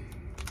bit.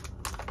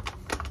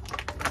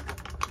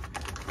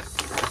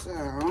 So,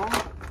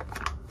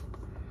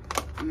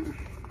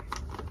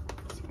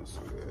 smells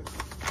so good.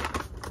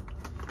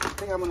 I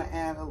think I'm gonna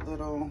add a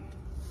little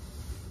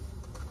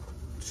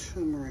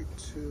turmeric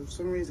too. For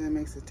some reason it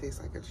makes it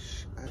taste like a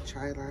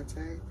chai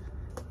latte.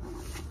 I don't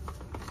know.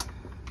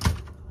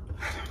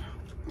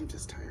 I'm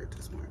just tired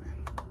this morning.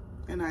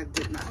 And I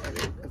did not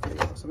edit a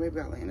video, so maybe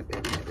I'll lay in a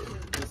bed and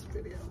edit this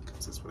video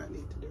because that's what I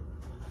need to do.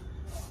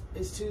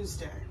 It's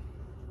Tuesday.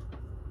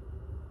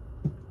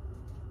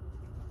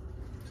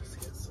 Just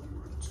get some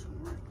more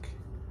turmeric.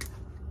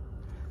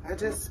 I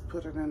just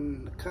put it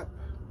in the cup.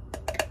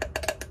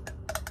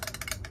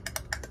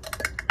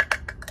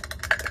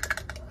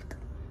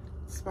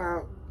 It's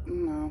about, you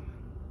know,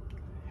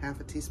 half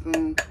a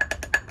teaspoon.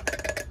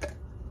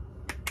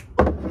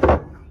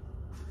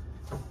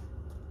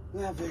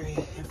 Not very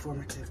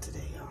informative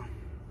today, y'all.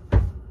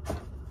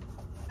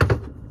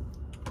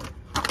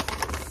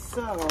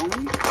 So,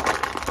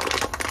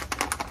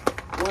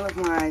 one of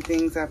my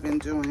things I've been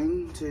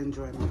doing to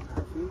enjoy my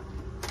coffee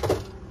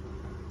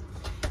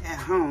at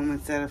home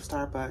instead of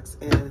Starbucks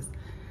is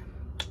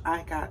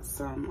I got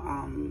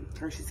some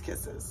Hershey's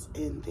Kisses,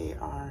 and they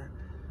are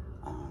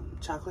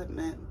chocolate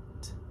mint,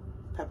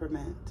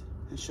 peppermint,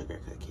 and sugar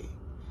cookie.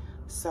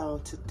 So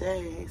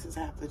today, since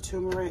I have the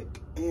turmeric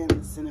and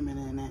the cinnamon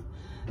in it,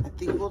 I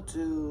think we'll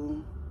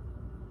do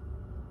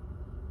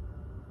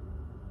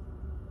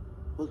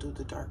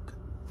the dark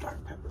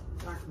pepper,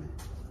 dark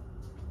mint.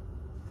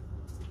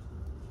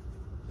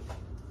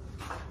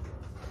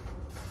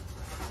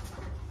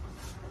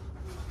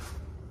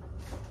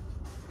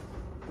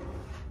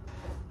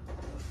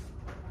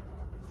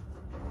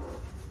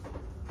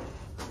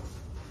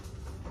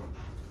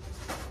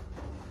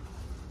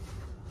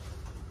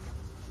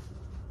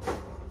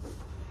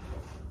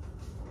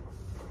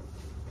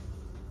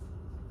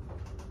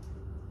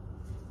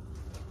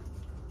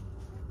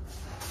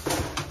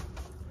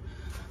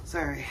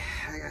 Sorry,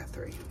 I got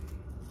 3.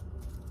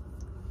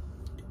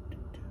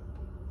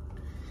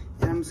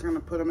 And I'm just gonna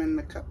put them in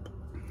the cup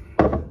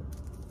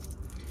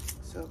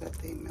so that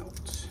they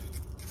melt.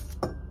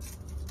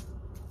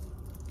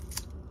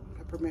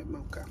 Peppermint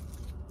mocha,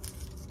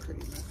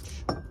 pretty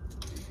much.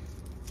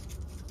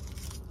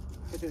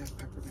 I do have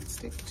peppermint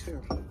stick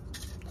too.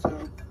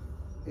 So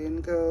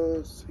in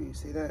goes, you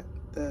see that,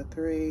 the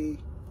 3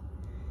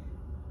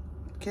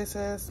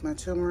 kisses, my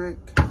turmeric,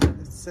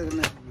 the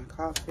cinnamon, my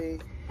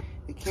coffee.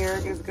 The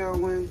carrot is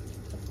going.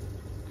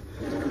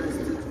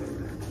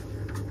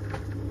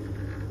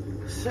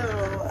 So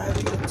I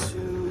need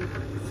to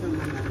fill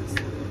my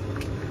medicine.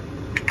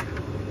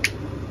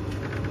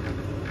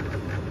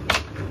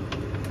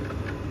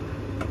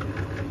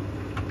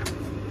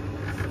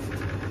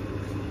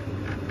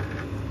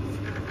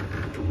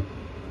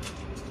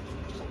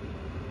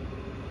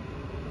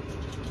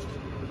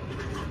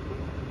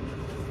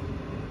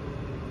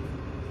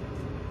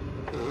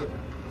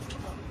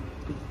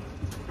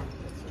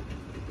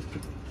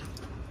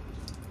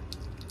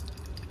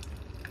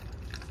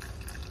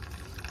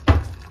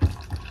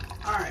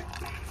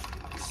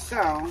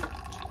 So,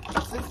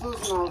 this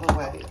losing all the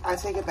way. I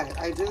take it back.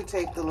 I do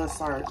take the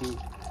Losartan.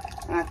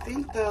 And I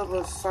think the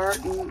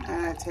Losartan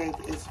I take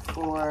is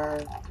for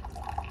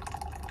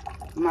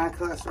my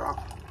cholesterol.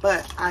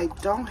 But I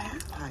don't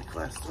have high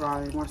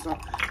cholesterol anymore. So,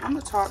 I'm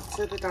going to talk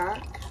to the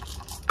doc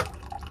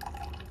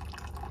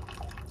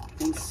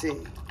and see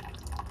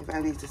if I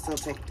need to still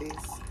take these.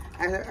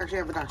 I actually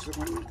have a doctor's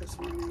appointment this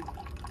morning.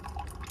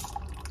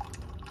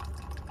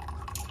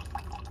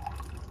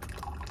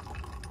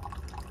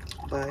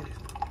 But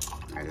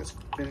I just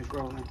finished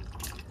rolling.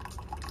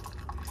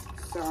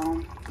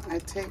 So I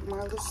take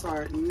my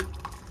Losartan,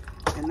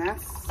 and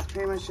that's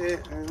pretty much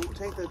it. I don't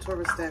take the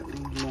Torvastatin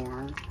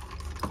anymore.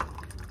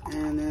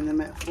 And then the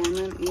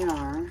Metformin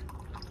ER,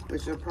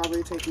 which will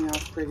probably take me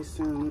off pretty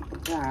soon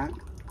with that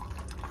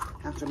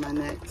after my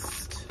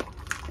next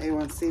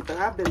A1C. But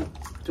I've been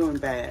doing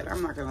bad.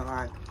 I'm not gonna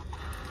lie.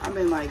 I've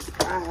been like,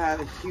 I had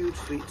a huge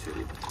sweet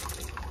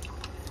tooth.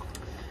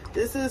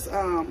 This is,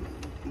 I don't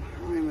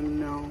even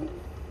know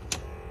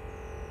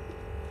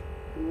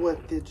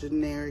what the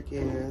generic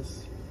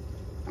is.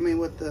 I mean,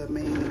 what the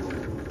main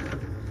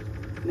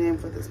name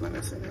for this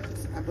medicine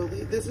is. I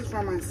believe this is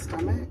for my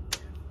stomach.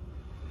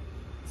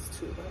 It's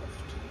 2 left.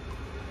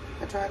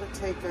 I try to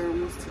take,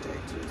 what's today,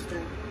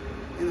 Tuesday?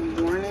 In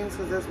the mornings,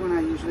 because that's when I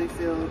usually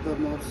feel the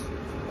most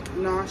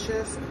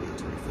nauseous. I need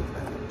to refill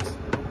that.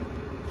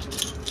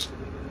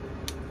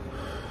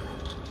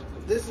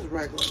 This is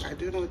regular. I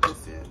do know what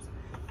this is.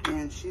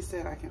 And she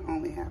said I can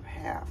only have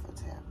half a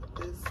tab of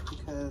this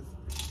because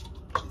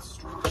it's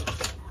strong.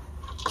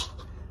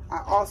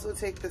 I also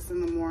take this in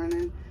the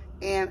morning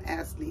and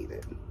as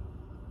needed.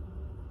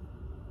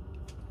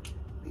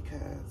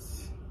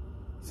 because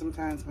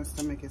sometimes my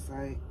stomach is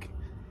like,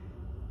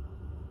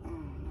 oh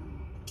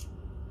no,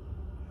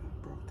 I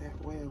broke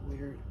that wheel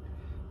weird.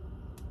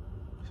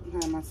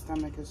 Sometimes my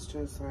stomach is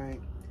just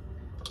like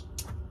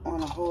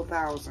on a whole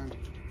 1,000,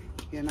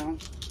 you know?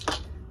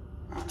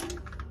 All right.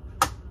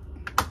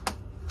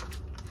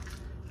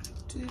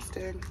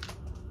 Tuesday.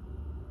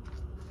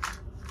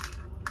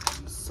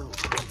 I'm so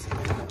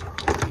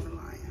hot. I'm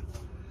lying.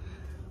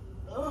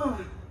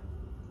 Ugh.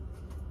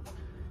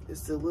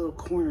 It's the little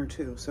corner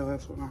too, so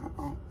that's what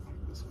oh,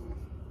 this one.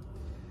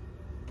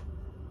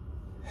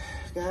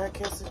 God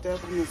catch the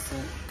devil miss it.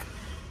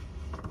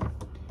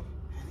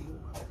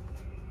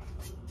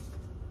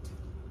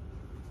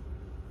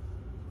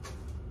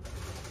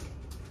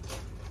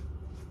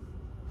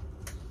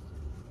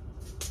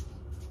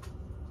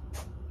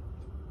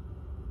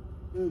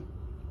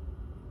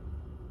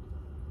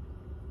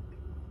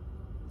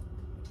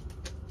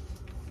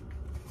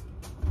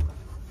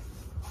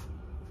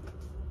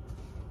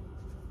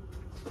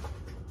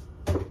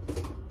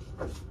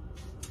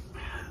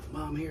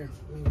 Mom, here,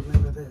 let me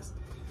remember this.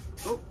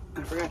 Oh,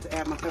 I forgot to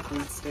add my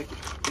peppermint stick.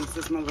 This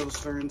is my little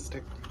stirring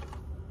stick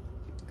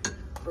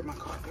for my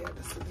coffee.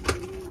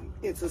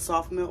 It's a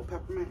soft milk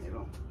peppermint.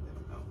 It'll go.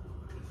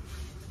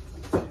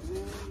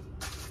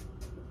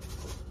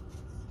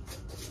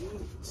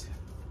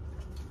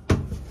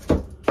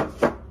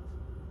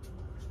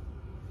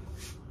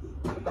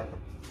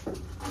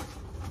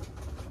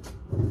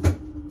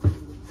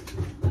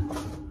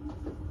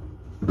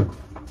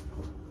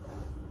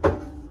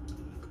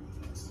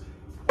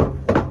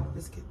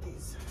 Let's get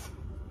these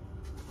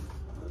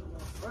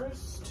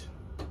first.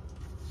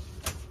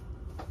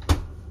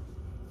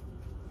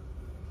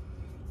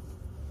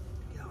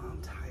 Yo, I'm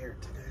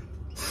tired today.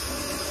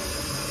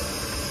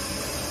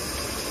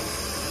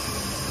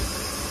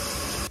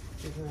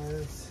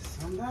 Because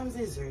sometimes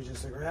it's easier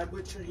just to grab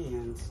with your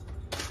hands.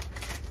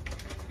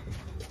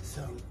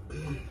 So,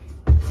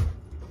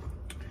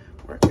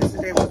 work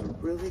yesterday was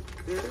really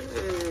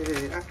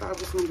good. I thought it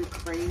was going to be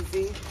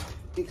crazy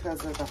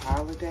because of the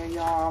holiday,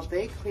 y'all.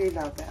 They cleared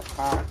out that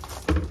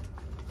box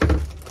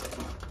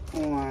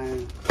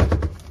on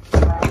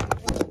Friday.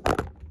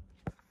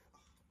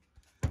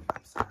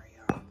 I'm sorry,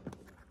 y'all.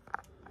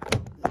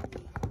 Let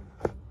me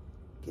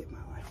get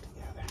my life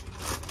together.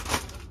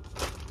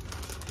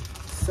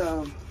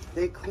 So,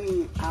 they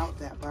cleaned out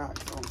that box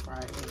on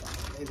Friday.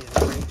 They did a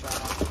great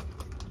job.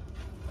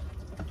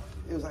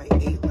 It was like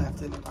 8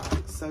 left in the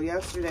box. So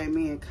yesterday,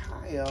 me and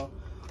Kyle,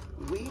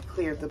 we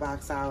cleared the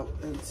box out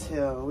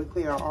until we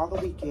cleared out all the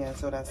weekend.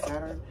 So that's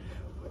Saturday,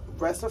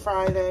 rest of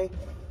Friday,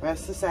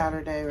 rest of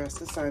Saturday, rest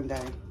of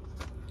Sunday.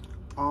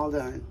 All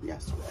done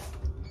yesterday.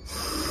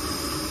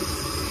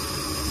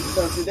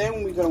 So today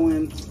when we go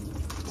in,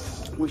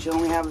 we should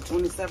only have the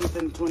 27th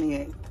and the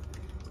 28th.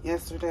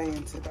 Yesterday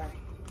and today.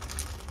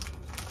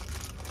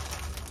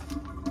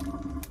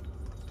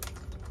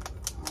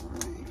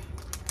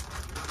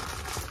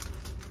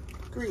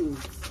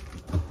 Greens.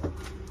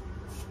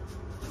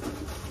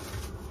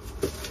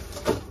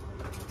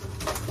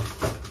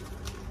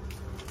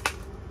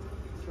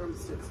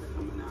 Drumsticks are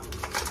coming out.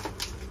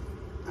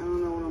 I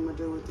don't know what I'm gonna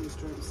do with these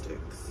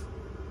drumsticks,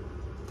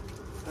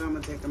 but I'm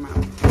gonna take them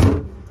out.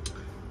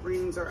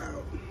 Greens are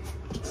out.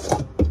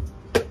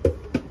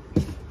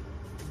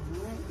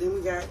 Alright, then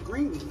we got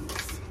green beans.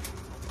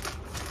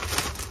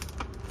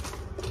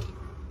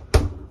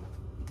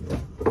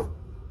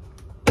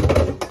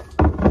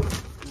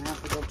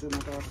 Do my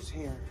daughter's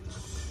hair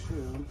too.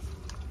 I'm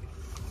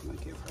gonna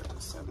give her the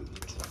 7-11.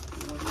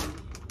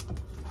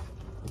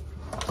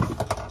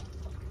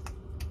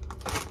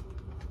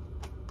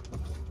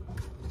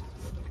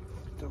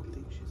 Don't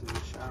think she's in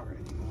the shower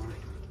anymore.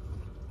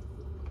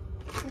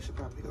 I should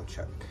probably go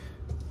check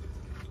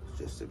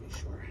just to be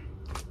sure.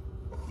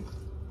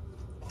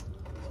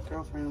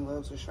 Girlfriend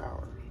loves a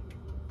shower.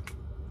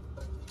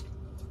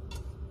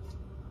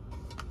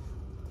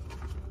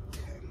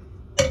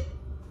 Okay.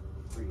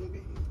 Green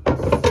beans.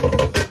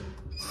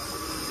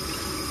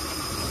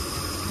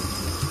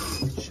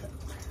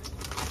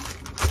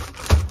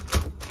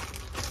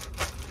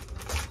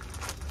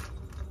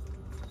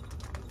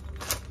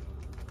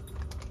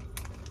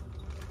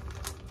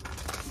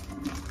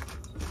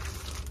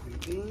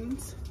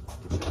 Beans.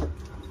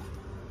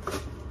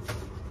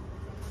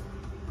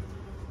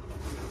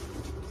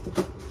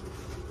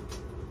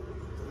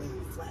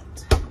 Flat.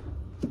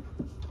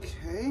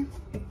 Okay.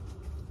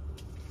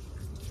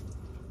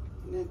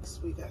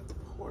 Next we got the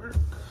pork.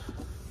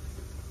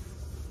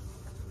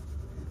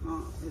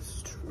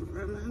 It's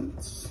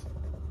trimmings.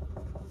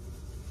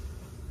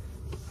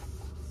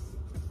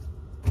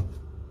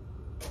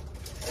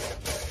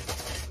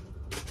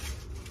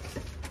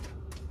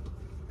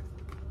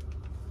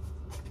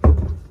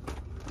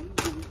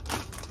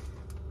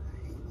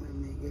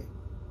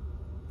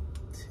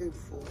 Too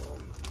full.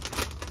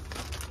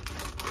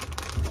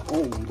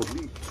 Oh, the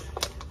meat.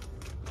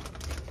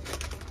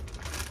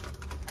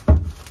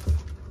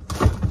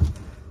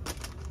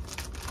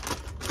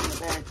 The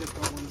bag just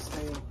don't want to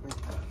stay open.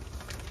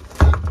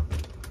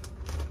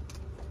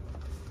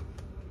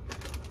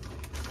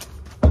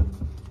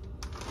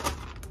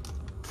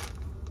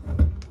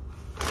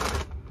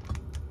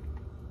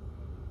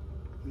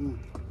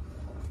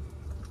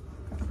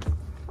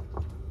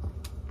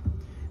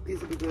 These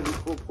would be good in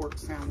pulled pork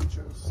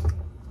sandwiches.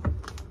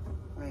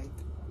 Like,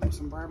 there's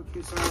some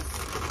barbecue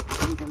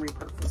sauce, and you can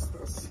repurpose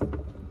this.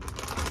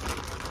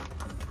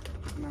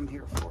 And I'm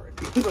here for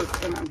it.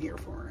 Look, and I'm here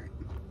for it.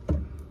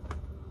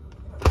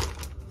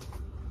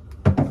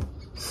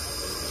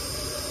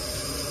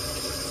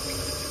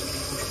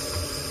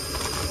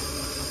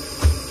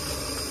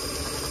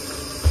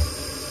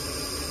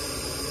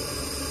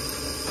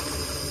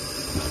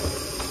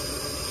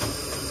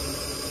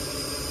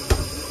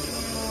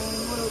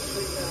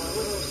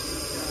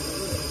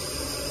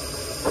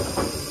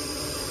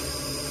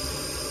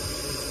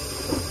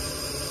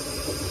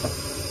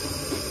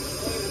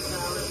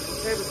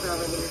 Potato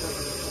salad really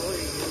doesn't bore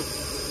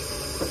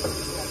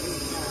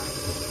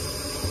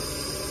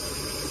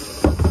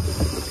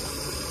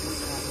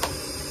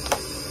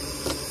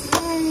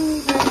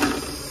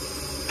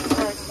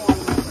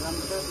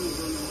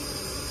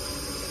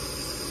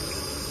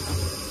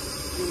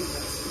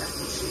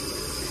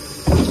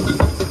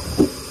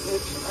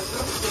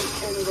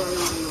anybody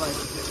really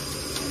likes it.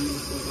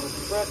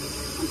 But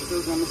I'm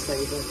still gonna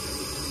save it.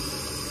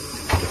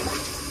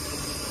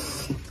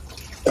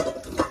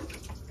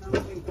 I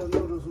don't think the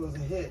noodles was a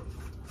hit.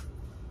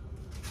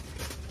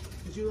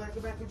 Did you like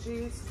the mac and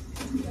cheese?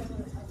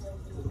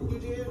 You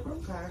did?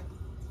 Okay.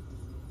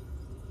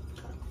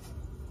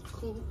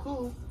 Cool,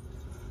 cool.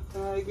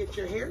 You get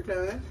your hair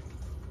done.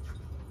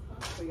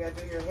 So you gotta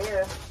do your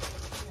hair.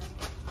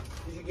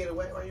 Did you get it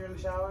wet while you were in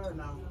the shower or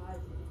no?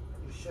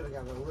 You should have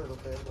got it a little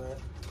bit wet.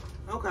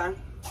 Okay.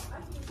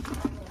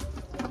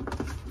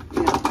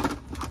 Yeah.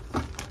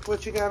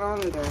 What you got on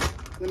today?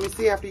 Let me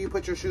see after you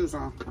put your shoes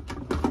on.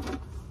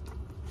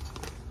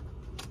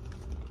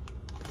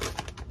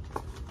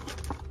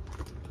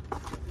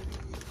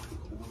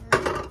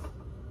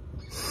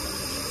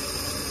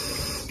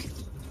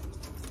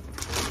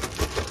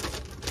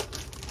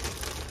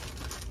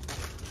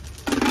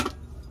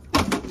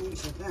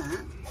 Into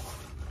that.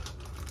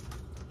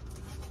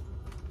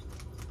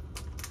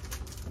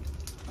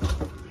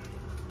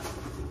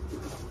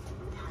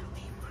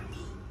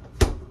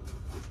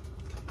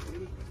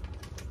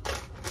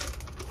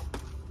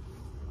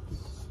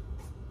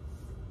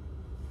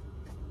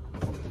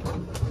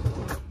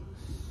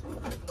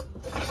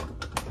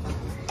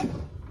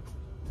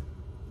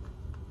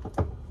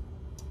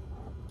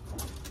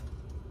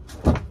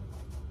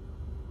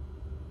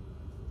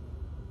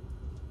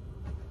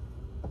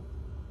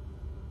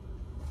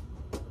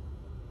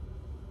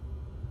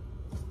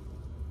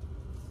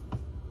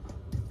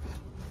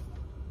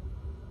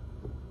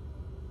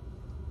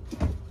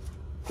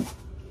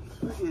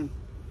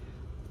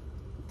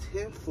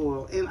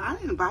 Tinfoil, and I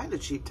didn't buy the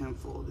cheap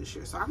tinfoil this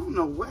year, so I don't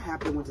know what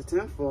happened with the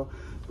tinfoil,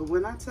 but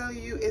when I tell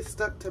you it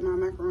stuck to my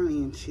macaroni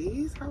and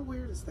cheese, how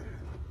weird is that?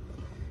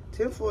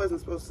 Tinfoil isn't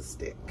supposed to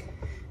stick.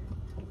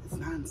 It's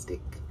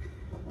non-stick.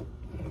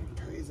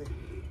 Crazy.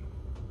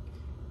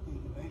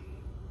 Anyway.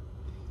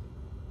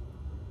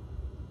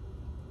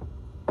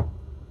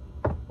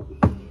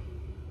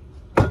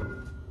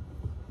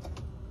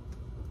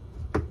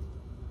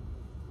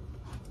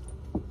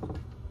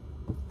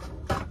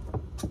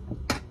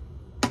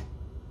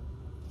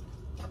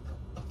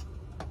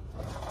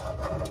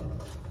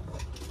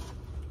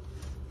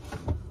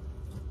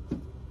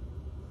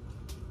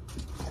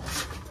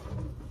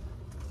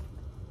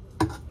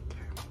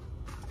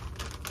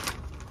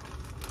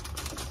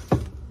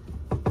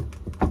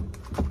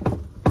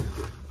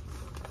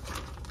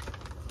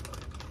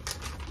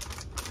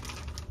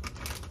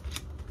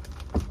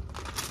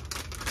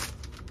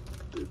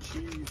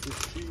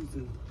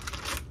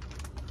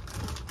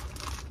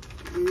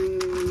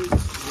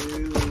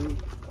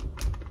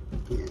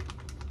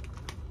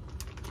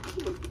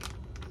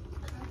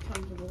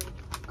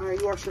 All right,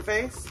 you wash your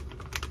face?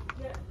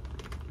 Yeah.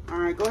 All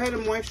right, go ahead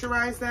and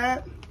moisturize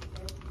that.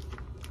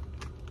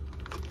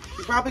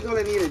 You're probably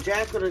gonna need a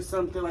jacket or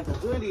something, like a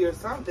hoodie or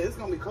something. It's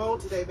gonna be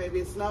cold today,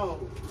 baby. It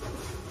snowed.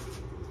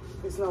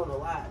 It snowed a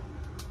lot.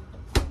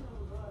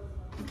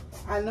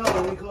 I know,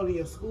 when we go to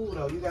your school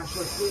though, you got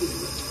short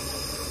sleeves.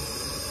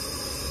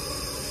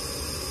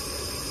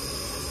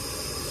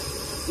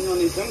 You don't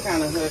need some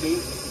kind of hoodie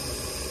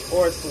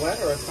or a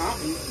sweater or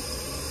something.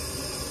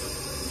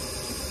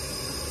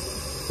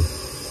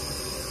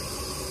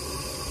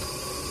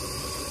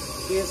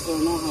 Kids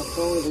don't know how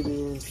cold it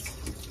is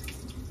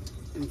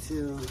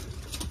until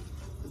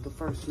the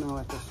first snow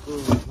at the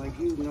school. Like,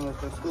 you know at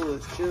the school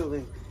it's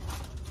chilly,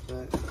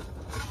 but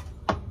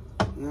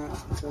not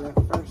until that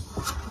first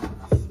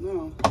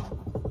snow.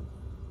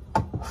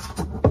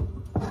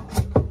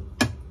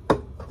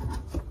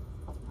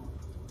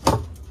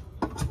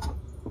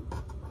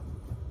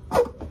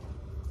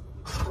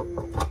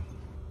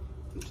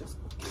 Just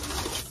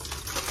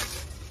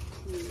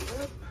clean it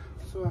up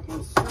so I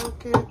can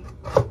soak it.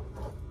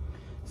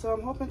 So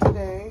I'm hoping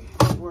today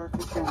at work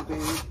is going to be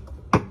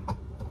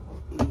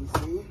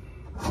easy.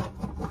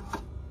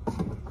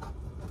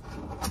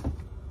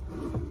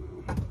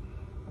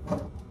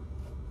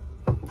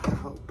 I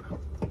hope.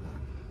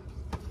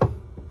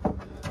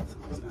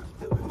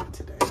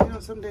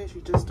 some days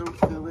you just don't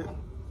feel it.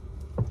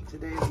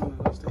 Today is one of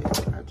those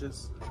days where I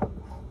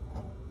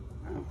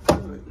don't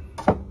feel it.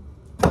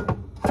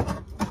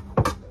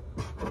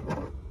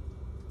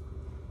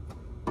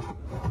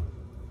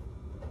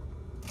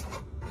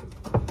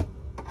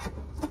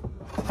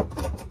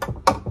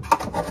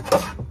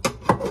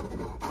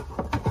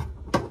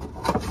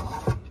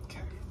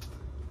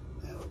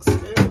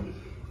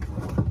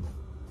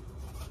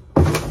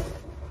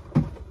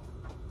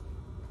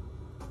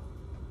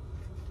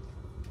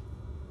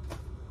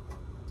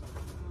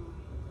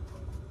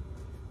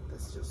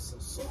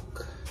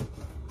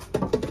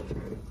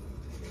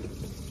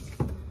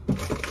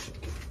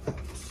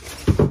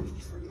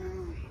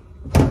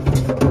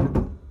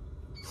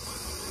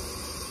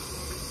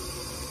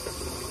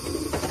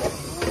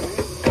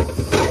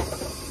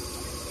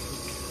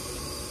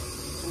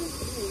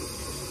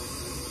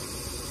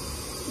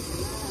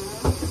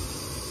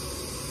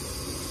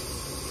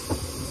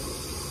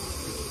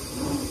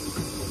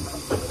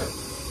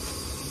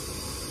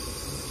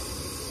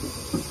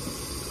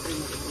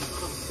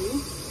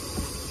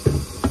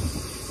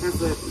 That's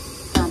what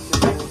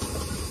prompted this.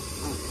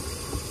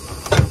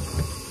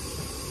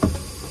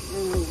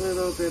 And a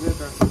little bit of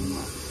dressing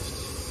left.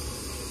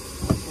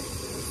 I'll take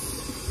this.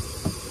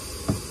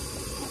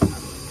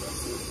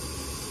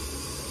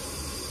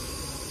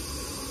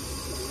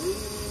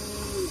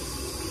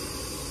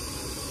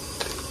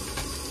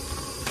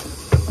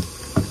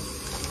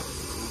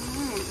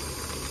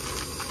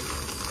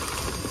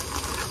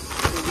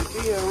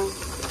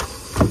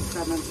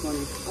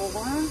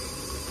 7:24.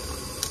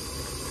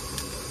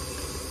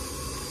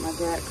 My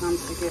dad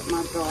comes to get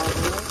my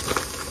daughter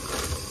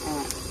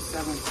at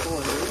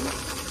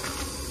 7:40.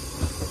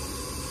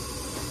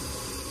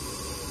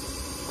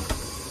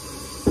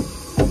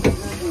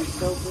 And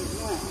soap as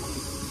well.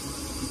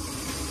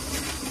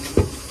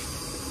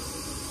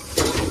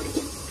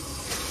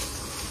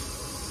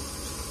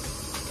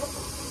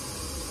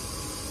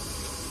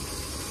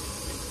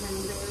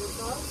 Cranberry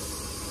sauce.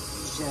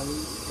 Jelly.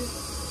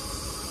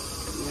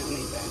 You don't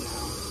need that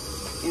now.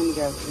 And we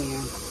got a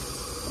can.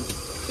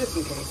 Just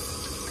in case.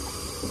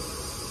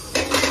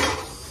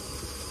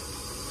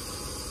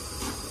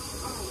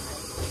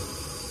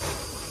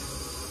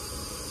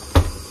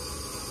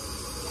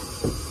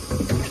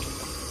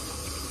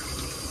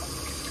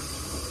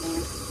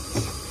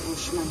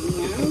 Wash my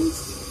hands.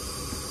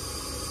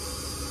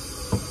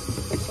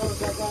 So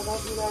guys, I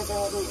hope you guys are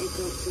having a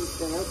good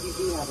Tuesday. I hope you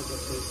do have a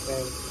good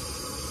Tuesday.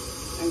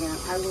 Again,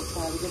 I will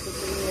try to get the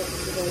video up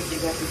today. We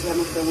got the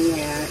Jennifer we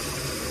had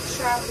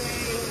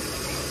shopping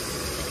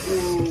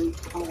and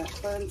all that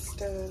fun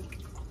stuff.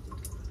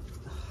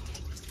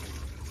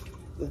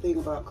 The thing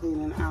about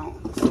cleaning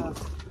out the stuff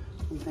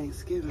from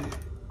Thanksgiving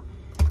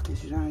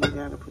is you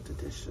gotta put the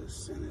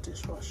dishes in the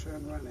dishwasher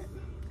and run it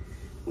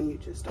when you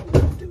just don't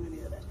want to do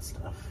any of that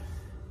stuff.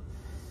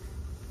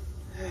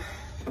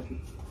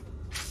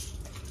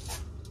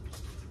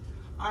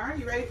 All right,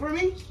 you ready for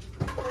me?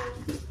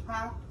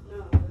 Huh?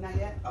 No. Not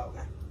yet? Oh,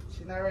 okay.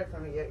 She's not ready for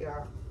me yet,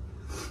 y'all.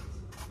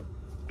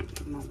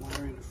 I'm not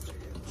water in the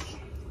fridge.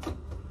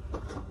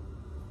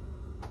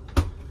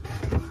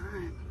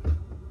 Alright.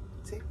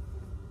 See?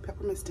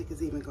 Peppermint stick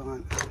is even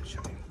gone. I'll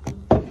show you.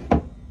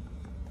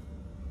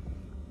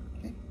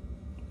 Okay.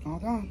 All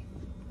gone.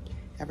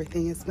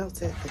 Everything is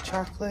melted. The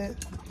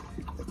chocolate,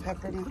 the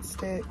peppermint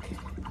stick.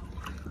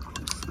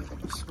 Let's give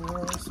it a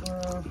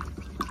swirl.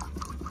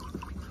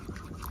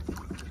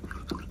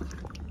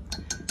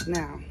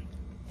 Now,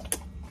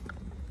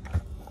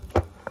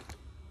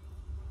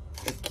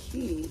 the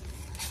key.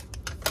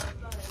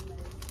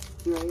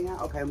 You ready now?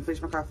 Okay, I'm gonna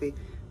finish my coffee.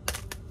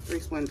 3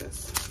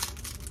 Splendors.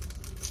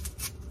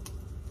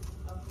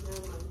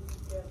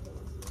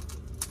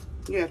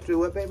 You have to do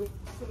what, baby?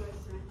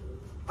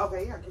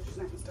 Okay, yeah, get your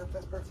snacking stuff.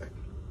 That's perfect.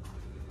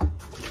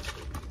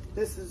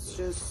 This is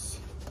just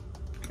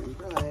creme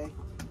brulee.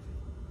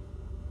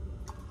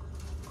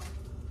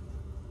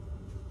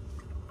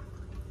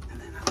 And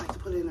then I like to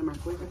put it in the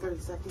microwave for 30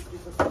 seconds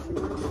because it's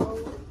really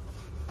cold.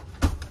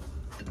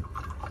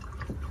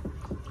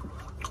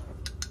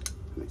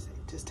 Let me see.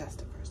 Just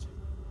test it first.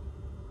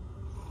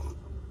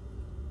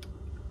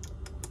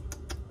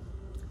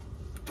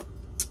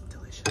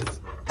 Delicious.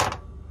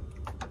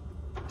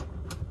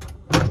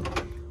 So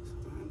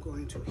I'm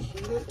going to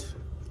heat it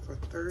for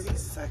 30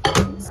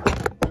 seconds. Sorry,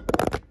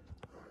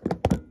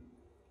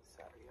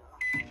 y'all.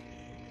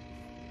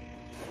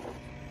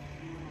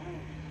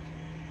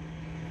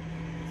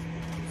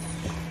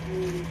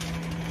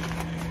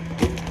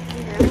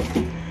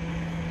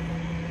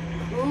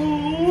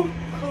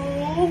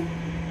 Cool.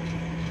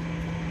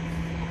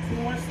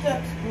 More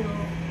steps,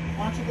 girl.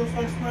 Why don't you go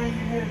start spraying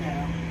your hair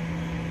now?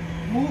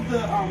 Move the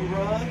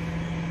rug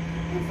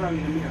in front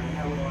of the mirror.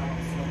 That will allow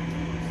us to.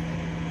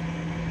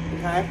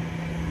 Okay?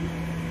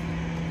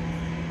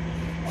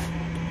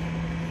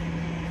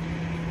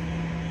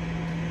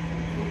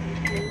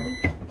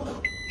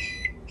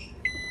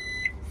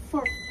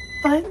 For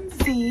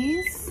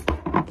funsies.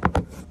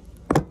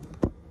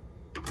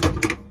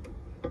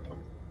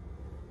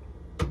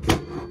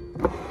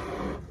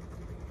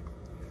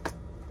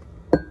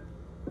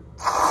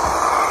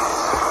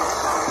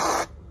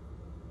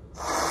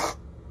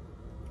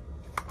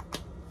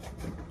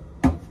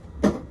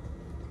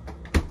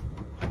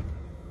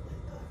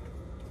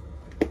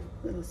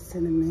 little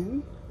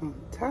cinnamon on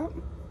top.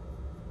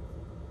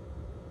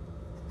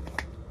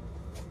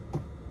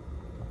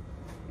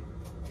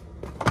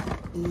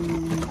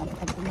 And a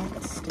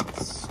peppermint stick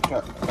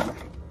stir.